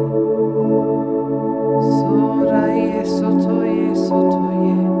 Soraye, sotoye,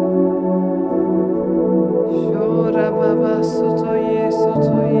 sotoye. Shora baba, sotoye,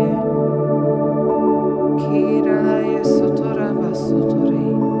 sotoye. Kiralaye, sotoraba,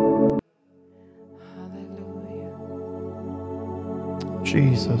 sotore. Hallelujah.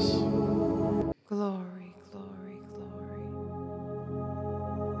 Jesus. Glory, glory, glory.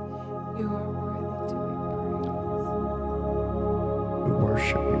 You are worthy to be praised. We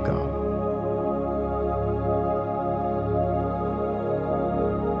worship you, God.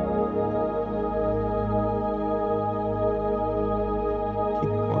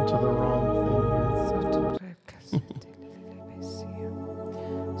 Keep going to the wrong thing here.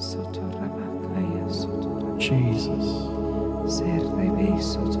 Jesus.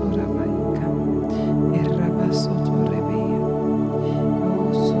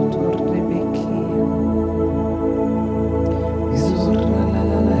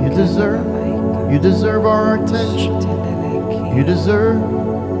 You deserve our attention.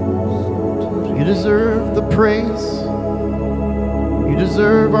 You deserve the praise. You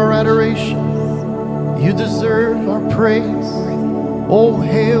deserve our adoration. You deserve our praise. Oh,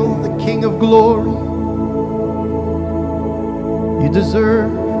 hail the King of glory. You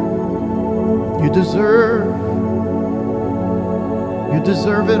deserve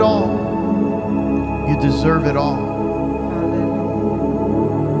it all. You deserve it all.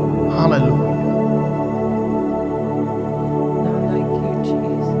 Hallelujah. None like you,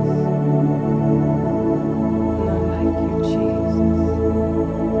 Jesus. None like you, Jesus.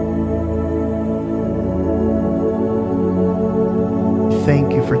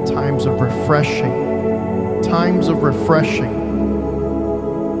 Thank you for times of refreshing. Times of refreshing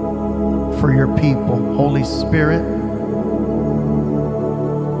for your people. Holy Spirit,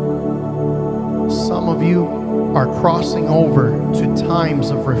 some of you are crossing over to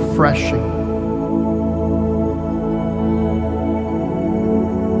times of refreshing.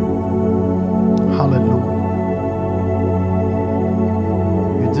 Hallelujah.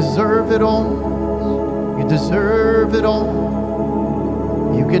 You deserve it all. You deserve it all.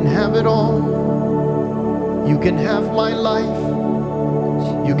 You can have it all. You can have my life.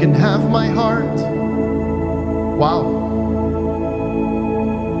 You can have my heart. Wow.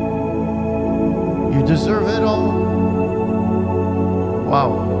 You deserve it all.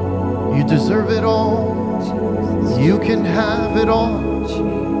 Wow. You deserve it all. You can have it all.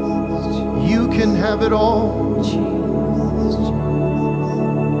 You can have it all.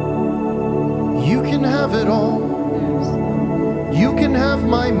 You can have it all. You can have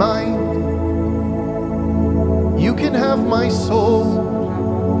my mind. You can have my soul.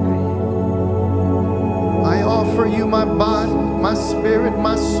 I offer you my body, my spirit,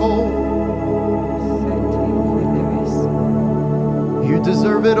 my soul. You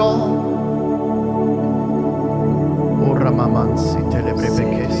deserve it all.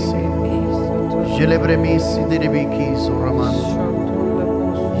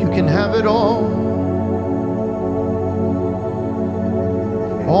 You can have it all.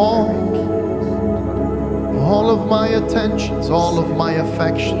 All of my attentions, all of my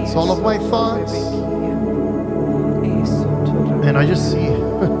affections, all of my thoughts. And I just see,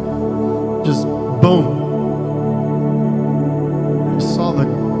 just boom. I saw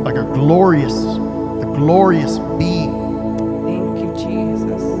like a glorious being. Thank you,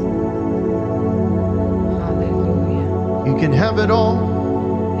 Jesus. Hallelujah. You can have it all.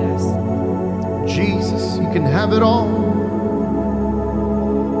 Yes. Jesus, you can have it all.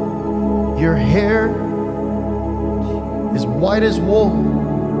 Your hair is white as wool.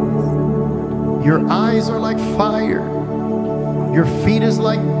 Your eyes are like fire. Your feet is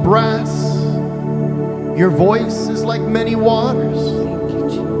like brass. Your voice is like many waters.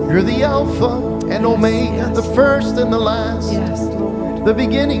 You're the Alpha and Omega, the first and the last, Yes, Lord. the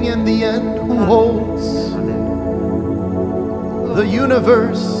beginning and the end, who holds the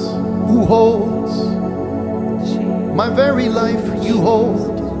universe, who holds my very life. You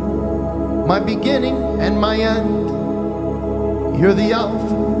hold my beginning and my end. You're the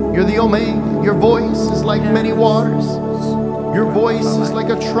Alpha, you're the Omega. Your voice is like many waters. Your voice is like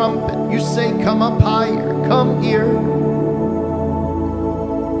a trumpet. You say, come up higher, come here.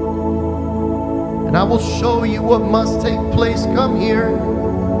 And I will show you what must take place. Come here.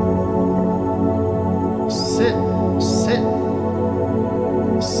 Sit, sit.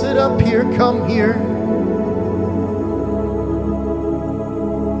 Sit up here, come here.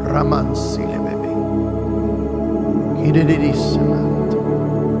 Raman sile baby.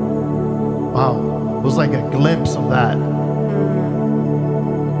 Wow, it was like a glimpse of that.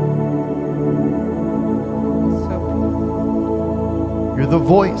 You're the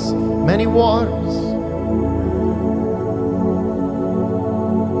voice of many waters.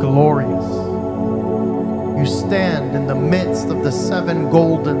 Glorious. You stand in the midst of the 7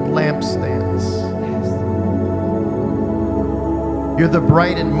 golden lampstands. You're the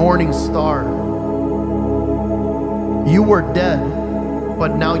bright and morning star. You were dead,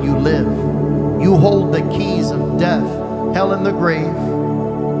 but now you live. You hold the keys of death, hell, and the grave.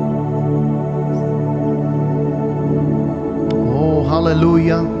 Oh,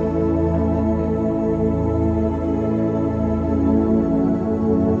 hallelujah.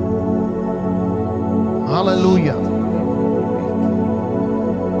 Hallelujah.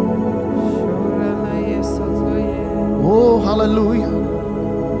 Oh, hallelujah.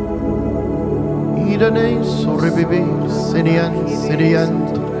 Idane sorribibi sirian sirian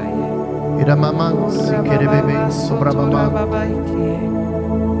idamaman sikerebe sobrababa.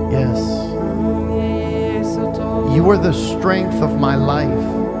 Yes. You are the strength of my life.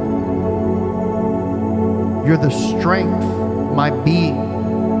 You're the strength of my being.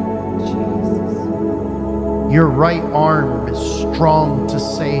 Your right arm is strong to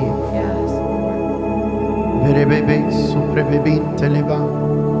save.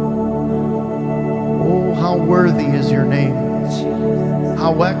 Oh, how worthy is your name.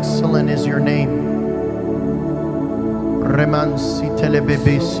 How excellent is your name.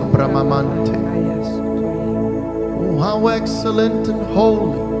 Oh, how excellent and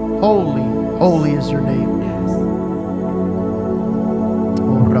holy, holy, holy is your name.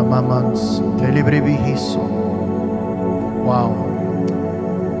 Oh, Ramamans telebrebihiso. Wow.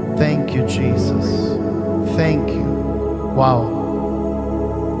 Thank you, Jesus. Thank you. Wow.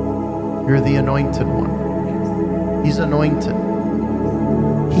 You're the anointed one. He's anointed.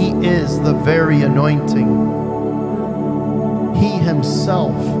 He is the very anointing. He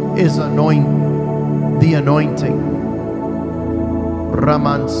himself is the anointing.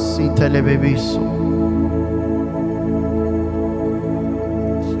 Raman si telebebiso.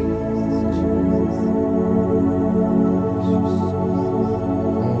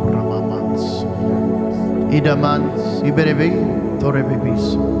 Idamans iberebe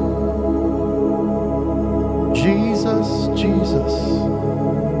torebebiso. Jesus, Jesus.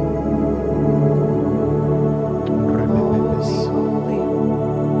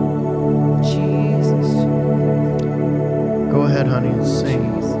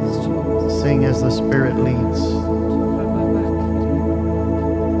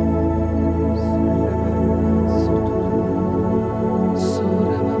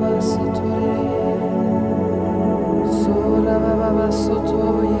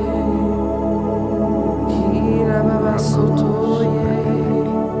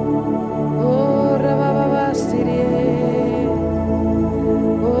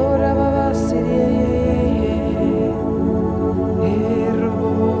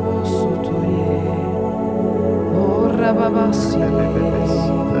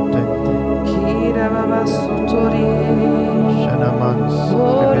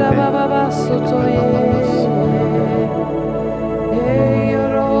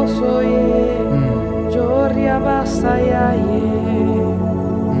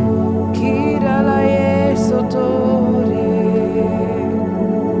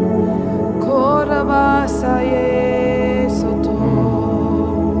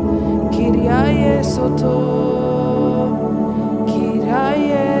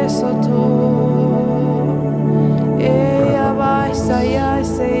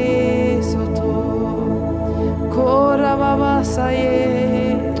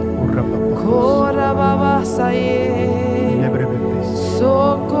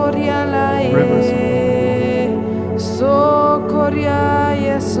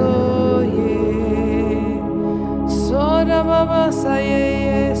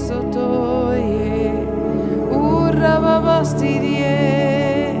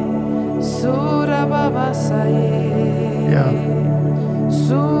 Yeah.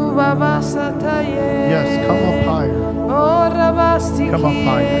 Yes, come up higher. Come up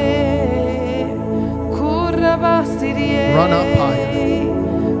higher. Run up higher.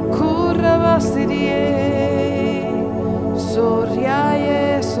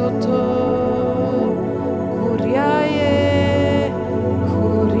 Soriaye soto, kuriaye,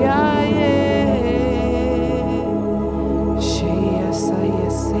 kuriaye, sheya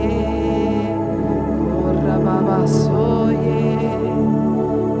sayese, korababa soye,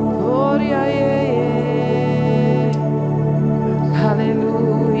 kuriaye.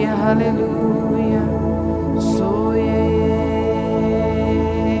 Hallelujah, hallelujah, soye,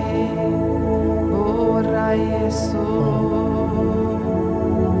 oraye so.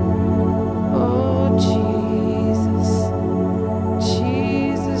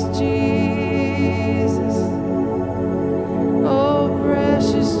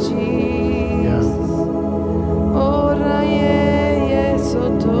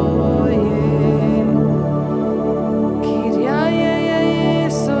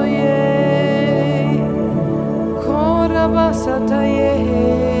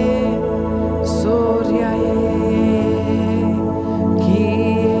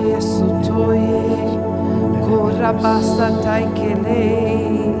 Basta taikele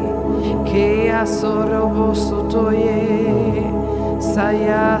ke asorobo sotoye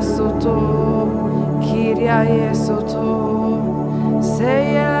saya soto kiriaye soto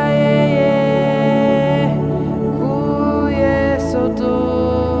seyaye kuye soto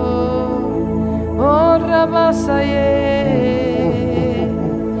ora basaye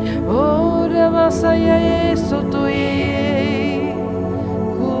sotoye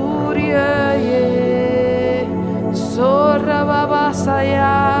kuriaye Sora baba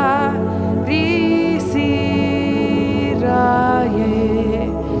saya risiraye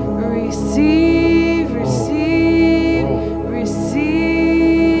receive receive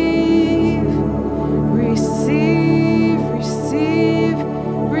receive receive receive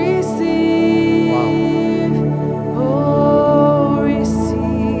receive oh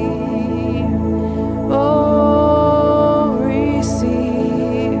receive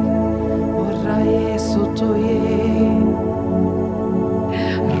oraye sotoye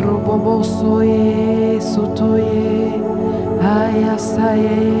Bobosoye, sotoye,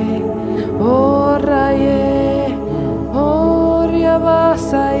 ayasaye, oraye,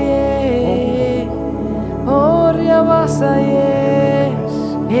 oriabasaye,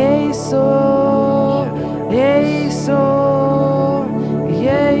 eiso,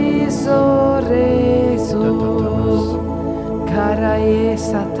 rezo, karaye,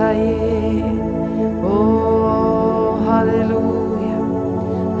 sataye, oh, hallelujah.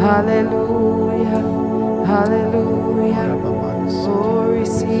 Hallelujah, hallelujah. Oh,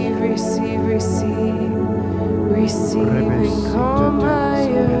 receive, receive, receive. Receive and come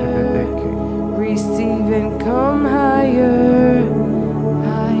higher. Receive and come higher.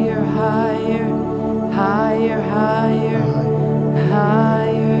 Higher, higher, higher, higher,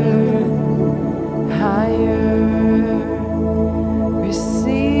 higher, higher.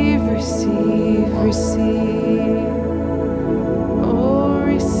 Receive, receive, receive.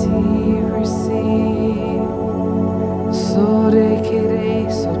 Sore kere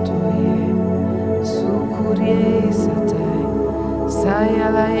sotoye, sukurie satai,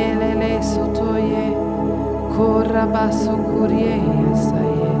 sayala elele sotoye, koraba sukurie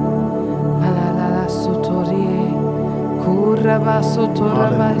saye, alala sotorie, kuraba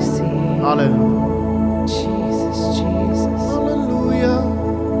sotoraba siye. Hallelujah. Jesus, Jesus. Hallelujah.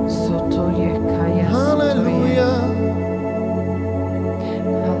 Sotoye kaya Hallelujah.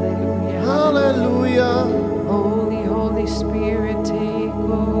 Hallelujah. Hallelujah. Holy Spirit, take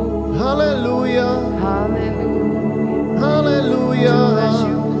over. Hallelujah. Hallelujah. Hallelujah. Do as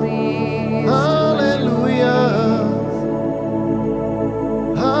you please. Hallelujah.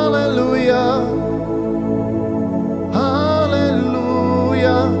 Hallelujah.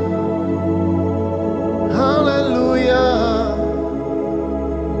 Hallelujah. Hallelujah.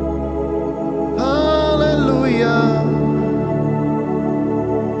 Hallelujah.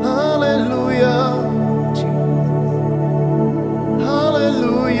 Hallelujah.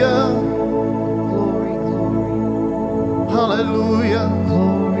 Hallelujah. Glory, glory. Hallelujah.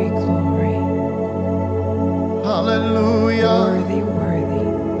 Glory, glory. Hallelujah. Worthy, worthy.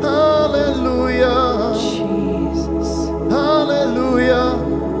 Hallelujah. Jesus. Hallelujah.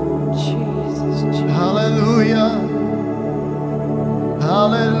 Jesus, Jesus. Hallelujah.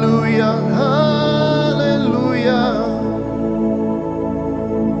 Hallelujah. Hallelujah.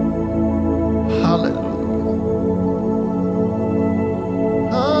 Hallelujah.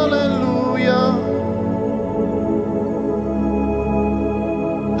 Hallelujah.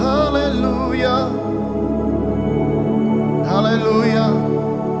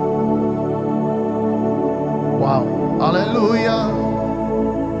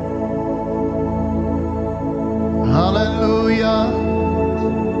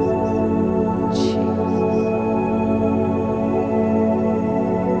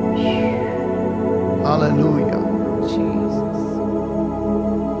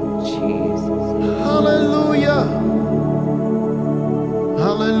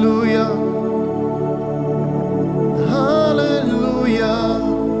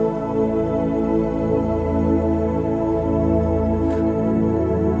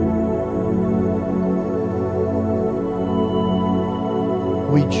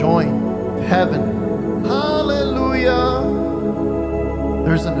 We join heaven. Hallelujah.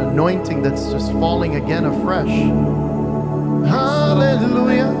 There's an anointing that's just falling again afresh.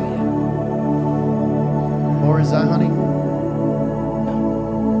 Hallelujah. Or is that honey?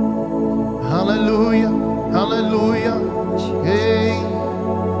 Hallelujah. Hallelujah. Hey.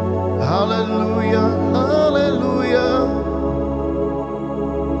 Hallelujah. Hallelujah.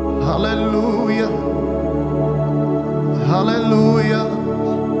 Hallelujah. Hallelujah.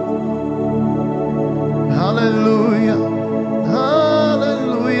 Hallelujah.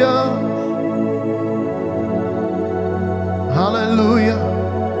 Hallelujah. Hallelujah.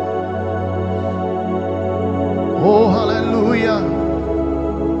 Oh, hallelujah.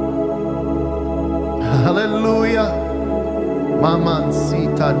 Hallelujah. Mama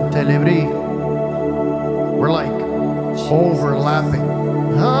Sita Telebri. We're like overlapping.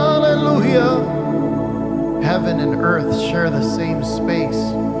 Hallelujah. Heaven and earth share the same space.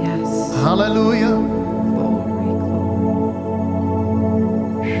 Yes. Hallelujah. Glory, glory.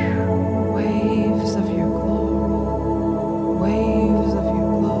 Waves of your glory. Waves of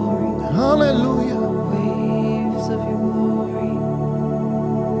your glory. Hallelujah. Waves of your glory.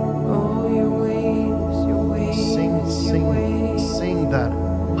 Oh, your waves, your waves. Sing, your sing, waves. sing that.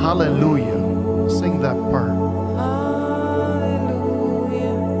 Hallelujah. Sing that part.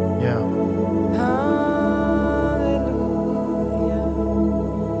 Hallelujah. Yeah. Hallelujah.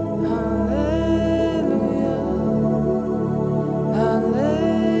 Hallelujah.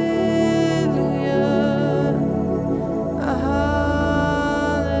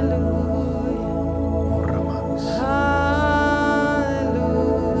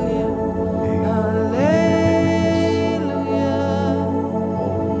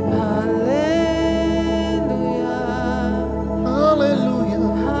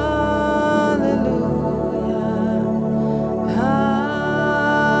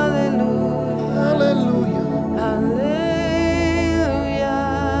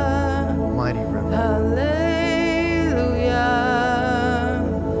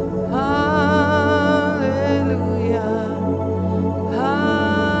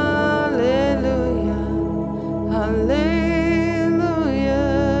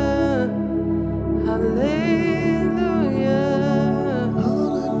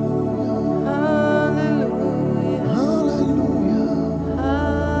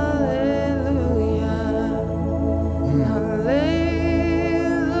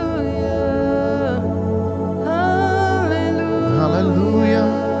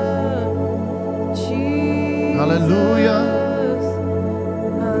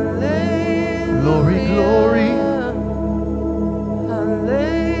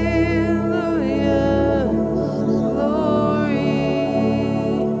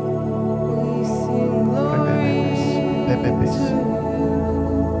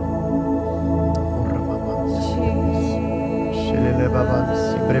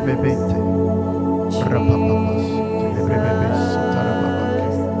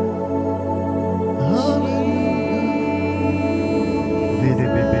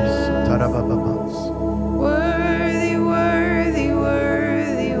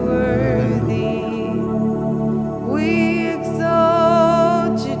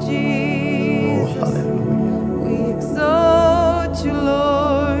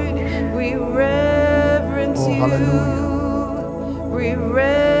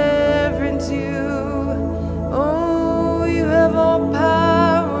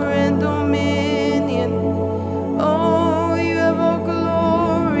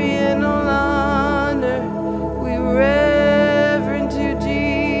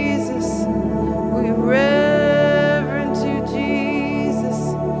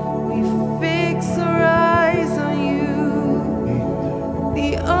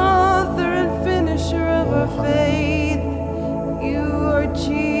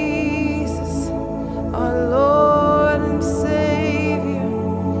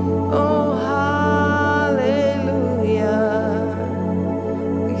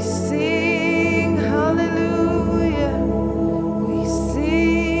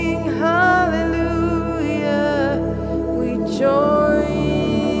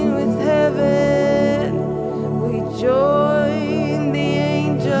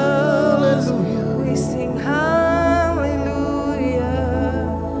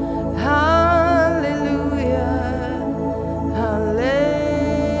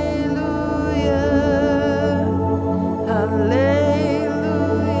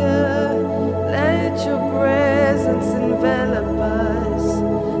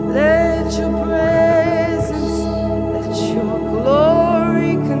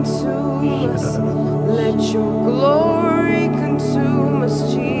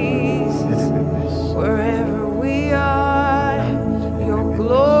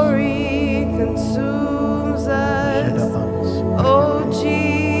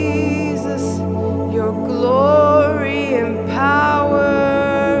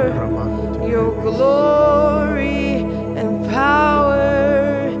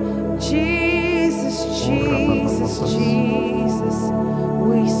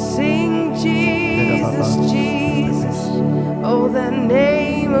 We sing Jesus, Jesus. Oh, the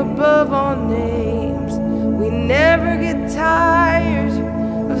name above all names. We never get tired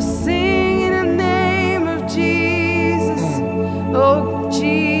of singing the name of Jesus. Oh,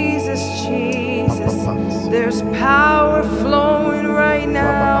 Jesus, Jesus. There's power flowing right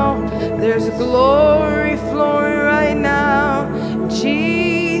now. There's glory flowing right now.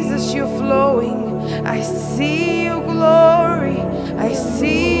 Jesus, you're flowing. I see your glory. I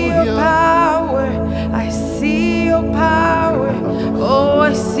see your power. I see your power. Oh,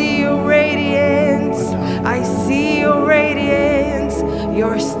 I see your radiance. I see your radiance.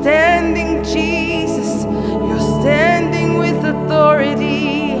 You're standing, Jesus. You're standing with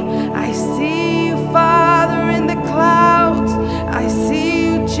authority. I see you, Father, in the clouds. I see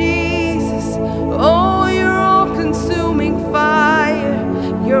you, Jesus. Oh, you're all-consuming fire.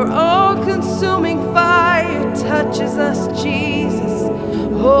 Your all-consuming fire touches us, Jesus.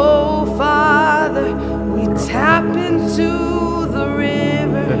 Oh, Father, we tap into the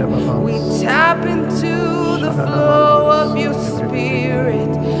river. We tap into the flow of your Spirit.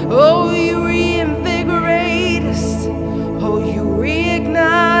 Oh, you reinvigorate us. Oh, you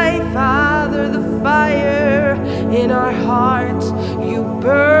reignite, Father, the fire in our hearts. You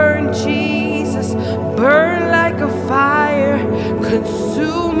burn, Jesus, burn like a fire.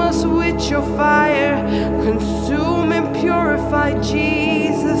 Consume us with your fire. Consume and purify,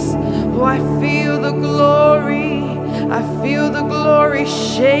 Jesus. Oh, I feel the glory. I feel the glory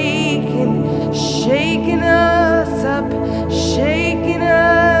shaking, shaking us up, shaking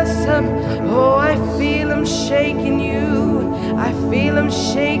us up. Oh, I feel him shaking you. I feel him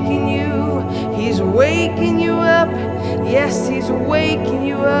shaking you. He's waking you up. Yes, he's waking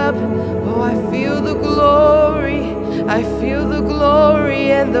you up. Oh, I feel the glory. I feel the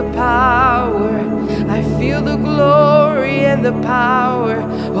glory and the power. I feel the glory and the power.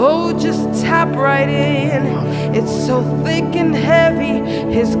 Oh, just tap right in. It's so thick and heavy.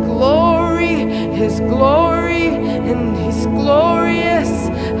 His glory, and He's glorious.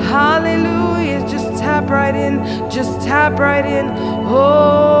 Hallelujah. Just tap right in. Just tap right in.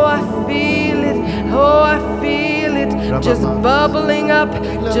 Oh, I feel it. Oh, I feel it. Just bubbling up.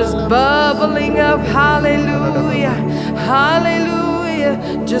 Just bubbling up. Hallelujah.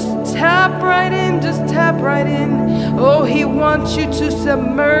 Hallelujah. Just tap right in. Just tap right in. Oh, he wants you to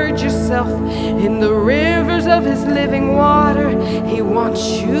submerge yourself in the rivers of his living water. He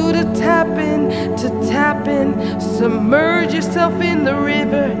wants you to tap in, submerge yourself in the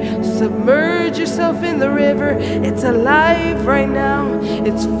river, submerge yourself in the river. It's alive right now,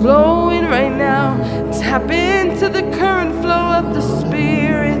 it's flowing right now. Tap into the current flow of the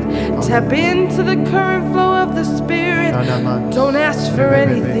Spirit, tap into the current flow of the Spirit. Don't ask for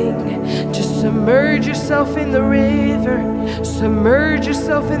anything, just submerge yourself in the river, submerge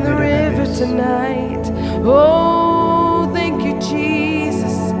yourself in the river tonight. Oh, thank you,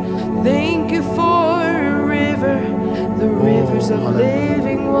 Jesus. Thank you for a river, the rivers of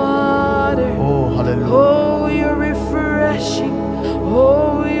living water. Oh, hallelujah. Oh, you're refreshing.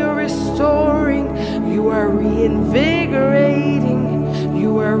 Oh, you're restoring. You are reinvigorating.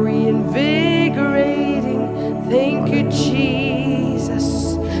 You are reinvigorating. Thank you,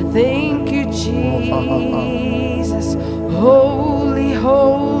 Jesus. Thank you, Jesus. Holy,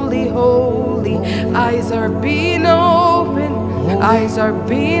 holy, holy. Eyes are being opened. Eyes are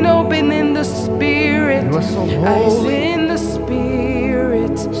being opened in the Spirit. Eyes in the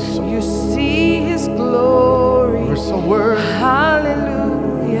Spirit. You see his glory. We're so worthy.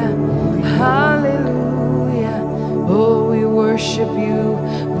 Hallelujah. Hallelujah. Oh, we worship you.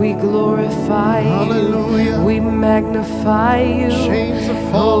 We glorify you. Hallelujah. We magnify you. Chains are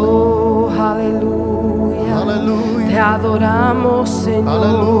falling. Oh, hallelujah. Hallelujah. Te adoramos, Señor.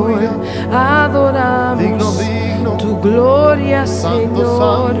 Hallelujah. Adoramos. Digno, digno. Tu gloria, Santo,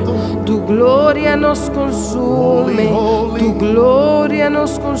 Señor. santo. Tu gloria nos consume. Holy, holy. Tu gloria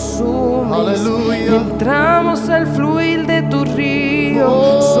nos consume. Hallelujah. Entramos al fluir de tu río.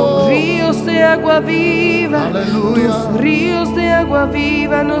 Oh. Son ríos de agua viva. Hallelujah. Tus ríos de agua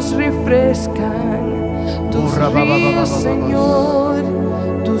viva nos refrescan. Tus ríos, Señor.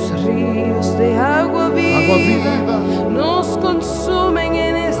 Tus ríos de agua viva nos consumen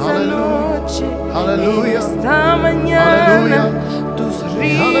en esta noche, en esta mañana. Tus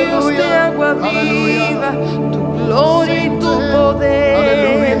ríos de agua viva, tu gloria y tu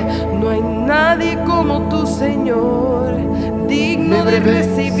poder. No hay nadie como tu Señor, digno de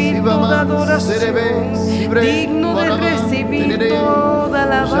recibir toda adoración, digno de recibir toda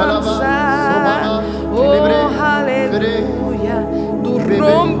alabanza. Oh, aleluya. Tú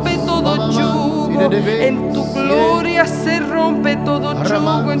rompe todo yugo, En tu gloria se rompe todo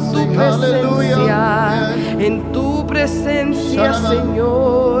yugo en tu presencia. En tu presencia,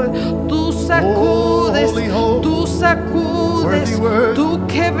 Señor. Tú sacudes, tú sacudes, tú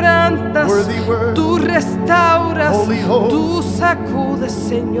quebrantas, tú restauras, tú sacudes,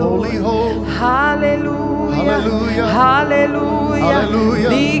 Señor. Aleluya, aleluya.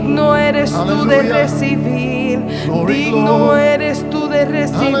 Digno eres tú de recibir, digno eres tú de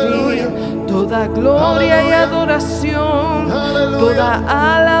recibir toda gloria y adoración,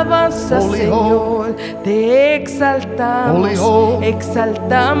 toda alabanza, Señor. Te exaltamos,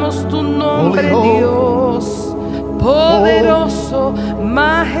 exaltamos tu nombre, Dios. Poderoso,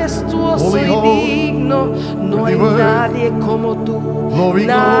 majestuoso y digno, no hay nadie como tú,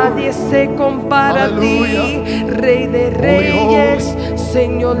 nadie se compara a ti, Rey de reyes,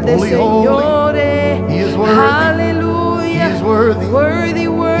 Señor de señores. Aleluya, worthy, worthy,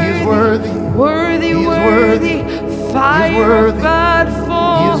 worthy, worthy. Fire of God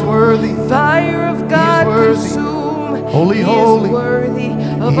fall, fire of God consume. He is worthy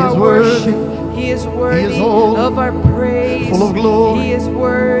of our worship. He is worthy of our praise. Full of glory. He is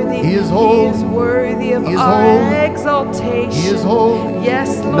worthy. He is holy. He is worthy of He is our holy. exaltation. He is holy.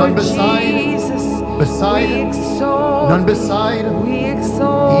 Yes, None Lord beside him. Jesus. Beside We him. exalt None you. beside him. We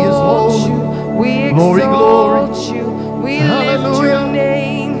exalt He is holy. you. We Glory, glory. exalt you. We lift Hallelujah. your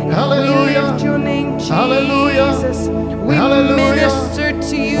name. Hallelujah. We lift your name, Jesus. Hallelujah. We Hallelujah. minister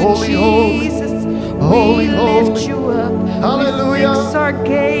to you, Holy, holy. Jesus. Holy, we holy. lift you up. Hallelujah. We fix our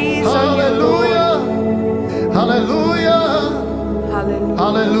gaze on you, Lord. Hallelujah. Hallelujah. Hallelujah.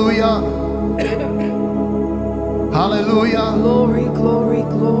 Hallelujah. Hallelujah. Glory, glory,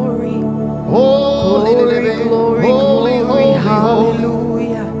 glory. Holy, Glory, glory, holy, glory. holy, holy.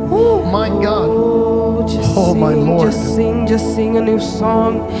 Hallelujah. Oh, my God. Oh, just Oh, my sing, Lord. just sing a new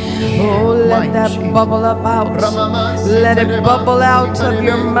song. Oh, My let that Jesus. bubble up out. Let it bubble out of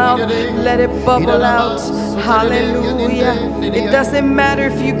your mouth. Let it bubble out. Hallelujah. It doesn't matter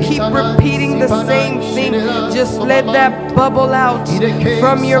if you keep repeating the same thing. Just let that bubble out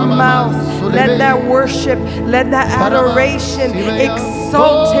from your mouth. Let that worship, let that adoration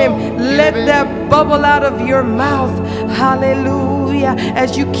exalt Him. Let that bubble out of your mouth. Hallelujah.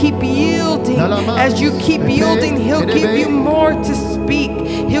 As you keep yielding, He'll give you more to speak.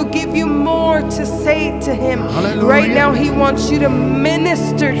 He'll give you more to say to Him. Right now, He wants you to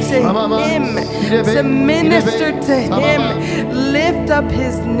minister to Him. To minister to Him. Lift up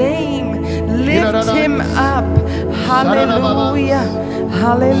His name. Lift Him up. Hallelujah.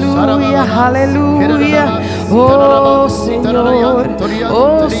 Hallelujah. Hallelujah. Oh Señor.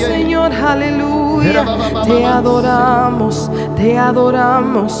 Oh Señor. Hallelujah. Te adoramos. Te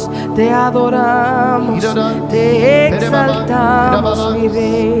adoramos. Te adoramos. Te exaltamos, mi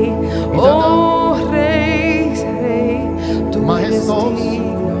Rey. Oh Rey, Rey. Tú eres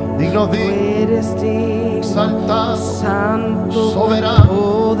digno. Tú eres digno. Santo,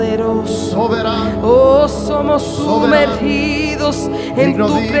 poderoso, oh, somos sumergidos en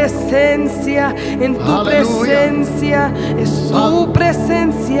tu presencia, en tu presencia, es tu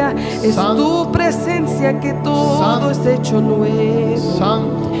presencia, es tu presencia que todo es hecho nuevo,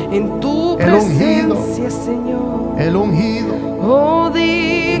 en tu presencia, Señor, el ungido, oh,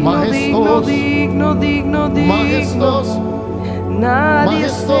 digno, digno, digno, digno, digno, nadie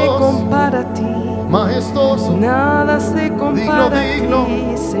se compara a ti. Majestuoso, nada se compara digno, a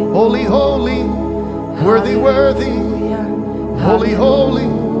ti, Señor. holy, holy, worthy, worthy, holy, holy,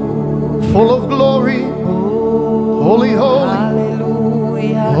 full of glory, holy, holy,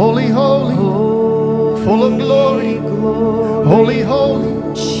 hallelujah, holy, holy, full of glory, holy, holy,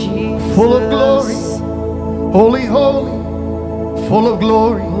 full of glory, holy, holy, full of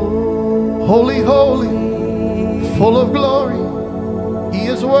glory, holy, holy, full of glory. He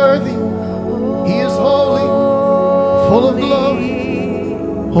is worthy. He is holy, full of glory,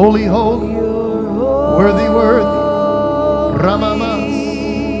 holy, holy, worthy, worthy. Ramamas,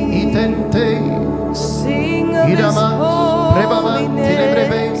 itente, idamas, prebamas,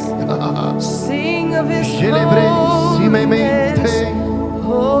 tilebrebes, sing of His simemente,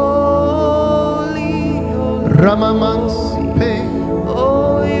 Ramamans, pe,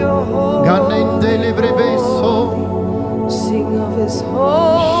 ganendelebrebeso. Sing of His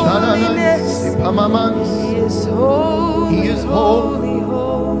holiness. He is holy, He is holy,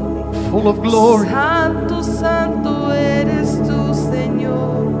 holy, full of glory. Santo, santo eres tú,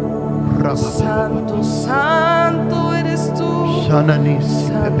 Señor. Santo, santo eres tú. Shananis,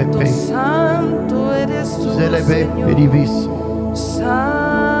 Santo, santo eres tú, Zelebe, Señor. Periviso,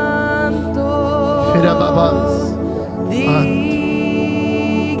 Santo, Ferababas, digno,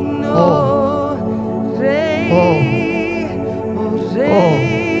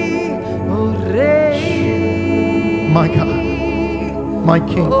 My God, my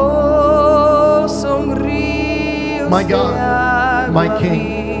King, my God, my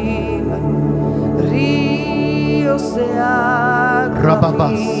King.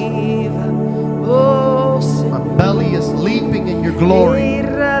 Rababas. My belly is leaping in your glory. My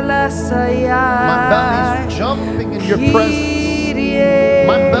belly is jumping in your presence.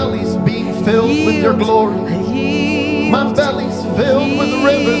 My belly's being filled with your glory. My belly's filled with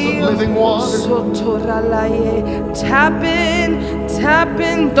rivers of living water. Tap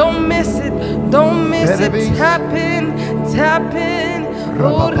in, don't miss it, don't miss it. Tap in, tap in.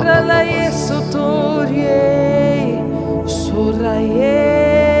 Oralaye sotorie, soraye,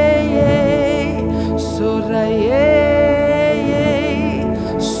 soraye,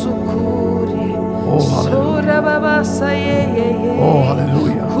 sukuri, sorababasaye. Oh,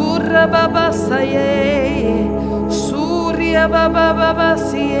 hallelujah.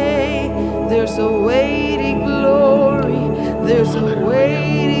 There's a weighty glory. There's a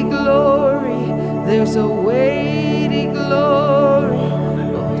weighty glory. There's a weighty glory.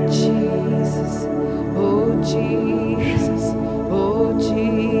 Oh Jesus. Oh Jesus. Oh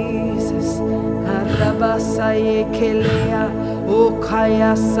Jesus. Arabasaye kelea. O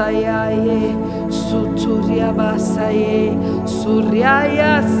kaya sayaye. Suturia basaye.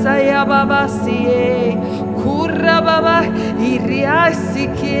 Suryaya sayababasiye. Kurababa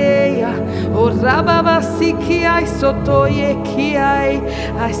iriasikeya. Orababa sikiai sotoye kiai.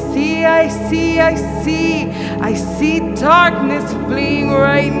 I see darkness fleeing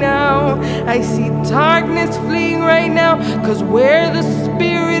right now. I see darkness fleeing right now. Cause where the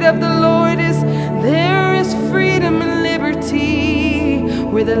Spirit of the Lord is, there is freedom and liberty.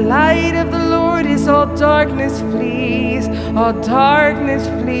 Where the light of the Lord is, all darkness flees. All darkness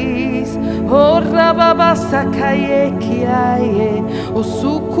flees. Oh rababa sakaye kiaye. O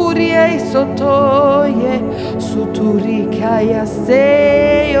sukurie sotoye. Suturi kaya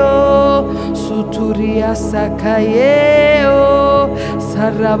seyo. Suturia sakaye.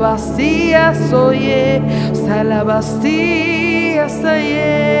 Sarabasia soye. Salabasia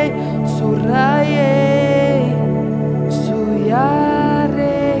saye. Suraye.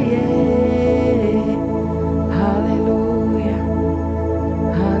 Suyare. Hallelujah.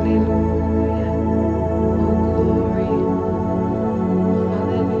 Hallelujah. Oh glory.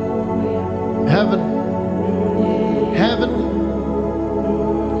 Hallelujah. Heaven,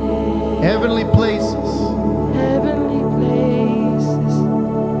 heavenly places. Heavenly places.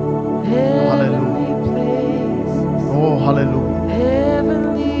 Heavenly places. Oh, hallelujah.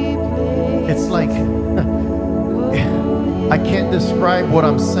 Heavenly places. It's like, I can't describe what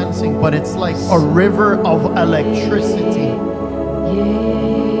I'm sensing, but it's like a river of electricity.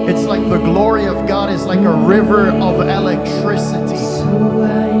 It's like the glory of God is like a river of electricity.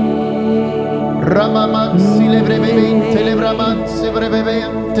 Ramaman silebrebente lebraman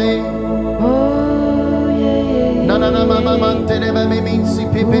sebrebebente. Nanana mamaman telebemin si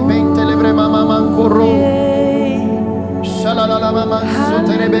pipipente lebremaman koro. Shalalala maman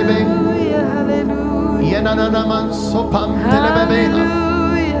soterebebe. Yenanana man sopam telebebe.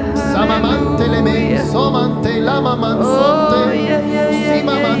 Samaman teleme somante lamaman sote.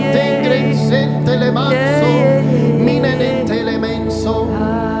 Simamante gresente lemanso. Minenente lemenso.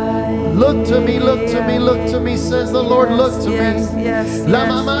 Look to me, look to me, look to me, says the Lord, look to me. La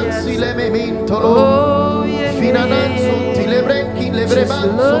mamansi le memintolo. Finananzo, tilebrenki,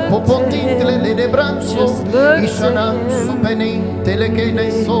 lebrebanzo, popotintile, le debranzo. Ishananzo, peninte, le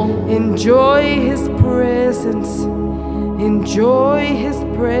keneso. Enjoy His presence. Enjoy His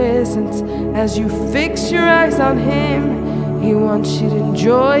presence. As you fix your eyes on Him, He wants you to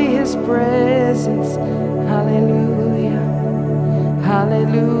enjoy His presence. Hallelujah.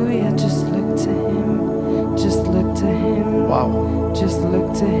 Hallelujah. Just look to Him. Just look to Him. Wow. Just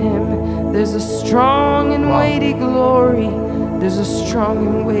look to Him. There's a strong and weighty glory. There's a strong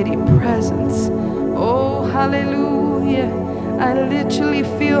and weighty presence. Oh, hallelujah. I literally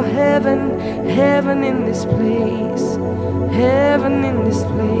feel heaven, heaven in this place. Heaven in this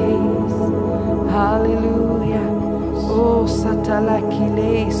place. Hallelujah. Oh,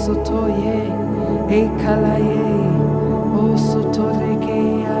 satalakile sotoye. Ekalaye. Oh,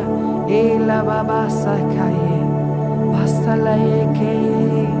 sotorekea. Ela baba sakaye. Basalaye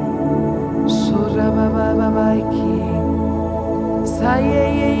keye. Sura baba baba ki. Saye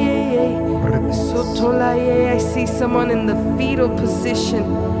ye ye ye. I see someone in the fetal position.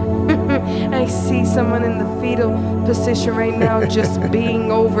 I see someone in the fetal position right now just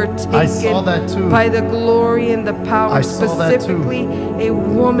being overtaken I saw that too. by the glory and the power. I saw that too. Specifically a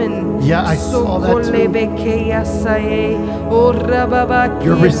woman. Yeah, I saw that too.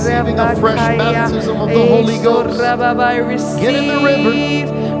 You're receiving a fresh baptism of the Holy Ghost. Get in the river.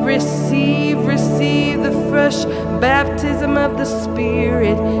 Receive the fresh baptism of the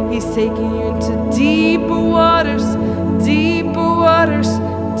Spirit. He's taking you into deeper waters, deeper waters,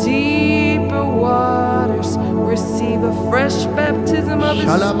 deeper waters. Receive a fresh baptism of the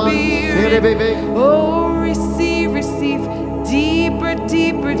Spirit. Oh, receive deeper,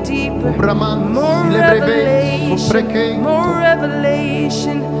 deeper, deeper. More revelation, more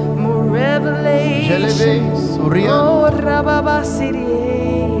revelation, more revelation. Oh, Rababa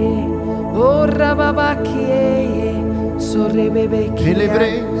Sirie, oh, Rababa Kie, Sorebebe Kie,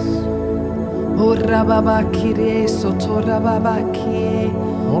 oh, Rababa Kire, Soto Rababa Kie,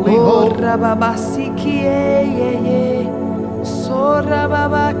 oh, Rababa Sikie, So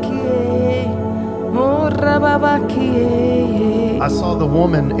Rababa Kie, oh, Rababa Kie. I saw the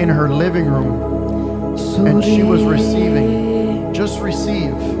woman in her living room and she was receiving. Just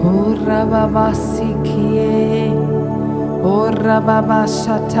receive. Oh, Rababa Sikie, oh, Rababa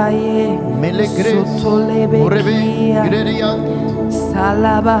Shataye, Sotolebe Kia,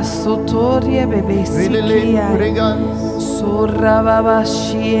 Salaba Sotorie Bebe Sikia, Sorababa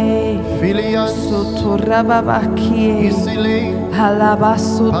Shie, Sotorababa Kie, Halaba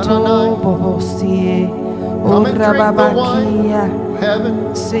Soto Bobosie, oh, Rababa Kia,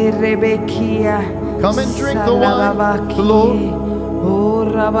 Serebekia. Come and drink the wine, the Lord.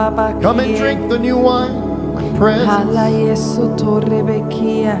 Come and drink the new wine.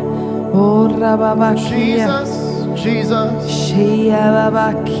 Jesus, Jesus,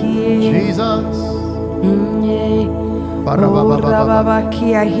 Jesus.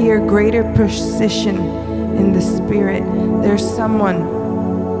 I hear greater precision in the Spirit. There's someone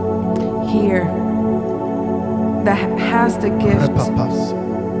here that has the gift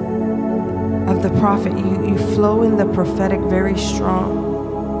of the prophet. You flow in the prophetic very strong,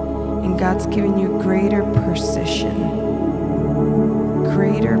 and God's giving you greater precision.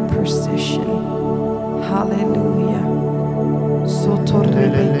 Greater precision. Hallelujah.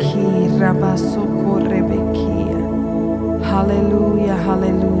 Sotorebeki rabasokorebekia. Hallelujah,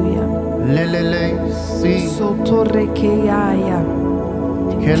 hallelujah. Sotorekeaya.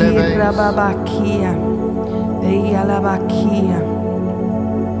 Kirababakia. Eyalabakia.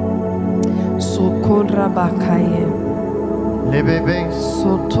 Sokorabakaye.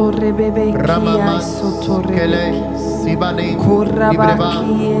 Sotorebebe kia sotorebeki.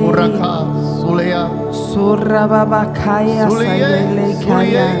 Korabakie. Sorababakaya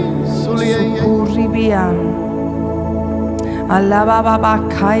sayelekaya. Sokuribia.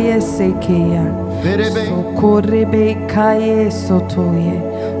 Alababakaye sekeya. Sokorebekaye sotoye.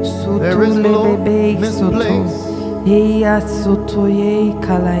 Sutulebebe soto. Eya sotoye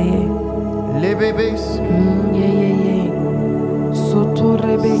kalaye.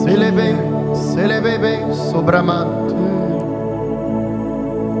 Selebebe sobramant.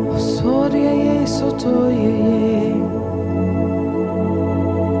 Sorie sotoye.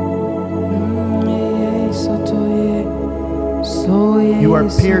 You are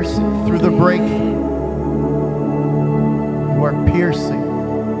piercing through the breakthrough. You are piercing.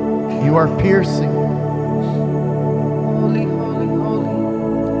 You are piercing. Holy, holy, holy.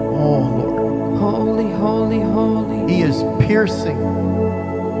 Oh Lord. Holy, holy, holy. He is piercing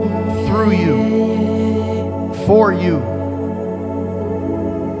through you, for you.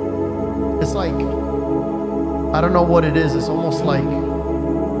 It's like, I don't know what it is. It's almost like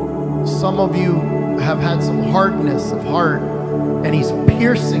some of you have had some hardness of heart, and He's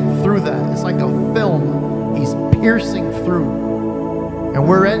piercing through that. It's like a film. He's piercing through. And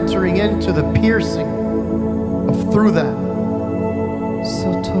we're entering into the piercing of through that.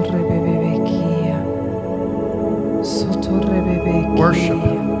 Worship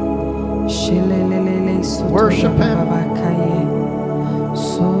Him. Worship Him.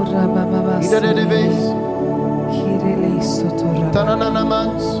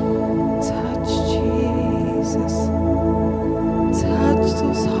 Touch Jesus. Touch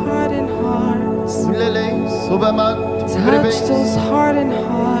those hardened hearts. Touch those hardened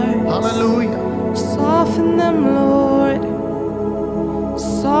hearts. Hallelujah. Soften them, Lord.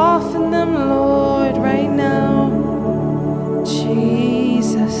 Soften them, Lord, right now.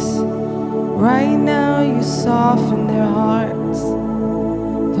 Jesus, right now you soften their hearts.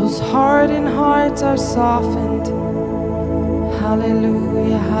 Those hardened hearts are softened.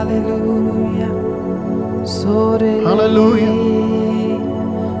 Hallelujah, hallelujah. Sore Hallelujah.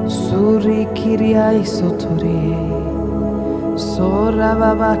 Suri Kiriai Sotore. Sora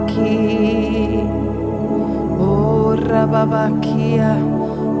Babaki. Oh Rababakia.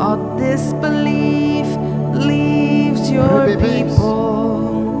 All disbelief leaves your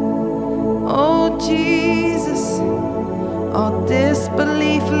people. Oh Jesus. All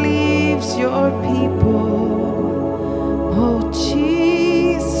disbelief leaves your people. Oh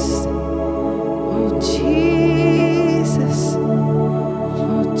Jesus. Oh Jesus.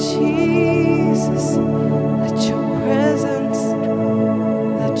 Oh Jesus. Let your presence.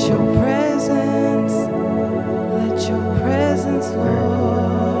 Let your presence. Let your presence,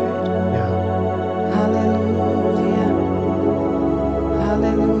 Lord. Yeah. Hallelujah.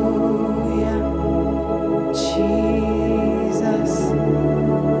 Hallelujah. Jesus.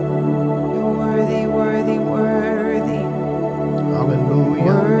 You're worthy, worthy, worthy.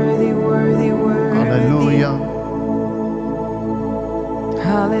 Hallelujah. Worthy, worthy, worthy. Hallelujah.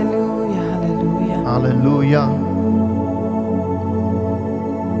 Hallelujah, hallelujah. Hallelujah.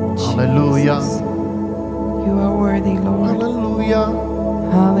 Hallelujah. Jesus, you are worthy, Lord. Hallelujah.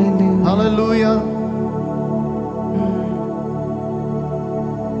 Hallelujah. Hallelujah.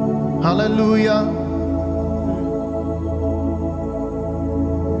 Hallelujah.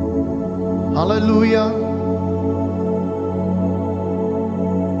 Hallelujah.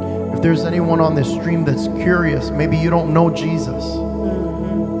 If there's anyone on this stream that's curious, maybe you don't know Jesus,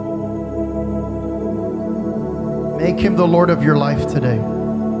 make him the Lord of your life today.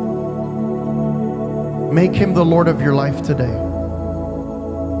 Make him the Lord of your life today.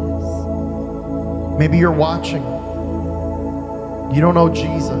 Maybe you're watching. You don't know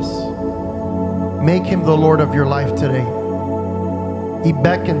Jesus. Make him the Lord of your life today. He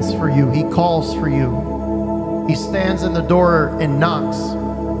beckons for you. He calls for you. He stands in the door and knocks.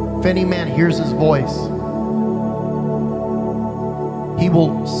 If any man hears his voice, he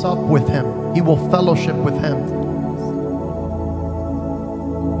will sup with him. He will fellowship with him.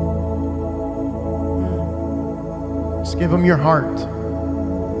 Just give him your heart.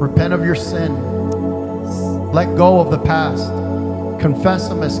 Repent of your sin. Let go of the past. Confess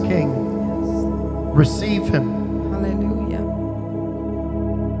him as King. Receive him. Hallelujah.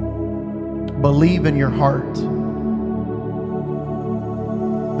 Believe in your heart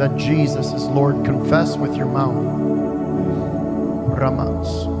that Jesus is Lord. Confess with your mouth.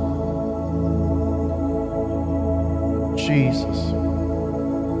 Ramas. Jesus.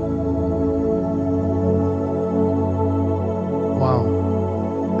 Wow.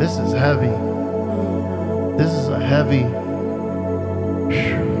 This is heavy. This is a heavy.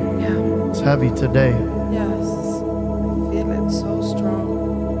 Yeah. It's heavy today. Yes. I feel it so strong.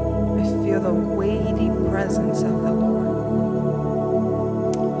 I feel the weighty presence of the Lord.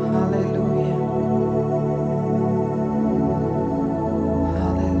 Hallelujah.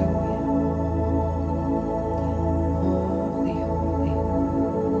 Hallelujah. Holy, holy.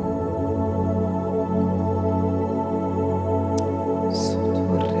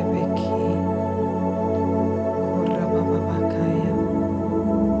 Sotorebeki. Korabababakaya.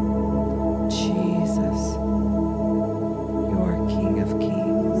 Jesus, you are King of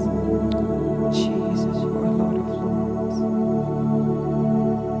Kings. Jesus, you are Lord of Lords.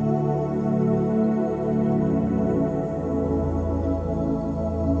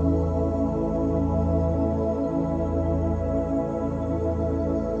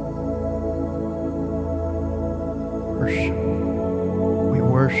 Worship. We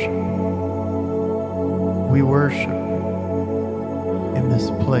worship. We worship in this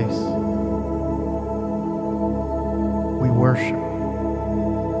place. We worship.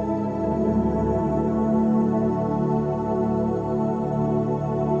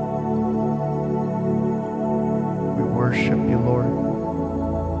 We worship you, Lord.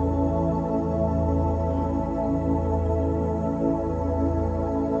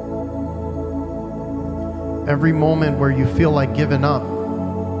 Every moment where you feel like giving up,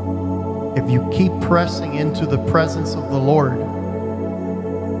 if you keep pressing into the presence of the Lord,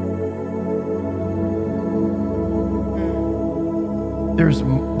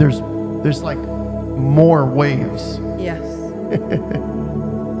 there's like more waves. Yes.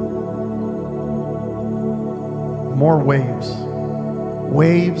 More waves.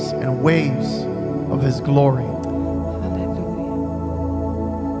 Waves and waves of his glory. Hallelujah.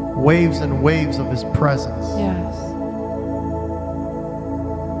 Waves and waves of his presence. Yes.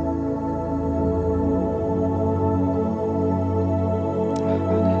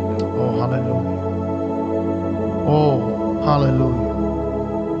 Hallelujah. Oh, hallelujah. Oh, hallelujah.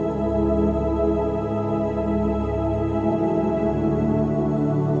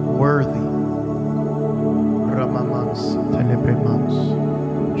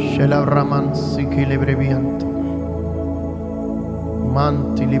 Shelabraman siki librevianto.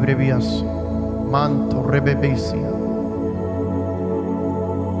 Manti librevias. Manto rebebesia.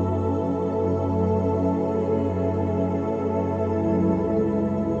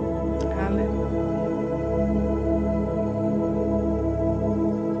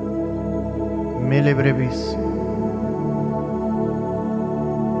 Mele brevis.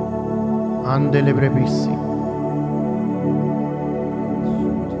 Andele brevissimo.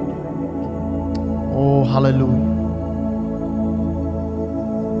 Oh, hallelujah.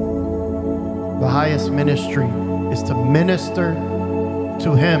 The highest ministry is to minister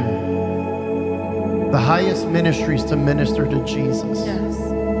to Him. The highest ministry is to minister to Jesus. Yes.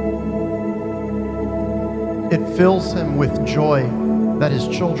 It fills Him with joy that His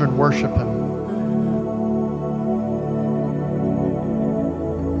children worship Him.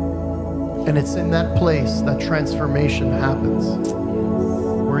 And it's in that place that transformation happens.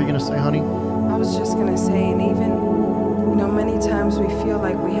 What are you going to say, honey? I was just going to say, and even, you know, many times we feel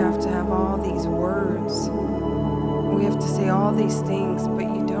like we have to have all these words. We have to say all these things, but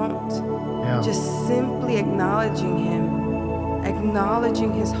you don't. Yeah. Just simply acknowledging Him,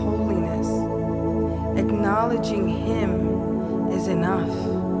 acknowledging His holiness, acknowledging Him is enough.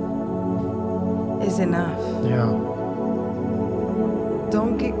 Is enough. Yeah.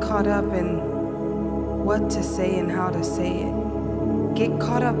 Don't get caught up in what to say and how to say it. Get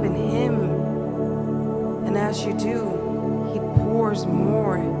caught up in Him. And as you do, He pours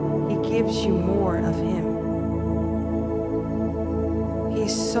more. He gives you more of Him.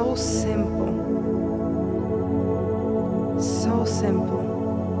 He's so simple. So simple.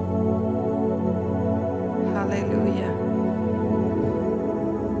 Hallelujah.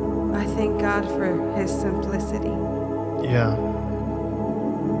 I thank God for His simplicity. Yeah.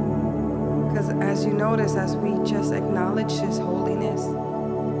 Because as you notice, as we just acknowledged His holiness,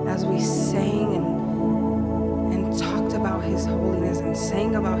 as we sang and talked about His holiness and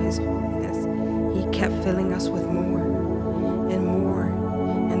sang about His holiness, He kept filling us with more and more.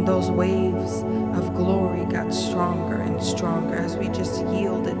 And those waves of glory got stronger and stronger as we just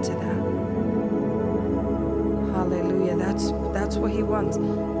yielded to that. Hallelujah. That's what He wants.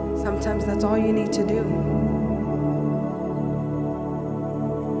 Sometimes that's all you need to do.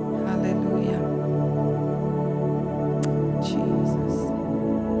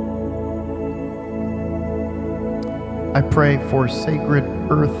 I pray for sacred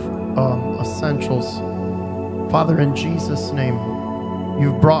earth essentials. Father, in Jesus' name,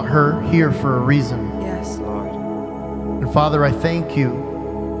 you've brought her here for a reason. Yes, Lord. And Father, I thank you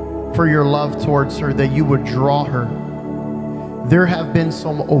for your love towards her, that you would draw her. There have been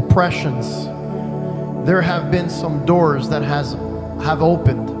some oppressions. There have been some doors that have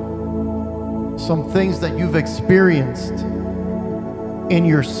opened. Some things that you've experienced in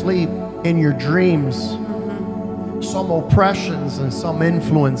your sleep, in your dreams. Some oppressions and some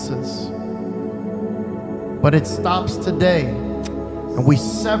influences. But it stops today, and we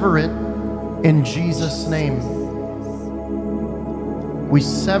sever it in Jesus' name. We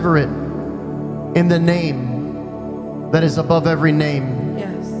sever it in the name that is above every name.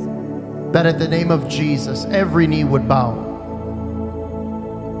 Yes. That at the name of Jesus, every knee would bow.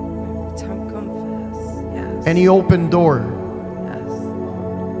 Tongue confess. Yes. Any open door,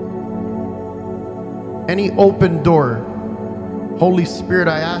 any open door, Holy Spirit,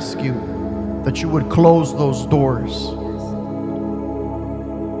 I ask you that you would close those doors.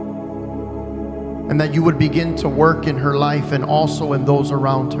 And that you would begin to work in her life and also in those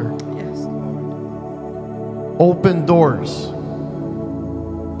around her. Yes, Lord. Open doors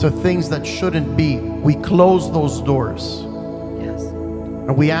to things that shouldn't be. We close those doors. Yes.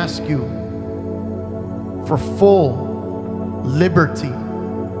 And we ask you for full liberty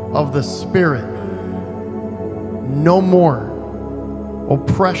of the Spirit. No more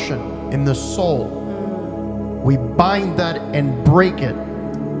oppression in the soul. We bind that and break it.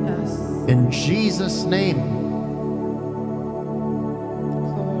 Yes. In Jesus' name.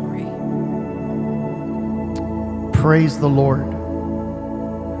 Glory. Praise the Lord.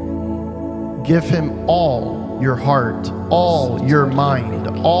 Give Him all your heart, all your mind,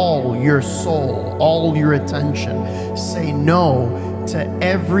 all your soul, all your attention. Say no to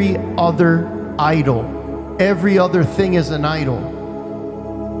every other idol. Every other thing is an idol.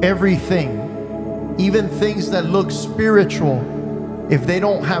 Everything, even things that look spiritual, if they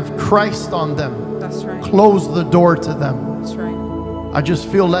don't have Christ on them, That's right. close the door to them. That's right. I just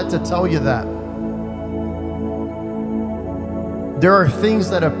feel led to tell you that. There are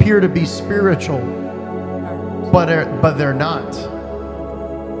things that appear to be spiritual, but they're not.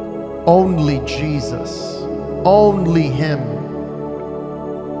 Only Jesus, only Him.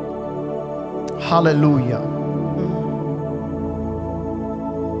 Hallelujah.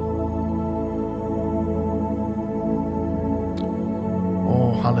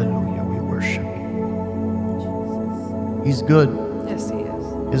 Oh, hallelujah. We worship you. He's good. Yes, He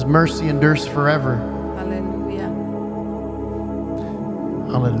is. His mercy endures forever. Hallelujah.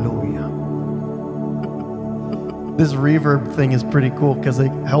 Hallelujah. This reverb thing is pretty cool because it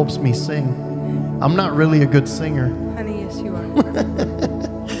helps me sing. I'm not really a good singer, Honey, yes, you are.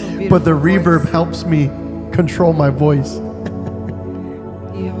 but the reverb helps me control my voice.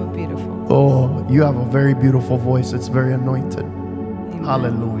 You have a beautiful. Oh, you have a very beautiful voice. It's very anointed. Amen.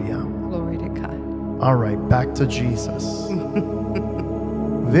 Hallelujah. Glory to God. All right, back to Jesus.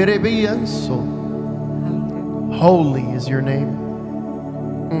 Very bien so. Hallelujah. Holy is your name.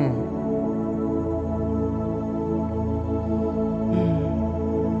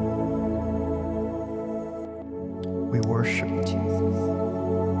 We worship you.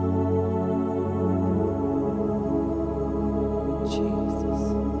 Jesus.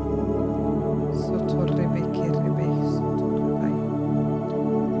 Sotorrebeke rebe, sotorrebai.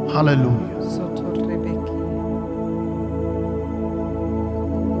 Hallelujah. Sotorrebeke.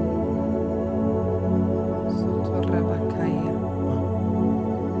 Sotorrabakaya.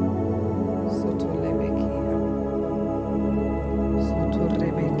 Sotorlebekia.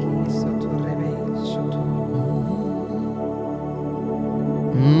 Sotorrebeki, sotorrebe, sotor.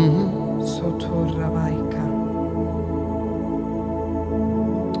 Sotorrabaika.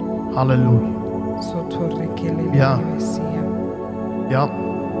 Hallelujah. Sotorrekelele Yeah. besia. Yep.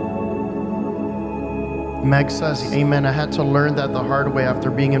 Meg says, amen. I had to learn that the hard way after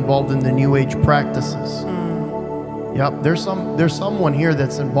being involved in the New Age practices. Yep. There's someone here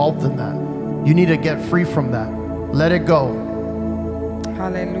that's involved in that. You need to get free from that. Let it go.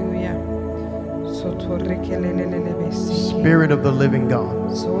 Hallelujah. Sotorrekelele besia. Spirit of the living God.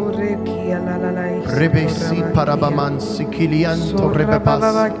 Sorekialalai. Rebesi parabaman sikilianto rebebas.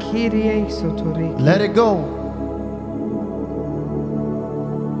 Sorababakirie sotorreki. Let it go.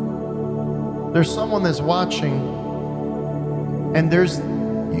 There's someone that's watching and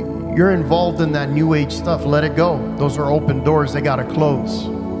you're involved in that New Age stuff. Let it go. Those are open doors. They got to close.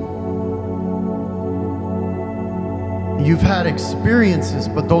 You've had experiences,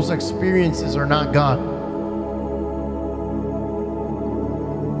 but those experiences are not God.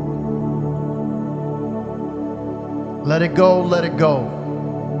 Let it go. Let it go.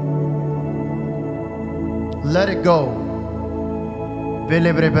 Let it go.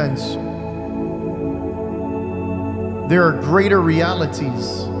 Velebrebenso. There are greater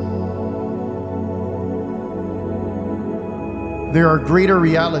realities. There are greater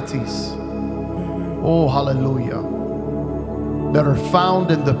realities. Oh, hallelujah. That are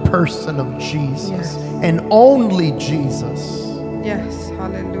found in the person of Jesus. Yes. And only Jesus. Yes,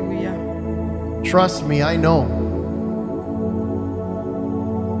 hallelujah. Trust me, I know.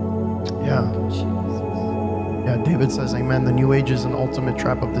 Yeah. Jesus. Yeah, David says, amen. The New Age is an ultimate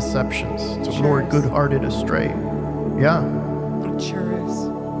trap of deceptions. To Sure lure is. good-hearted astray. Yeah. It sure is.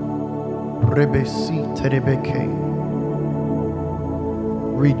 Rebesi terebeke.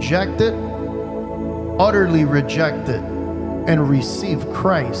 Reject it, utterly reject it, and receive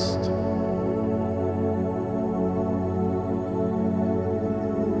Christ.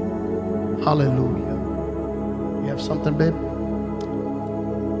 Hallelujah. You have something, babe?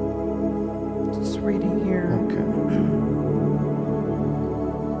 Just reading here. Okay.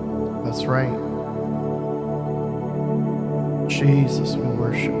 That's right. Jesus, we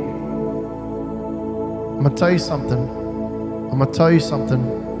worship you. I'm going to tell you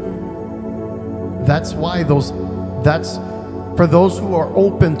something. That's why that's for those who are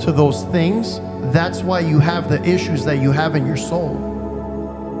open to those things, that's why you have the issues that you have in your soul.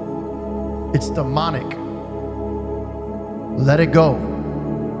 It's demonic. Let it go.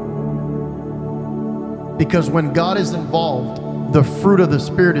 Because when God is involved, the fruit of the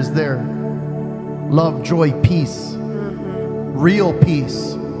Spirit is there. Love, joy, peace. Real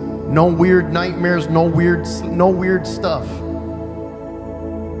peace. No weird nightmares, no weird stuff.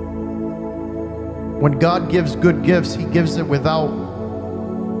 When God gives good gifts, He gives it without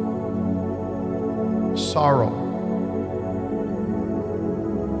sorrow.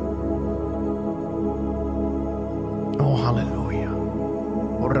 Oh, hallelujah.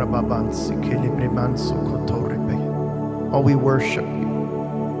 Oh, we worship you.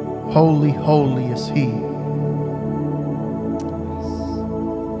 Holy, holy is He.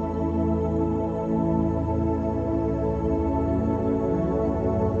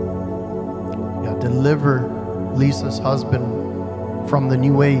 Deliver Lisa's husband from the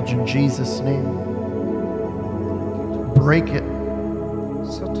New Age in Jesus' name. Break it.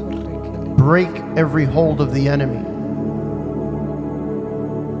 break every hold of the enemy.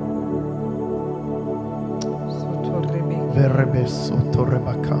 Verrebeso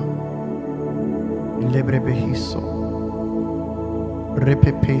torrebaka. Lebrebehiso.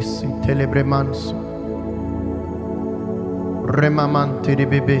 Repepesi telebremanso. Remamante de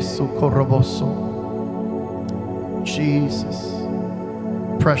bebeso corroboso. Jesus.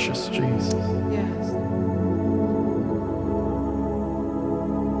 Precious Jesus. Yes.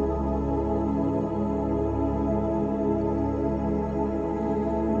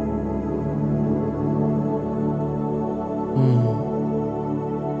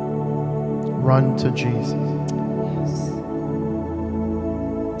 Run to Jesus. Yes.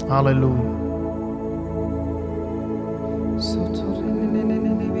 Hallelujah.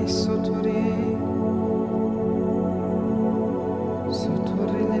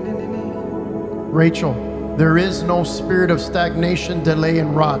 Rachel, there is no spirit of stagnation, delay,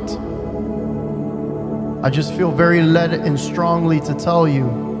 and rot. I just feel very led and strongly to tell you,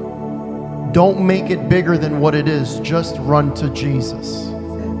 don't make it bigger than what it is. Just run to Jesus.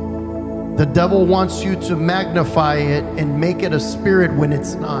 The devil wants you to magnify it and make it a spirit when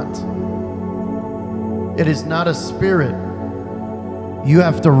it's not. It is not a spirit. You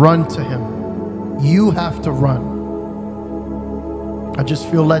have to run to him. You have to run. I just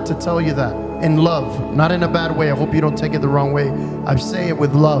feel led to tell you that. In love, not in a bad way. I hope you don't take it the wrong way. I say it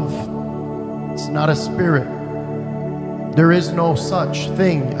with love. It's not a spirit. There is no such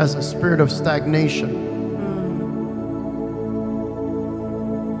thing as a spirit of stagnation.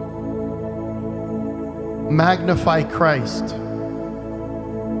 Magnify Christ.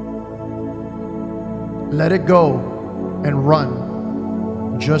 Let it go and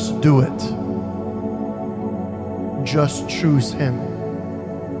run. Just do it. Just choose him.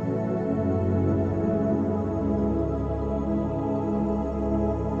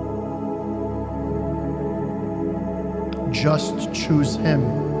 Just choose him.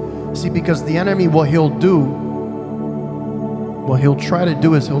 See, because the enemy, what he'll try to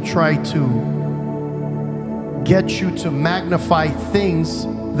do is he'll try to get you to magnify things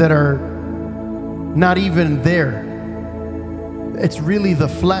that are not even there. It's really the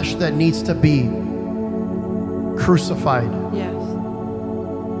flesh that needs to be crucified. Yes.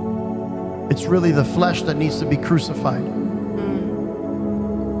 It's really the flesh that needs to be crucified.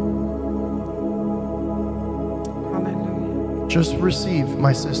 Hallelujah. Just receive,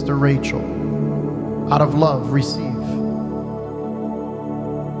 my sister Rachel. Out of love, receive.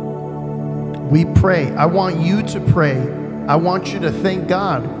 We pray. I want you to pray. I want you to thank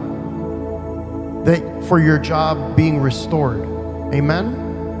God that for your job being restored. Amen?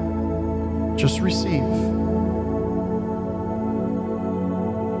 Just receive.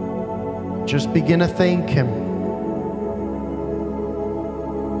 Just begin to thank him.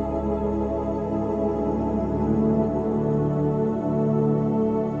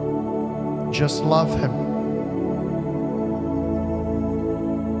 Just love him.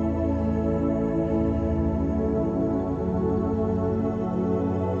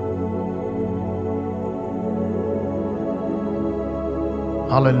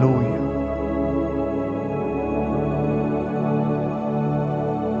 Hallelujah.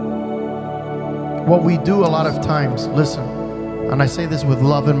 What we do a lot of times, listen, and I say this with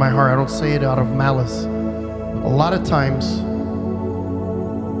love in my heart, I don't say it out of malice. A lot of times,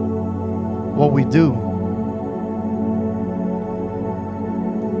 what we do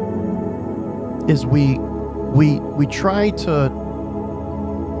is we try to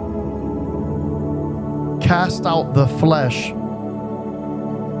cast out the flesh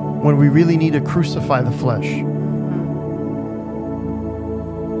when we really need to crucify the flesh.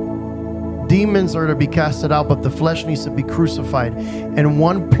 Demons are to be casted out, but the flesh needs to be crucified. And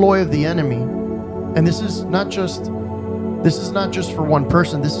one ploy of the enemy, and this is not just for one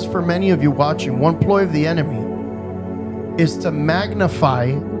person, this is for many of you watching. One ploy of the enemy is to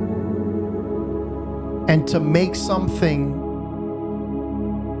magnify and to make something,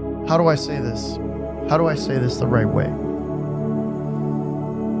 how do I say this? How do I say this the right way?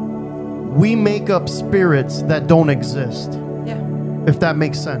 We make up spirits that don't exist. Yeah. If that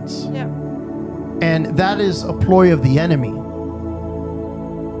makes sense. Yeah. And that is a ploy of the enemy.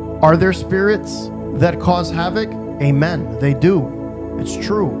 Are there spirits that cause havoc? Amen. They do. It's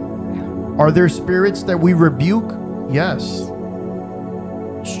true. Yeah. Are there spirits that we rebuke? Yes.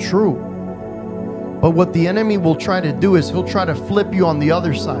 It's true. But what the enemy will try to do is he'll try to flip you on the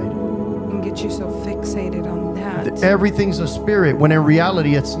other side. And get you so fixated on that. Everything's a spirit, when in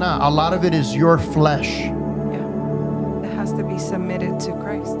reality it's not. A lot of it is your flesh. Yeah. It has to be submitted to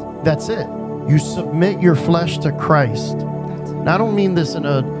Christ. That's it. You submit your flesh to Christ. That's it. Now, I don't mean this in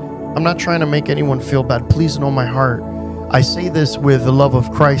a I'm not trying to make anyone feel bad. Please know my heart. I say this with the love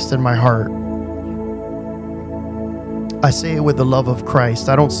of Christ in my heart. I say it with the love of Christ.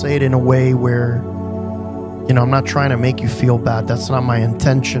 I don't say it in a way where, you know, I'm not trying to make you feel bad. That's not my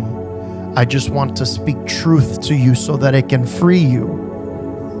intention. I just want to speak truth to you so that it can free you.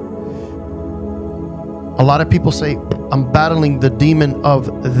 A lot of people say, I'm battling the demon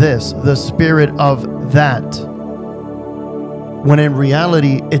of this, the spirit of that. When in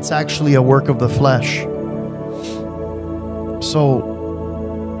reality, it's actually a work of the flesh. So,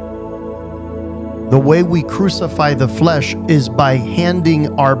 the way we crucify the flesh is by handing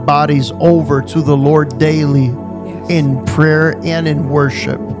our bodies over to the Lord daily, yes, in prayer and in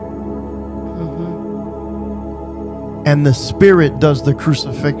worship. Mm-hmm. And the Spirit does the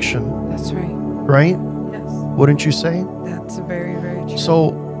crucifixion. That's right. Right? Yes. Wouldn't you say? That's very, very true.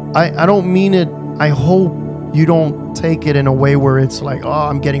 So I don't mean it. I hope you don't take it in a way where it's like, oh,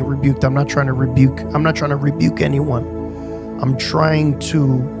 I'm getting rebuked. I'm not trying to rebuke anyone. I'm trying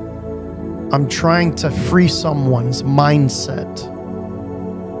to free someone's mindset.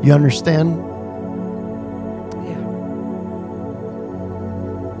 You understand? Yeah.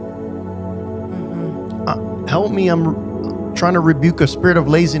 Mm-hmm. Help me. I'm trying to rebuke a spirit of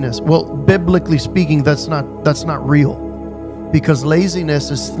laziness. Well, biblically speaking, that's not real, because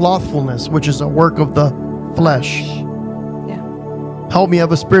laziness is slothfulness, which is a work of the flesh. Help me,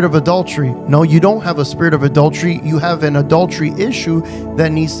 have a spirit of adultery. No, you don't have a spirit of adultery. You have an adultery issue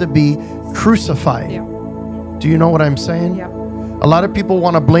that needs to be crucified. Yeah. Do you know what I'm saying? Yeah. A lot of people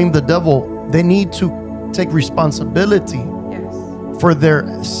want to blame the devil. They need to take responsibility, yes, for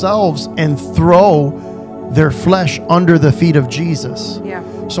themselves and throw their flesh under the feet of Jesus. Yeah.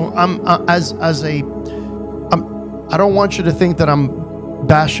 So I don't want you to think that I'm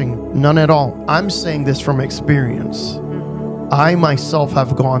bashing, none at all. I'm saying this from experience. I myself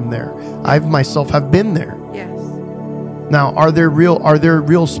have gone there. I myself have been there. Yes. Now, are there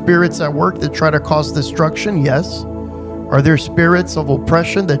real spirits at work that try to cause destruction? Yes. Are there spirits of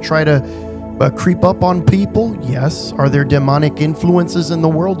oppression that try to creep up on people? Yes. Are there demonic influences in the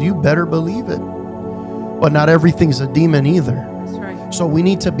world? You better believe it. But not everything's a demon either. That's right. So we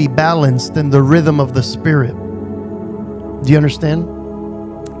need to be balanced in the rhythm of the Spirit. Do you understand?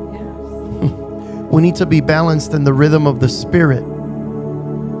 We need to be balanced in the rhythm of the Spirit.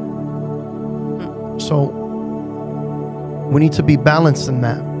 So we need to be balanced in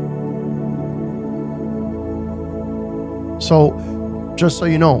that. So just so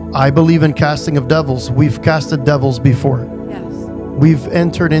you know, I believe in casting of devils. We've casted devils before. Yes. We've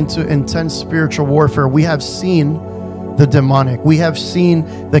entered into intense spiritual warfare. We have seen the demonic. We have seen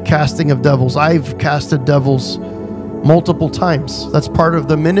the casting of devils. I've casted devils multiple times. That's part of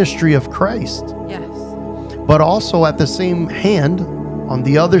the ministry of Christ. Yes. But also at the same hand, on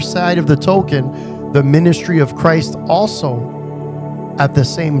the other side of the token, the ministry of Christ also at the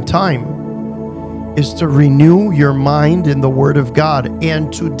same time is to renew your mind in the Word of God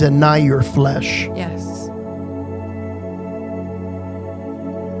and to deny your flesh. Yes.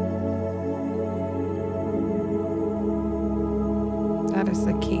 That is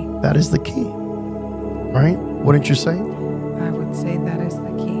the key. That is the key. Right? Wouldn't you say? I would say that is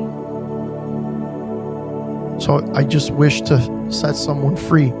the key. So I just wish to set someone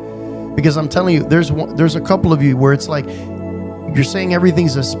free, because I'm telling you, there's a couple of you where it's like you're saying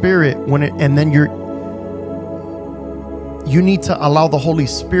everything's a spirit and then you need to allow the Holy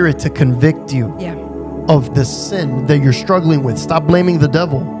Spirit to convict you, yeah, of the sin that you're struggling with. Stop blaming the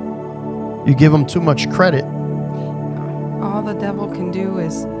devil. You give him too much credit. All the devil can do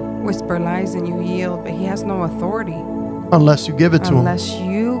is whisper lies and you yield, but he has no authority unless you give it to him. Unless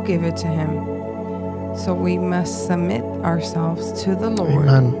you give it to him. So we must submit ourselves to the Lord.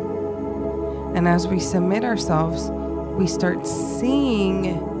 Amen. And as we submit ourselves, we start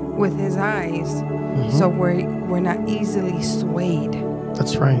seeing with his eyes. Mm-hmm. So we're not easily swayed.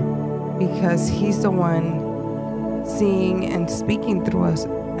 That's right. Because he's the one seeing and speaking through us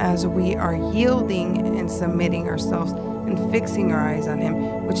as we are yielding and submitting ourselves and fixing our eyes on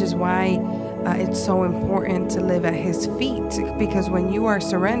him, which is why it's so important to live at his feet, because when you are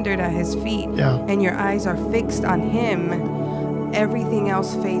surrendered at his feet, yeah, and your eyes are fixed on him, everything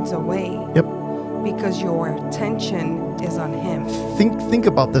else fades away. Yep. Because your attention is on him. Think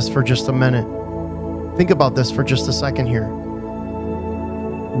about this for just a minute. Think about this for just a second here.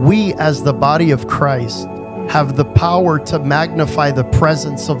 We as the body of Christ have the power to magnify the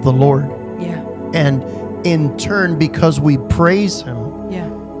presence of the Lord. Yeah. And in turn, because we praise him, yeah,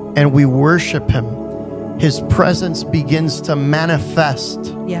 and we worship him, his presence begins to manifest,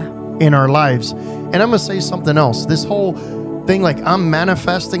 yeah, in our lives. And I'm going to say something else. This whole thing like I'm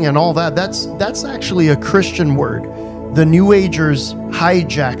manifesting and all that, that's actually a Christian word. The New Agers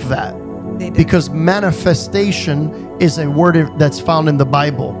hijack that. They did. Because manifestation is a word that's found in the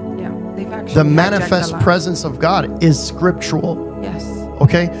Bible. Yeah, they've actually The hijacked manifest a lot. presence of God is scriptural. Yes.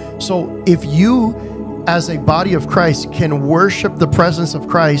 Okay? So if you, as a body of Christ, can worship the presence of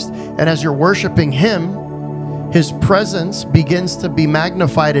Christ, and as you're worshiping Him, His presence begins to be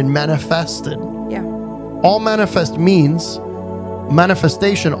magnified and manifested. Yeah. All manifest means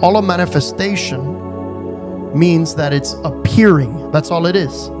manifestation. All of manifestation means that it's appearing. That's all it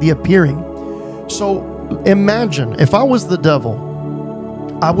is, the appearing. So imagine if I was the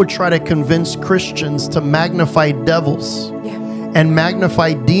devil, I would try to convince Christians to magnify devils and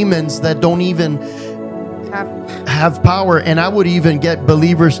magnify demons that don't even have power, and I would even get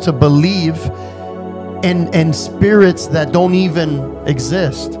believers to believe in spirits that don't even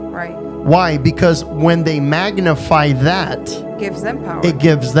exist. Right. Why? Because when they magnify that, Gives them power. it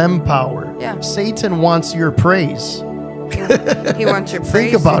gives them power. Yeah. Satan wants your praise. He wants your praise.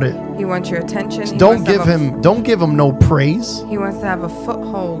 Think about it. He wants your attention. He Don't wants to give have him no praise. He wants to have a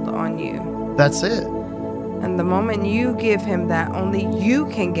foothold on you. That's it. And the moment you give him that, only you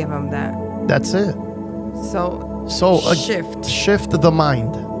can give him that. That's it. So Shift the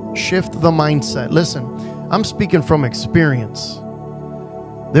mind. Shift the mindset. Listen, I'm speaking from experience.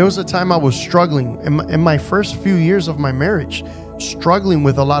 There was a time I was struggling in my first few years of my marriage, struggling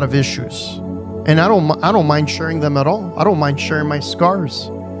with a lot of issues. And I don't mind sharing them at all. I don't mind sharing my scars.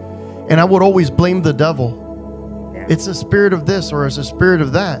 And I would always blame the devil. Yeah. It's a spirit of this or it's a spirit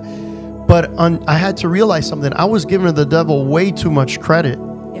of that. But I had to realize something. I was giving the devil way too much credit.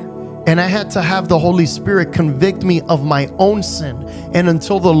 And I had to have the Holy Spirit convict me of my own sin. And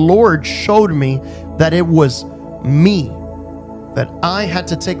until the Lord showed me that it was me, that I had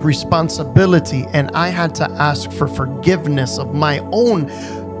to take responsibility and I had to ask for forgiveness of my own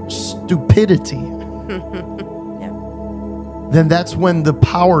stupidity, then that's when the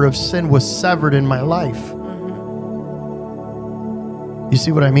power of sin was severed in my life. You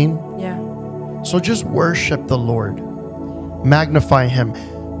see what I mean? Yeah. So just worship the Lord. Magnify Him.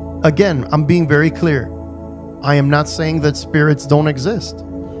 Again, I'm being very clear. I am not saying that spirits don't exist.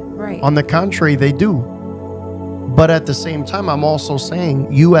 Right. On the contrary, they do. But at the same time, I'm also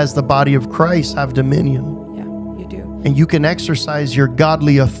saying you as the body of Christ have dominion. Yeah, you do. And you can exercise your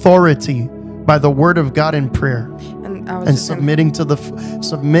godly authority by the word of God in prayer and submitting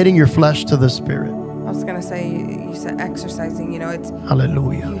your flesh to the Spirit. I was gonna say, you said exercising. You know, it's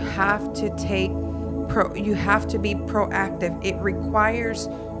Hallelujah. You have to you have to be proactive. It requires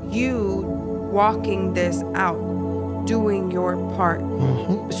you walking this out, doing your part.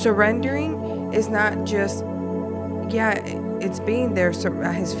 Surrendering is not just, it's being there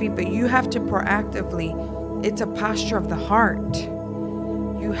at His feet, but you have to proactively, it's a posture of the heart.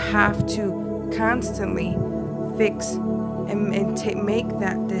 You have to constantly fix and make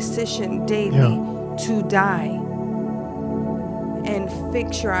that decision daily to die and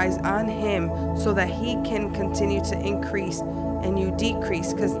fix your eyes on Him so that He can continue to increase and you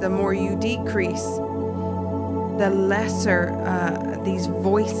decrease, because the more you decrease, the lesser these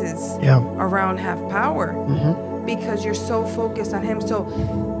voices around have power, because you're so focused on Him. So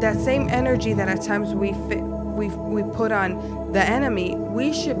that same energy that at times we put on the enemy,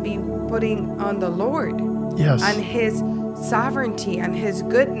 we should be putting on the Lord, on His sovereignty, on His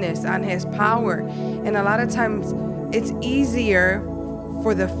goodness, on His power. And a lot of times it's easier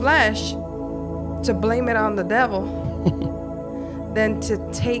for the flesh to blame it on the devil than to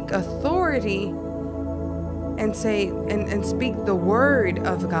take authority and say and speak the word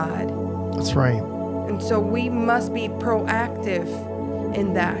of God. That's right. And so we must be proactive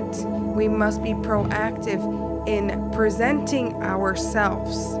in that. We must be proactive in presenting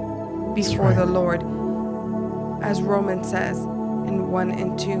ourselves before the Lord, as Romans says in 1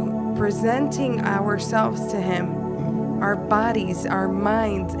 and 2, presenting ourselves to Him, our bodies, our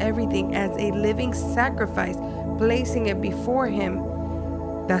minds, everything as a living sacrifice, placing it before Him.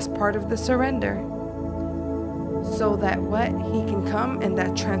 That's part of the surrender. So that He can come and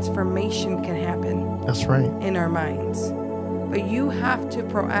that transformation can happen. That's right. In our minds. But you have to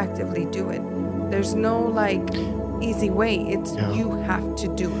proactively do it. There's no easy way. It's you have to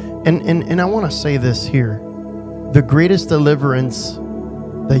do it. And I want to say this here. The greatest deliverance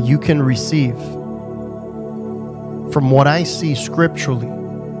that you can receive, from what I see scripturally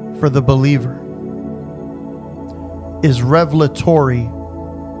for the believer, is revelatory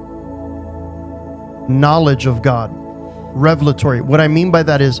knowledge of God. Revelatory. What I mean by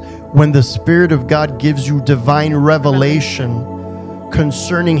that is when the Spirit of God gives you divine revelation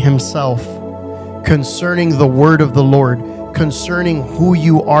concerning Himself, concerning the word of the Lord, concerning who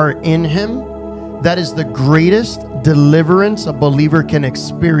you are in Him, that is the greatest deliverance a believer can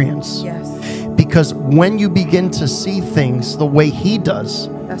experience. Yes. Because when you begin to see things the way He does,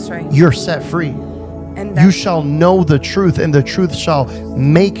 That's right. you're set free. And You shall know the truth, and the truth shall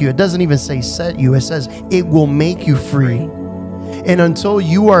make you. It doesn't even say set you. It says it will make you free. And until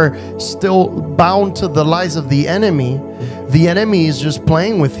you are still bound to the lies of the enemy is just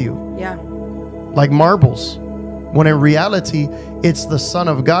playing with you Yeah. like marbles. When in reality, it's the Son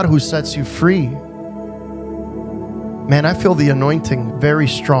of God who sets you free. Man, I feel the anointing very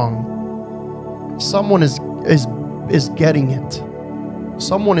strong. Someone is getting it.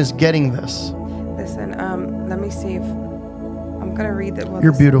 Someone is getting this. Listen, let me see if I'm gonna read that.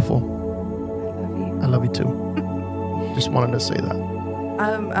 You're beautiful. I love you. I love you too. Just wanted to say that.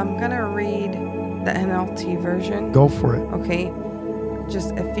 I'm gonna read the NLT version. Go for it. Okay,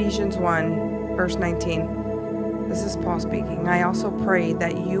 just Ephesians 1, verse 19. This is Paul speaking. I also pray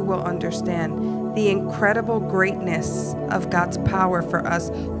that you will understand the incredible greatness of God's power for us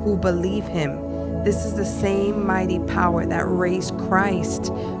who believe Him. This is the same mighty power that raised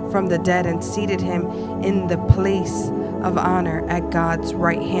Christ from the dead and seated Him in the place of honor at God's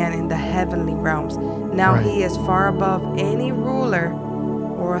right hand in the heavenly realms. Now He is far above any ruler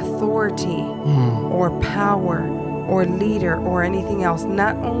or authority or power or leader or anything else,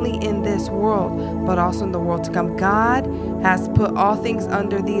 not only in this world, but also in the world to come. God has put all things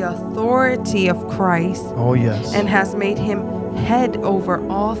under the authority of Christ. Oh, yes. And has made Him head over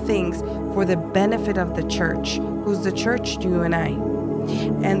all things for the benefit of the church. Who's the church? You and I.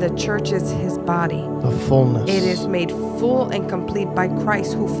 And the church is His body. The fullness. It is made full and complete by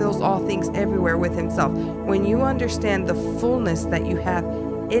Christ, who fills all things everywhere with Himself. When you understand the fullness that you have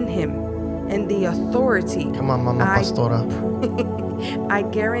in Him and the authority, Come on, Mama Pastora. I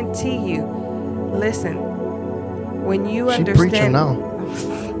guarantee you, listen, when you She preaching understand now.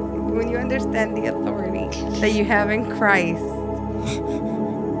 when you understand the authority that you have in Christ,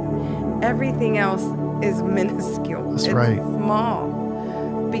 everything else is minuscule. That's it's right.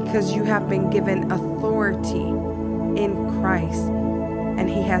 small, because you have been given authority in Christ, and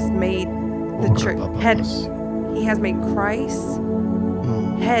He has made the church head. He has made Christ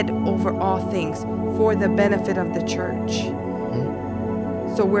head over all things for the benefit of the church.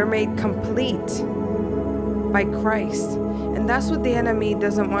 So we're made complete by Christ, and that's what the enemy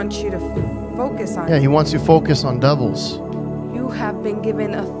doesn't want you to focus on. Yeah, he wants you to focus on devils. You have been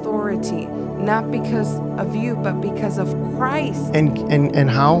given authority, not because of you, but because of Christ. And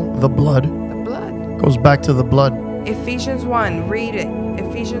how? The blood. The blood. Goes back to the blood. Ephesians 1, read it.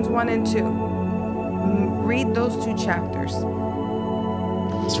 Ephesians 1 and 2. Read those 2 chapters.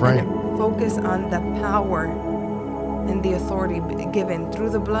 That's right. And focus on the power and the authority given through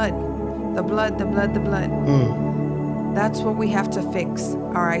the blood. The blood, the blood, the blood. That's what we have to fix.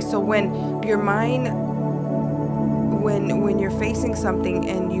 All right. So when your mind, when you're facing something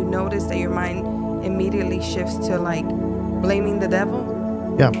and you notice that your mind immediately shifts to like blaming the devil.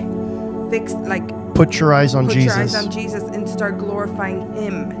 Yeah. Fix put your eyes on Jesus. Put your eyes on Jesus and start glorifying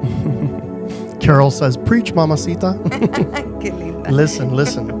Him. Carol says, preach, mamacita. Listen.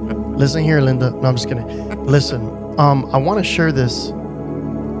 Listen here, Linda. No, I'm just kidding. Listen, I want to share this.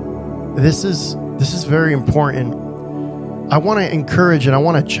 This is very important. I want to encourage and I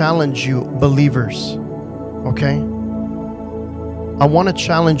want to challenge you, believers. Okay? I want to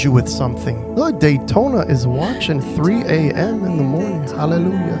challenge you with something. Look, Daytona is watching 3 a.m. in the morning.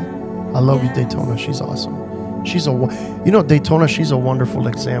 Hallelujah. I love you, Daytona. She's awesome. Daytona, she's a wonderful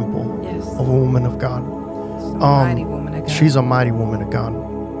example of a woman of God. Mighty woman of God. She's a mighty woman of God.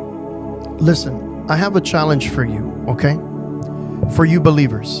 Listen, I have a challenge for you, okay? For you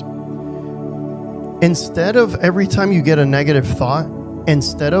believers. Instead of every time you get a negative thought,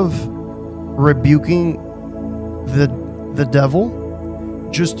 instead of rebuking the devil,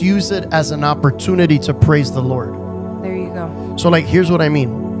 just use it as an opportunity to praise the Lord. There you go. So here's what I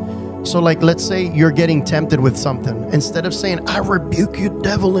mean. So let's say you're getting tempted with something. Instead of saying, I rebuke you,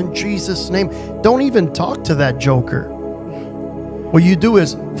 devil, in Jesus' name, don't even talk to that joker. What you do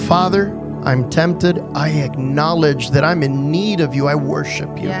is, Father, I'm tempted. I acknowledge that I'm in need of you. I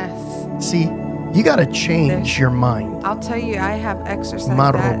worship you. Yes. See, you got to change your mind. I'll tell you, I have exercised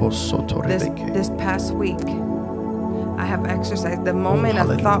that this past week. I have exercised. The moment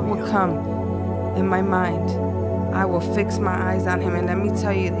a thought will come in my mind, I will fix my eyes on Him. And let me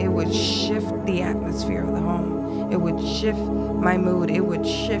tell you, it would shift the atmosphere of the home. It would shift my mood. It would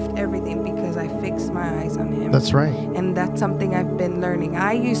shift everything because I fixed my eyes on Him. That's right. And that's something I've been learning.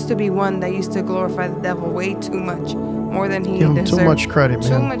 I used to be one that used to glorify the devil way too much, more than he deserved. Give him too much credit,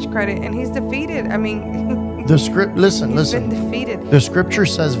 man. Too much credit. And he's defeated. I mean, The script, listen. He's been defeated. The scripture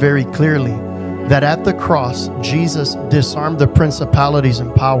says very clearly that at the cross, Jesus disarmed the principalities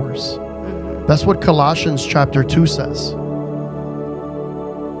and powers. That's what Colossians chapter 2 says. You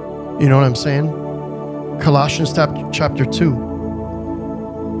know what I'm saying? Colossians chapter 2.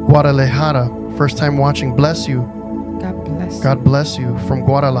 Guadalajara, first time watching, bless you. God bless you. God bless you from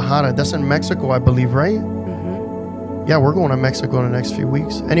Guadalajara. That's in Mexico, I believe, right? Yeah, we're going to Mexico in the next few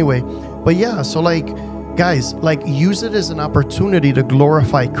weeks. Anyway, but yeah, so like, guys, like use it as an opportunity to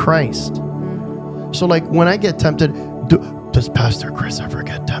glorify Christ. So like when I get tempted, does Pastor Chris ever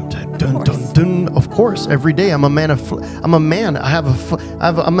get tempted? Dun, dun, dun. Of course, every day. I'm a man of I'm a man.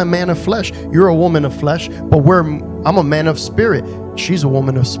 I'm a man of flesh. You're a woman of flesh, but I'm a man of spirit. She's a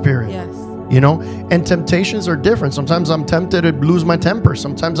woman of spirit. Yes. You know, and temptations are different. Sometimes I'm tempted to lose my temper.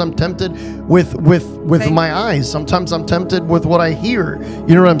 Sometimes I'm tempted with my eyes. Sometimes I'm tempted with what I hear.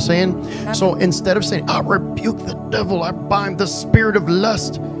 You know what I'm saying? So instead of saying, I rebuke the devil, I bind the spirit of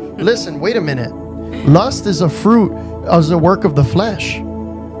lust. Listen, wait a minute. Lust is a fruit, as a work of the flesh.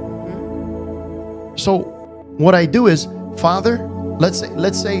 So what I do is, Father, let's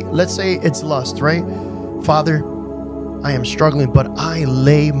say it's lust, right? Father, I am struggling, but I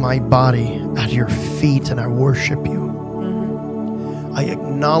lay my body at your feet and I worship you. I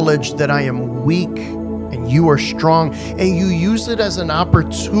acknowledge that I am weak and you are strong, and you use it as an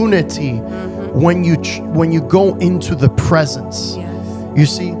opportunity when you go into the presence. Yes. You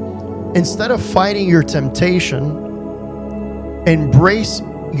see, instead of fighting your temptation, embrace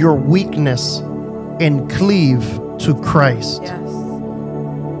your weakness and cleave to Christ. Yes.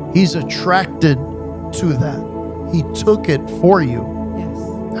 He's attracted to that. He took it for you. Yes.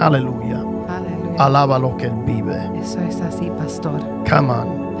 Hallelujah. Hallelujah. Alaba lo que él vive. Eso es así, pastor. Come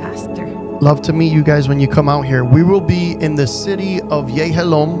on. Pastor. Love to meet you guys when you come out here. We will be in the city of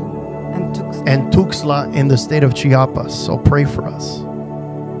ʻvi-jɛl and Tuxtla in the state of Chiapas. So pray for us.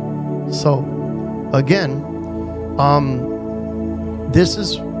 So again, this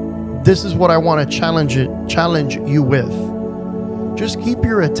is what I want to challenge you with. Just keep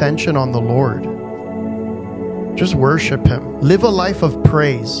your attention on the Lord. Just worship him. Live a life of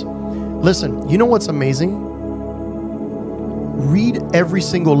praise. Listen, you know what's amazing? Read every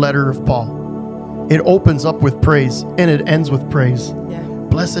single letter of Paul. It opens up with praise and it ends with praise. Yeah.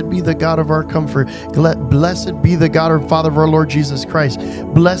 Blessed be the God of our comfort. Blessed be the God and Father of our Lord Jesus Christ.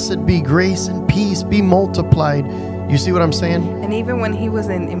 Blessed be grace and peace be multiplied. You see what I'm saying? And even when he was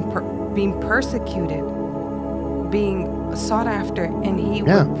being persecuted, being sought after, and he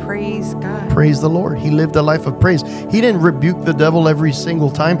would praise God. Praise the Lord. He lived a life of praise. He didn't rebuke the devil every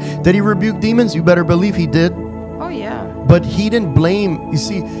single time. Did he rebuke demons? You better believe he did. Oh yeah. But he didn't blame. You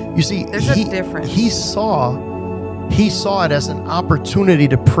see. There's a difference. He saw it as an opportunity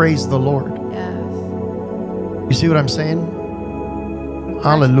to praise the Lord. Yes. You see what I'm saying?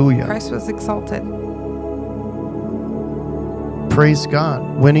 Hallelujah. Christ was exalted. Praise God.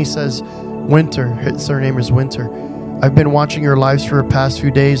 When he says Winter, her name is Winter. I've been watching your lives for the past few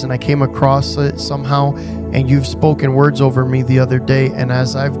days and I came across it somehow, and you've spoken words over me the other day, and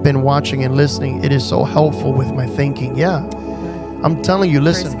as I've been watching and listening, it is so helpful with my thinking. Yeah. I'm telling you,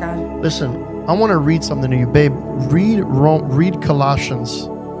 listen. I want to read something to you, babe. Read Colossians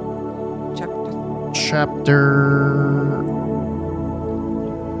chapter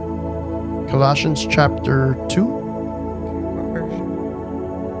 2.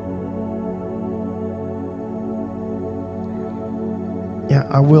 Yeah,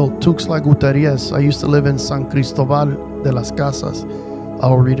 I will. Tuxtla Gutierrez. I used to live in San Cristobal de las Casas.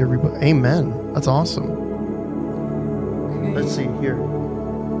 I'll read everybody. Amen. That's awesome. Okay. Let's see here.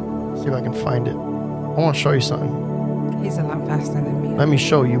 See if I can find it. I want to show you something. He's a lot faster than me. Let me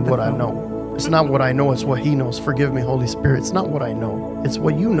show you what I know. It's not what I know, it's what he knows. Forgive me, Holy Spirit. It's not what I know. It's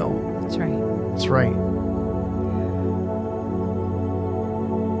what you know. That's right. That's right.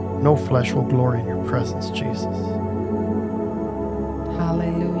 No flesh will glory in your presence, Jesus.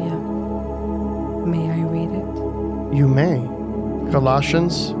 Hallelujah. May I read it? You may.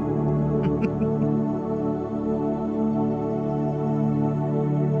 Colossians.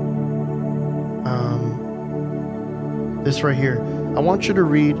 This right here. I want you to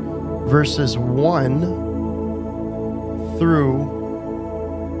read verses 1 through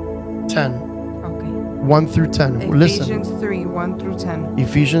 10. Okay. 1 through 10. Ephesians 3, 1 through 10.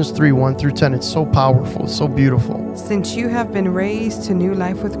 Ephesians 3, 1 through 10. It's so powerful, so beautiful. Since you have been raised to new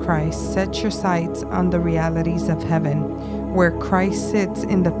life with Christ, set your sights on the realities of heaven, where Christ sits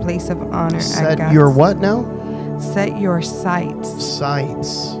in the place of honor at God's. Set your what now? Set your sights.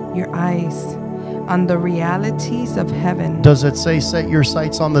 Sights. Your eyes. on the realities of heaven. Does it say set your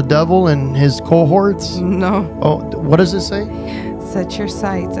sights on the devil and his cohorts? No. Oh, what does it say? Set your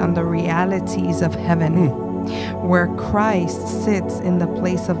sights on the realities of heaven, where Christ sits in the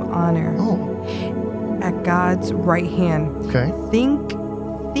place of honor at God's right hand. Okay. Think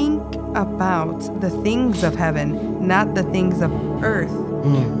about the things of heaven, not the things of earth.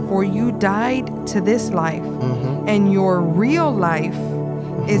 For you died to this life, and your real life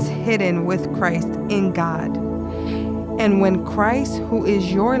is hidden with Christ in God. And when Christ, who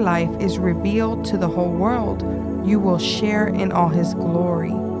is your life, is revealed to the whole world, you will share in all his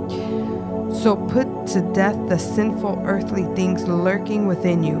glory. So put to death the sinful earthly things lurking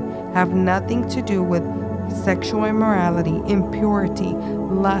within you. Have nothing to do with sexual immorality, impurity,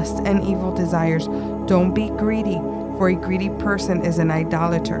 lust, and evil desires. Don't be greedy, for a greedy person is an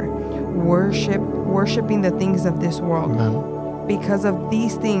idolater, worshiping the things of this world. Amen. Because of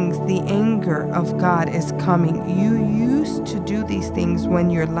these things, the anger of God is coming. You used to do these things when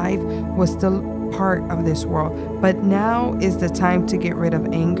your life was still part of this world. But now is the time to get rid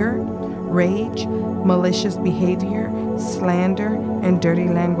of anger, rage, malicious behavior, slander, and dirty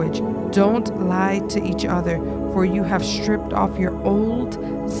language. Don't lie to each other, for you have stripped off your old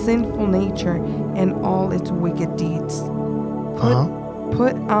sinful nature and all its wicked deeds.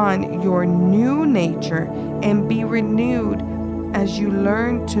 Put on your new nature and be renewed as you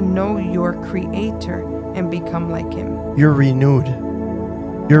learn to know your Creator and become like him. You're renewed.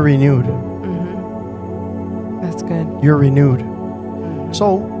 You're renewed. That's good. You're renewed.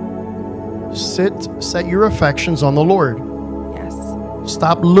 So set your affections on the Lord. Yes.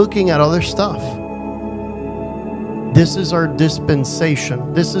 Stop looking at other stuff. This is our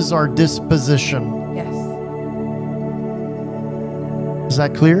dispensation. This is our disposition. Yes. Is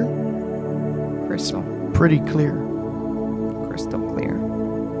that clear? Crystal. Pretty clear. Crystal clear.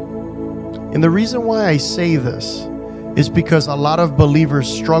 And the reason why I say this is because a lot of believers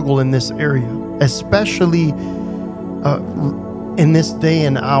struggle in this area, especially in this day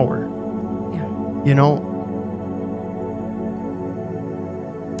and hour. Yeah. You know?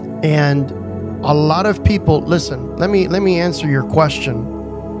 And a lot of people, listen, let me answer your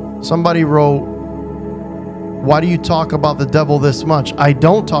question. Somebody wrote, why do you talk about the devil this much? I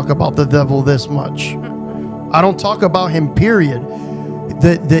don't talk about the devil this much. I don't talk about him, period.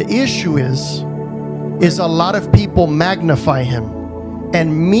 The issue is a lot of people magnify him.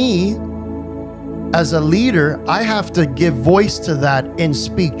 And me, as a leader, I have to give voice to that and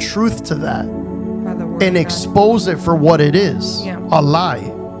speak truth to that. And expose it for what it is, a lie.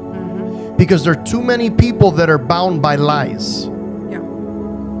 Because there are too many people that are bound by lies.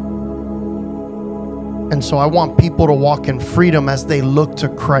 And so I want people to walk in freedom as they look to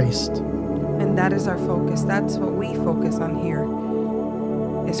Christ. And that is our focus. That's what we focus on here,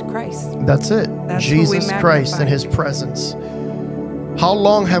 is Christ. That's it. That's Jesus Christ and his presence. How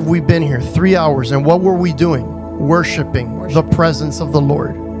long have we been here? 3 hours. And what were we doing? Worshiping the presence of the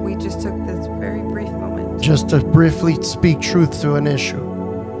Lord. We just took this very brief moment. Just to briefly speak truth to an issue.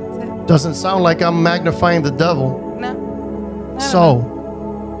 That's it. Doesn't sound like I'm magnifying the devil. No. So,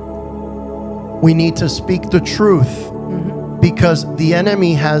 we need to speak the truth, because the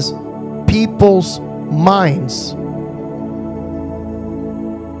enemy has people's minds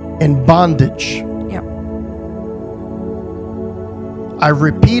in bondage. Yep. I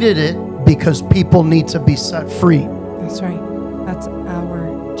repeated it because people need to be set free. That's right. That's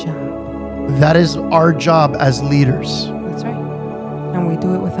our job. That is our job as leaders. That's right. And we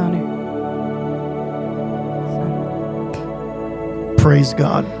do it with honor. So. Praise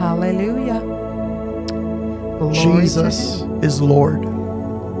God. Hallelujah. Glory Jesus is Lord.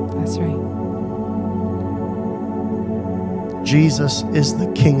 That's right. Jesus is the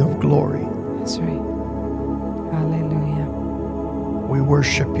King of glory. That's right. Hallelujah. We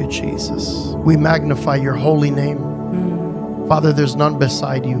worship you, Jesus. We magnify your holy name. Father, there's none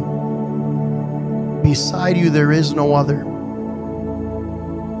beside you. Beside you, there is no other.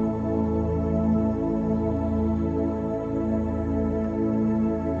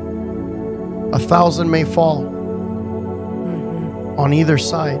 A thousand may fall on either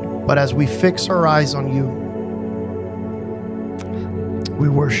side, but as we fix our eyes on you, we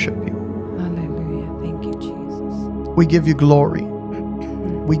worship you. Hallelujah. Thank you, Jesus. We give you glory.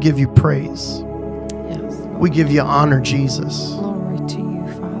 We give you praise. Yes. We give you honor, Jesus. Glory to you,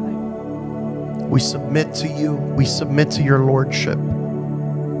 Father. We submit to you. We submit to your lordship.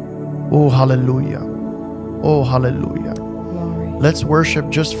 Oh, hallelujah. Oh, hallelujah. Glory. Let's worship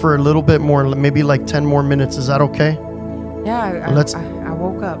just for a little bit more, maybe like 10 more minutes. Is that okay? Yeah, I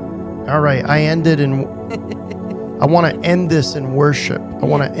woke up. All right. I ended I want to end this in worship. I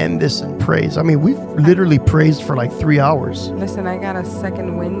want to end this in praise. I mean, we've literally praised for like 3 hours. Listen, I got a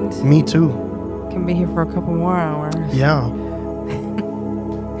second wind. Me too. Can be here for a couple more hours. Yeah.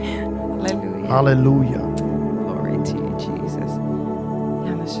 Hallelujah. Hallelujah. Glory to you, Jesus.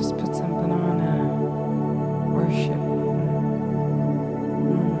 Yeah, let's just put something on worship.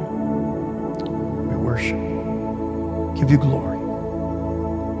 We worship. Give you glory.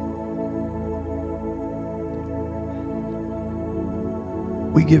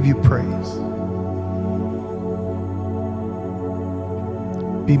 We give you praise.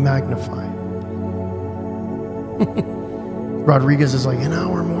 Be magnified. Rodriguez is like, an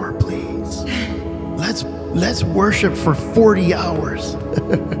hour more, please. Let's worship for 40 hours.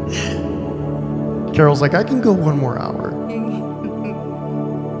 Carol's like, I can go 1 more hour.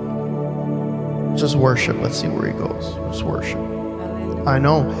 Just worship. Let's see where he goes. Just worship. I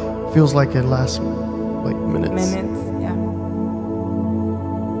know. Feels like it lasts like minutes. Minutes, yeah.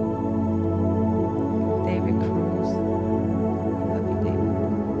 David Cruz. I love you, David.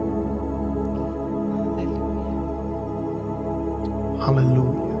 Hallelujah.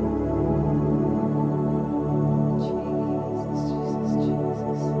 Hallelujah.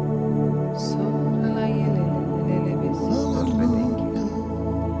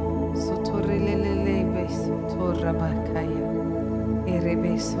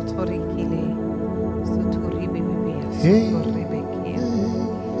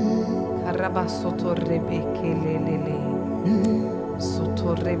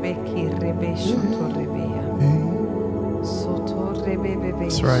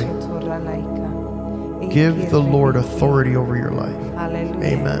 That's right. Give the Lord authority over your life. Hallelujah.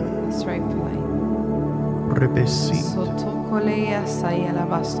 Amen. That's right, play. Rebesi.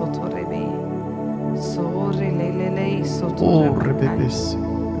 Oh, rebebesi.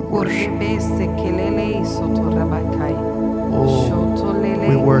 Worship.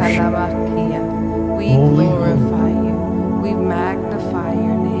 We worship. We glorify you. We magnify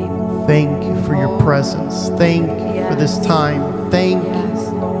your name. Thank you for your presence. Thank you for this time. Thank you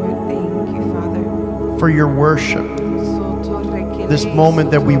Lord. Thank you, Father. for your worship. This moment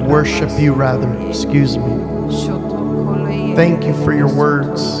that we worship you, rather. Excuse me. Thank you for your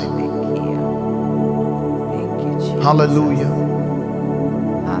words. Thank you, Jesus. Hallelujah.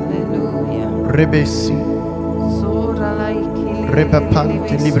 Hallelujah. Rebesi.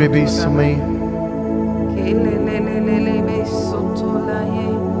 Repapante librebisume.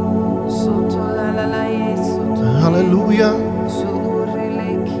 Hallelujah.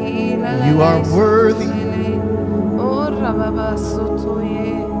 You are worthy.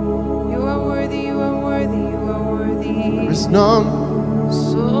 You are worthy, you are worthy, you are worthy. There is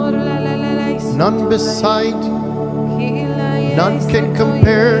none beside you. None can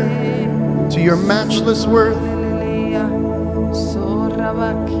compare to your matchless worth.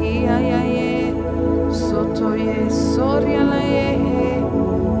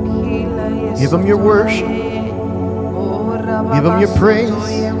 Give him your worship. Give him your praise.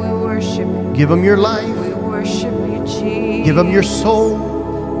 Give him your life. Give him your soul.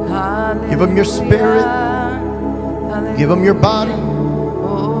 Give him your spirit. Give him your body.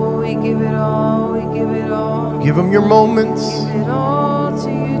 Oh, we give it all, we give it all. Give him your moments. Give it all to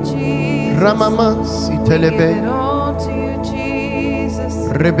you, Jesus. Ramamas Give itelebe. it all to you, Jesus.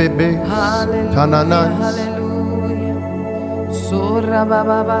 Rebebe. Hallelujah, Tananas. hallelujah. Sora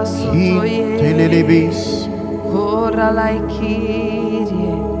baba sotoye. Telelebis. Kora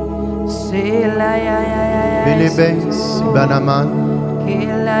laikirie. Sela ya ya ya ya. Belebes. Banaman.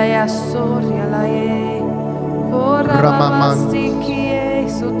 Kela ya soria la ye. Kora baba sikie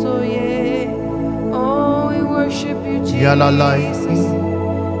sotoye. Oh, we worship you, Yalalai. Jesus.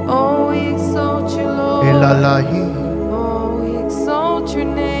 Oh, we exalt you, Lord. Elalahi. Oh, we exalt your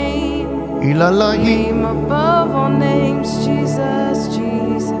name. Ilalahi. Name above all names, Jesus,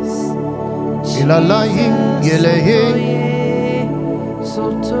 Jesus. Ilalahi. Yelehe.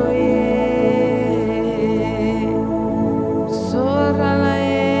 Sotoye.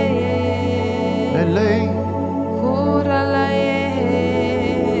 Soralaye. Ele. Kuralaye.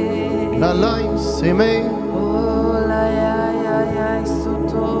 Lalai. Seme.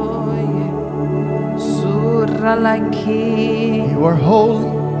 You are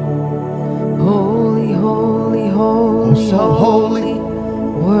holy. Holy, holy, holy, Oh, so holy.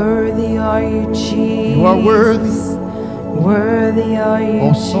 Worthy are you, Jesus. You are worthy. Worthy are you,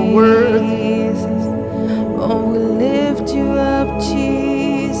 Oh, so worthy. Jesus. Oh, we lift you up,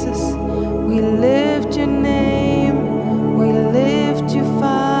 Jesus. We lift your name. We lift you,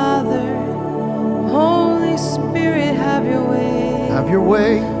 Father. Holy Spirit, have your way. Have your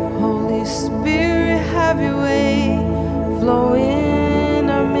way. Holy, Holy Spirit, have your way. Flow in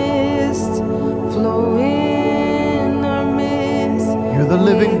our midst. Flow in our midst. You're the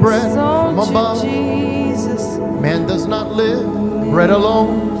living bread from exalt you, above. Jesus. Man does not live bread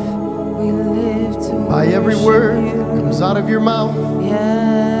alone, We live to by every worship word you. that comes out of your mouth.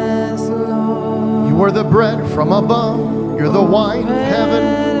 Yes, Lord. You are the bread from above. You're the wine of heaven.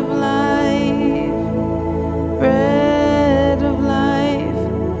 Bread of life, bread of life.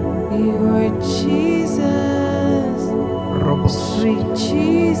 You are Jesus, sweet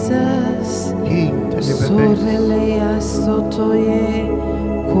Jesus. Sorelea sotoye,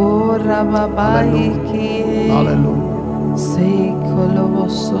 korababaiki. Hallelujah. Sei kolobo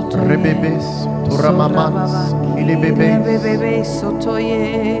sotoye. Rebebes, turamamans, ilibebes. Rebebebe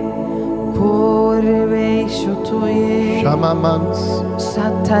sotoye, korebe sotoye. Shamamans,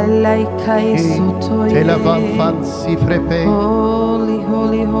 Satalaikai sotoye. telavafans, sifrepe. Holy,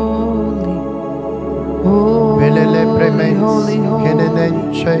 holy, holy. Velele Holy, premens, holy, holy.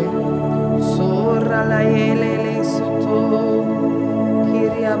 kenenenche. Sora la yelele soto.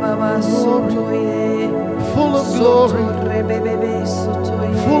 Kiria baba sotoye. Full of glory, Rebebebe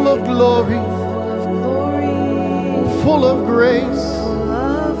sotoye. full of glory, Full of glory. full of grace. Full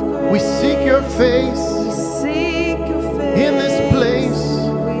of grace. We seek your face We seek your face. in this place.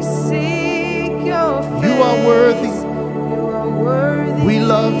 We seek your face. You are worthy. You are worthy. We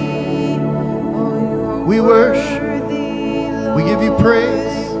love, Oh, you are we worship, worthy, Lord. we give you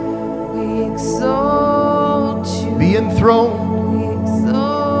praise. We exalt you. Be enthroned We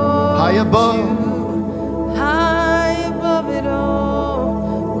exalt high above. you. High above it all.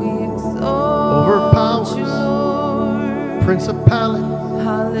 We exalt Over powers, you, Lord. principality,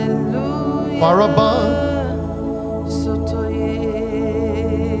 Hallelujah. far above.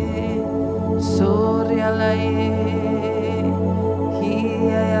 Sotoye, Sorialaye,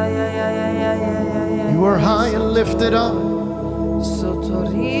 You are high and lifted up.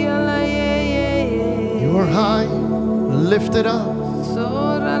 Sotorialaye, You are high and lifted up.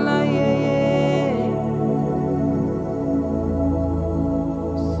 Soralaye,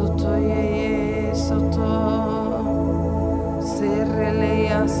 Sotoye, Soto,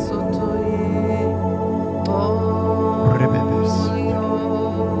 Serreleya, Sotoye, Rebebes. Holy,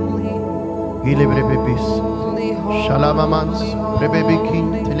 holy, Ilebrebebis. holy, holy, Shalamamans, rebebikin,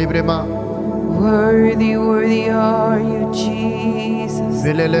 holy. telebrema. Worthy, worthy are you, Jesus.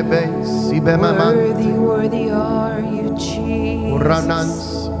 Velelebes, ibemaman. Worthy, worthy are you, Jesus. Uranans,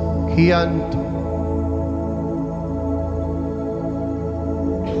 kianto.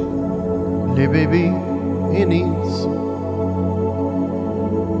 Lebebi, inis.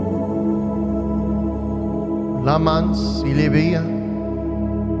 Lamans, ilebia.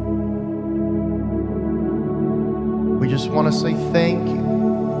 We just want to say thank you.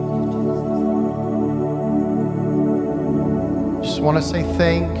 Just want to say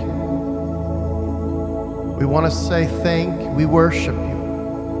thank you. We want to say thank you. We worship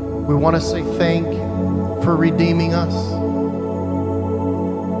you. We want to say thank you for redeeming us.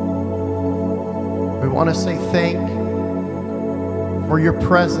 We want to say thank you for your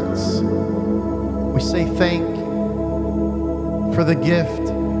presence. We say thank you for the gift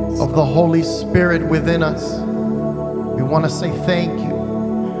of the Holy Spirit within us. We want to say thank you.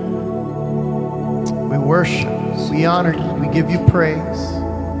 We worship, we honor you, we give you praise.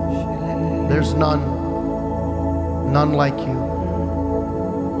 There's none like you.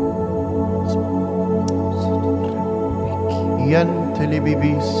 Yan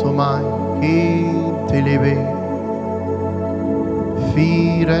telebibi somai, ki telebe,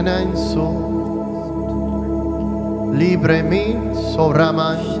 firenenso, libre min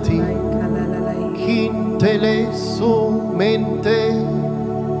sovramanti, kin tele su mente,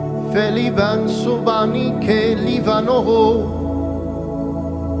 feliban subani ke livanoho.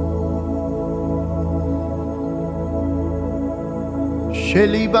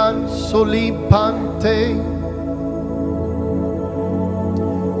 Sheliban solipante.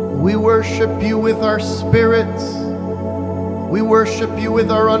 We worship you with our spirits. We worship you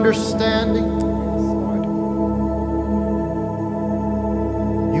with our understanding.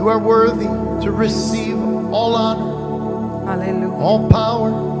 You are worthy to receive all honor, Hallelujah. all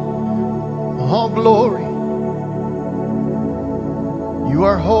power, all glory. You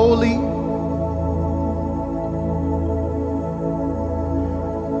are holy.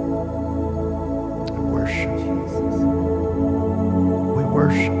 We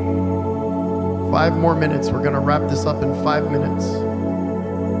worship. 5 more minutes. We're going to wrap this up in 5 minutes.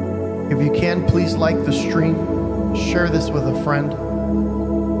 If you can, please like the stream. Share this with a friend.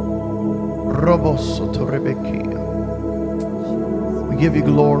 We give you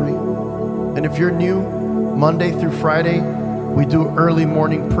glory. And if you're new, Monday through Friday, we do early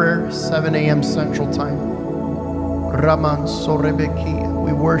morning prayer, 7 a.m. Central Time. Raman Sorebeki,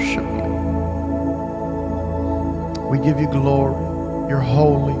 we worship you. We give you glory. You're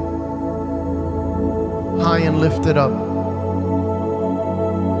holy, high and lifted up.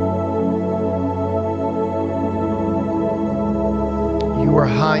 You are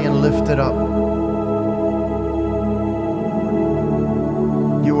high and lifted up.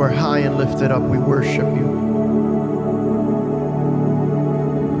 You are high and lifted up. We worship you.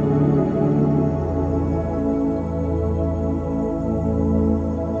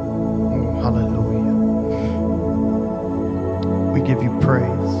 Hallelujah. We give you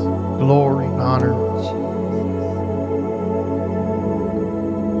praise, glory, and honor.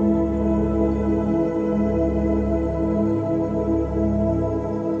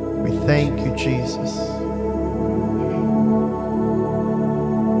 We thank you, Jesus.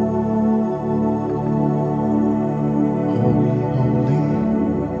 Holy, holy.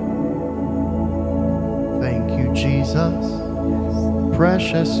 Thank you, Jesus.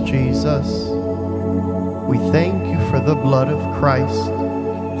 Precious Jesus. We thank you for the blood of Christ.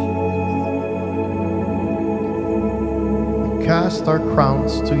 We cast our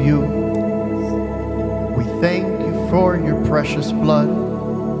crowns to you. We thank you for your precious blood.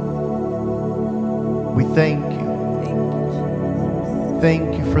 We thank you.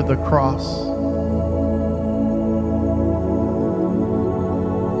 Thank you for the cross.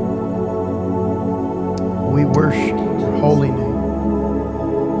 We worship your holy name.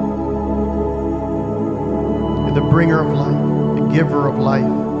 You're the bringer of life, the giver of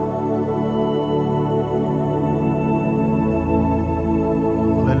life.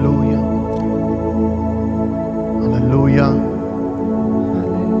 Hallelujah. Hallelujah.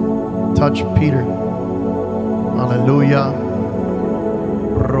 Touch Peter. Hallelujah.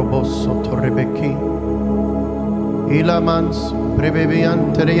 Roboso torrebeki. Ilamans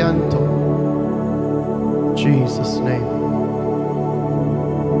brebebianterianto. Jesus' name.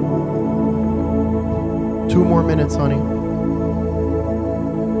 2 more minutes, honey.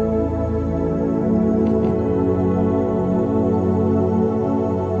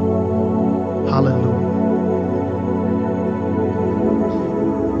 Hallelujah.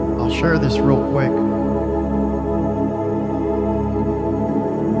 I'll share this real quick.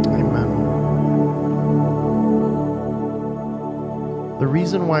 Amen. The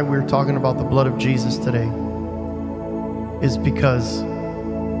reason why we're talking about the blood of Jesus today is because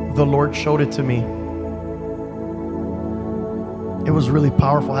the Lord showed it to me. It was really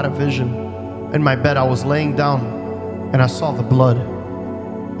powerful. I had a vision in my bed. I was laying down and I saw the blood.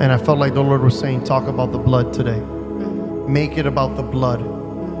 And I felt like the Lord was saying, talk about the blood today. Make it about the blood.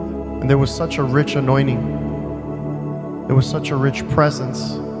 And there was such a rich anointing. There was such a rich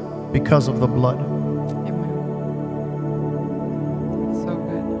presence because of the blood. Amen. So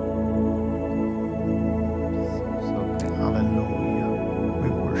good. So good. Hallelujah. We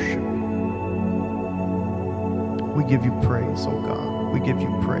worship you. We give you praise, oh God. We give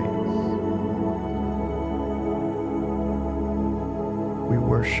you praise. We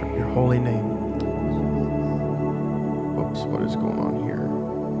worship your holy name. Oops, what is going on here?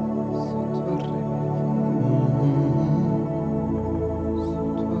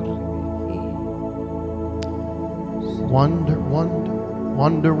 Wonder, wonder,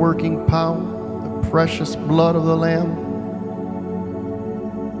 wonder working power, the precious blood of the Lamb.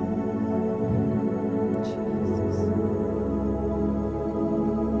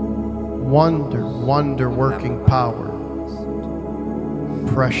 Wonder, wonder working power,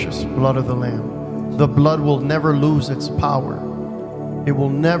 precious blood of the Lamb. The blood will never lose its power. It will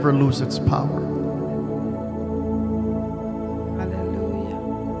never lose its power. Hallelujah.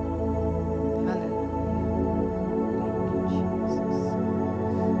 Hallelujah. Thank you, Jesus.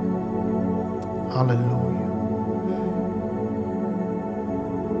 Hallelujah.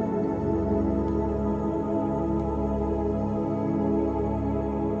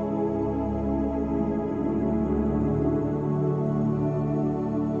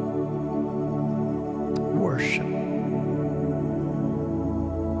 Worship.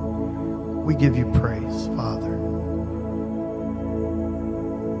 We give you praise, Father.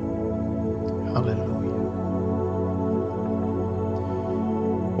 Hallelujah.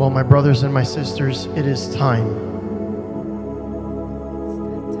 Well, my brothers and my sisters, it is time.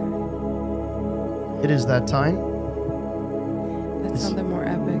 It is that time. That sounded more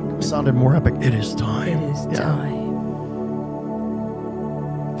epic. It sounded more epic. It is time. It is Yeah. time.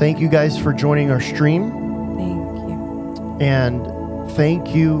 Thank you guys for joining our stream. Thank you. And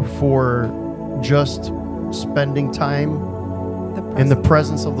thank you for just spending time in the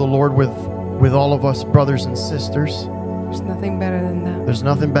presence of the Lord with with all of us brothers and sisters. There's nothing better than that. There's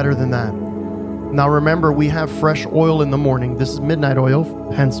nothing better than that. Now remember, we have fresh oil in the morning. This is midnight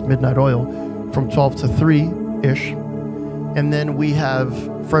oil, hence midnight oil, from 12 to 3-ish. And then we have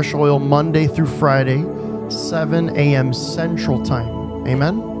fresh oil Monday through Friday, 7 a.m. Central Time.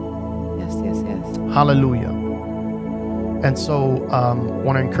 Amen? Yes, yes, yes. Hallelujah. And so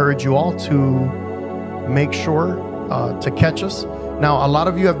want to encourage you all to make sure to catch us. Now, a lot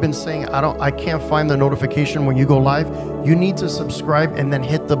of you have been saying, I can't find the notification when you go live. You need to subscribe and then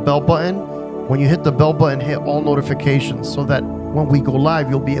hit the bell button. When you hit the bell button, hit all notifications so that when we go live,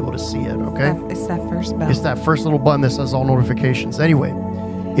 you'll be able to see it, okay? It's that first bell. It's that first little button that says all notifications. Anyway,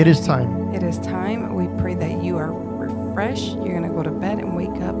 it is time. It is time. We pray that you are refreshed. You're going to go to bed and wake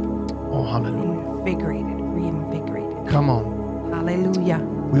up Oh, hallelujah. reinvigorated. Come on. Hallelujah.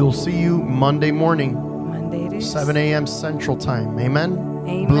 We will see you Monday morning, Monday it is. 7 a.m. Central Time. Amen?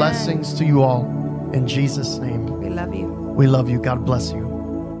 Amen. Blessings to you all. In Jesus' name. We love you. We love you. God bless you.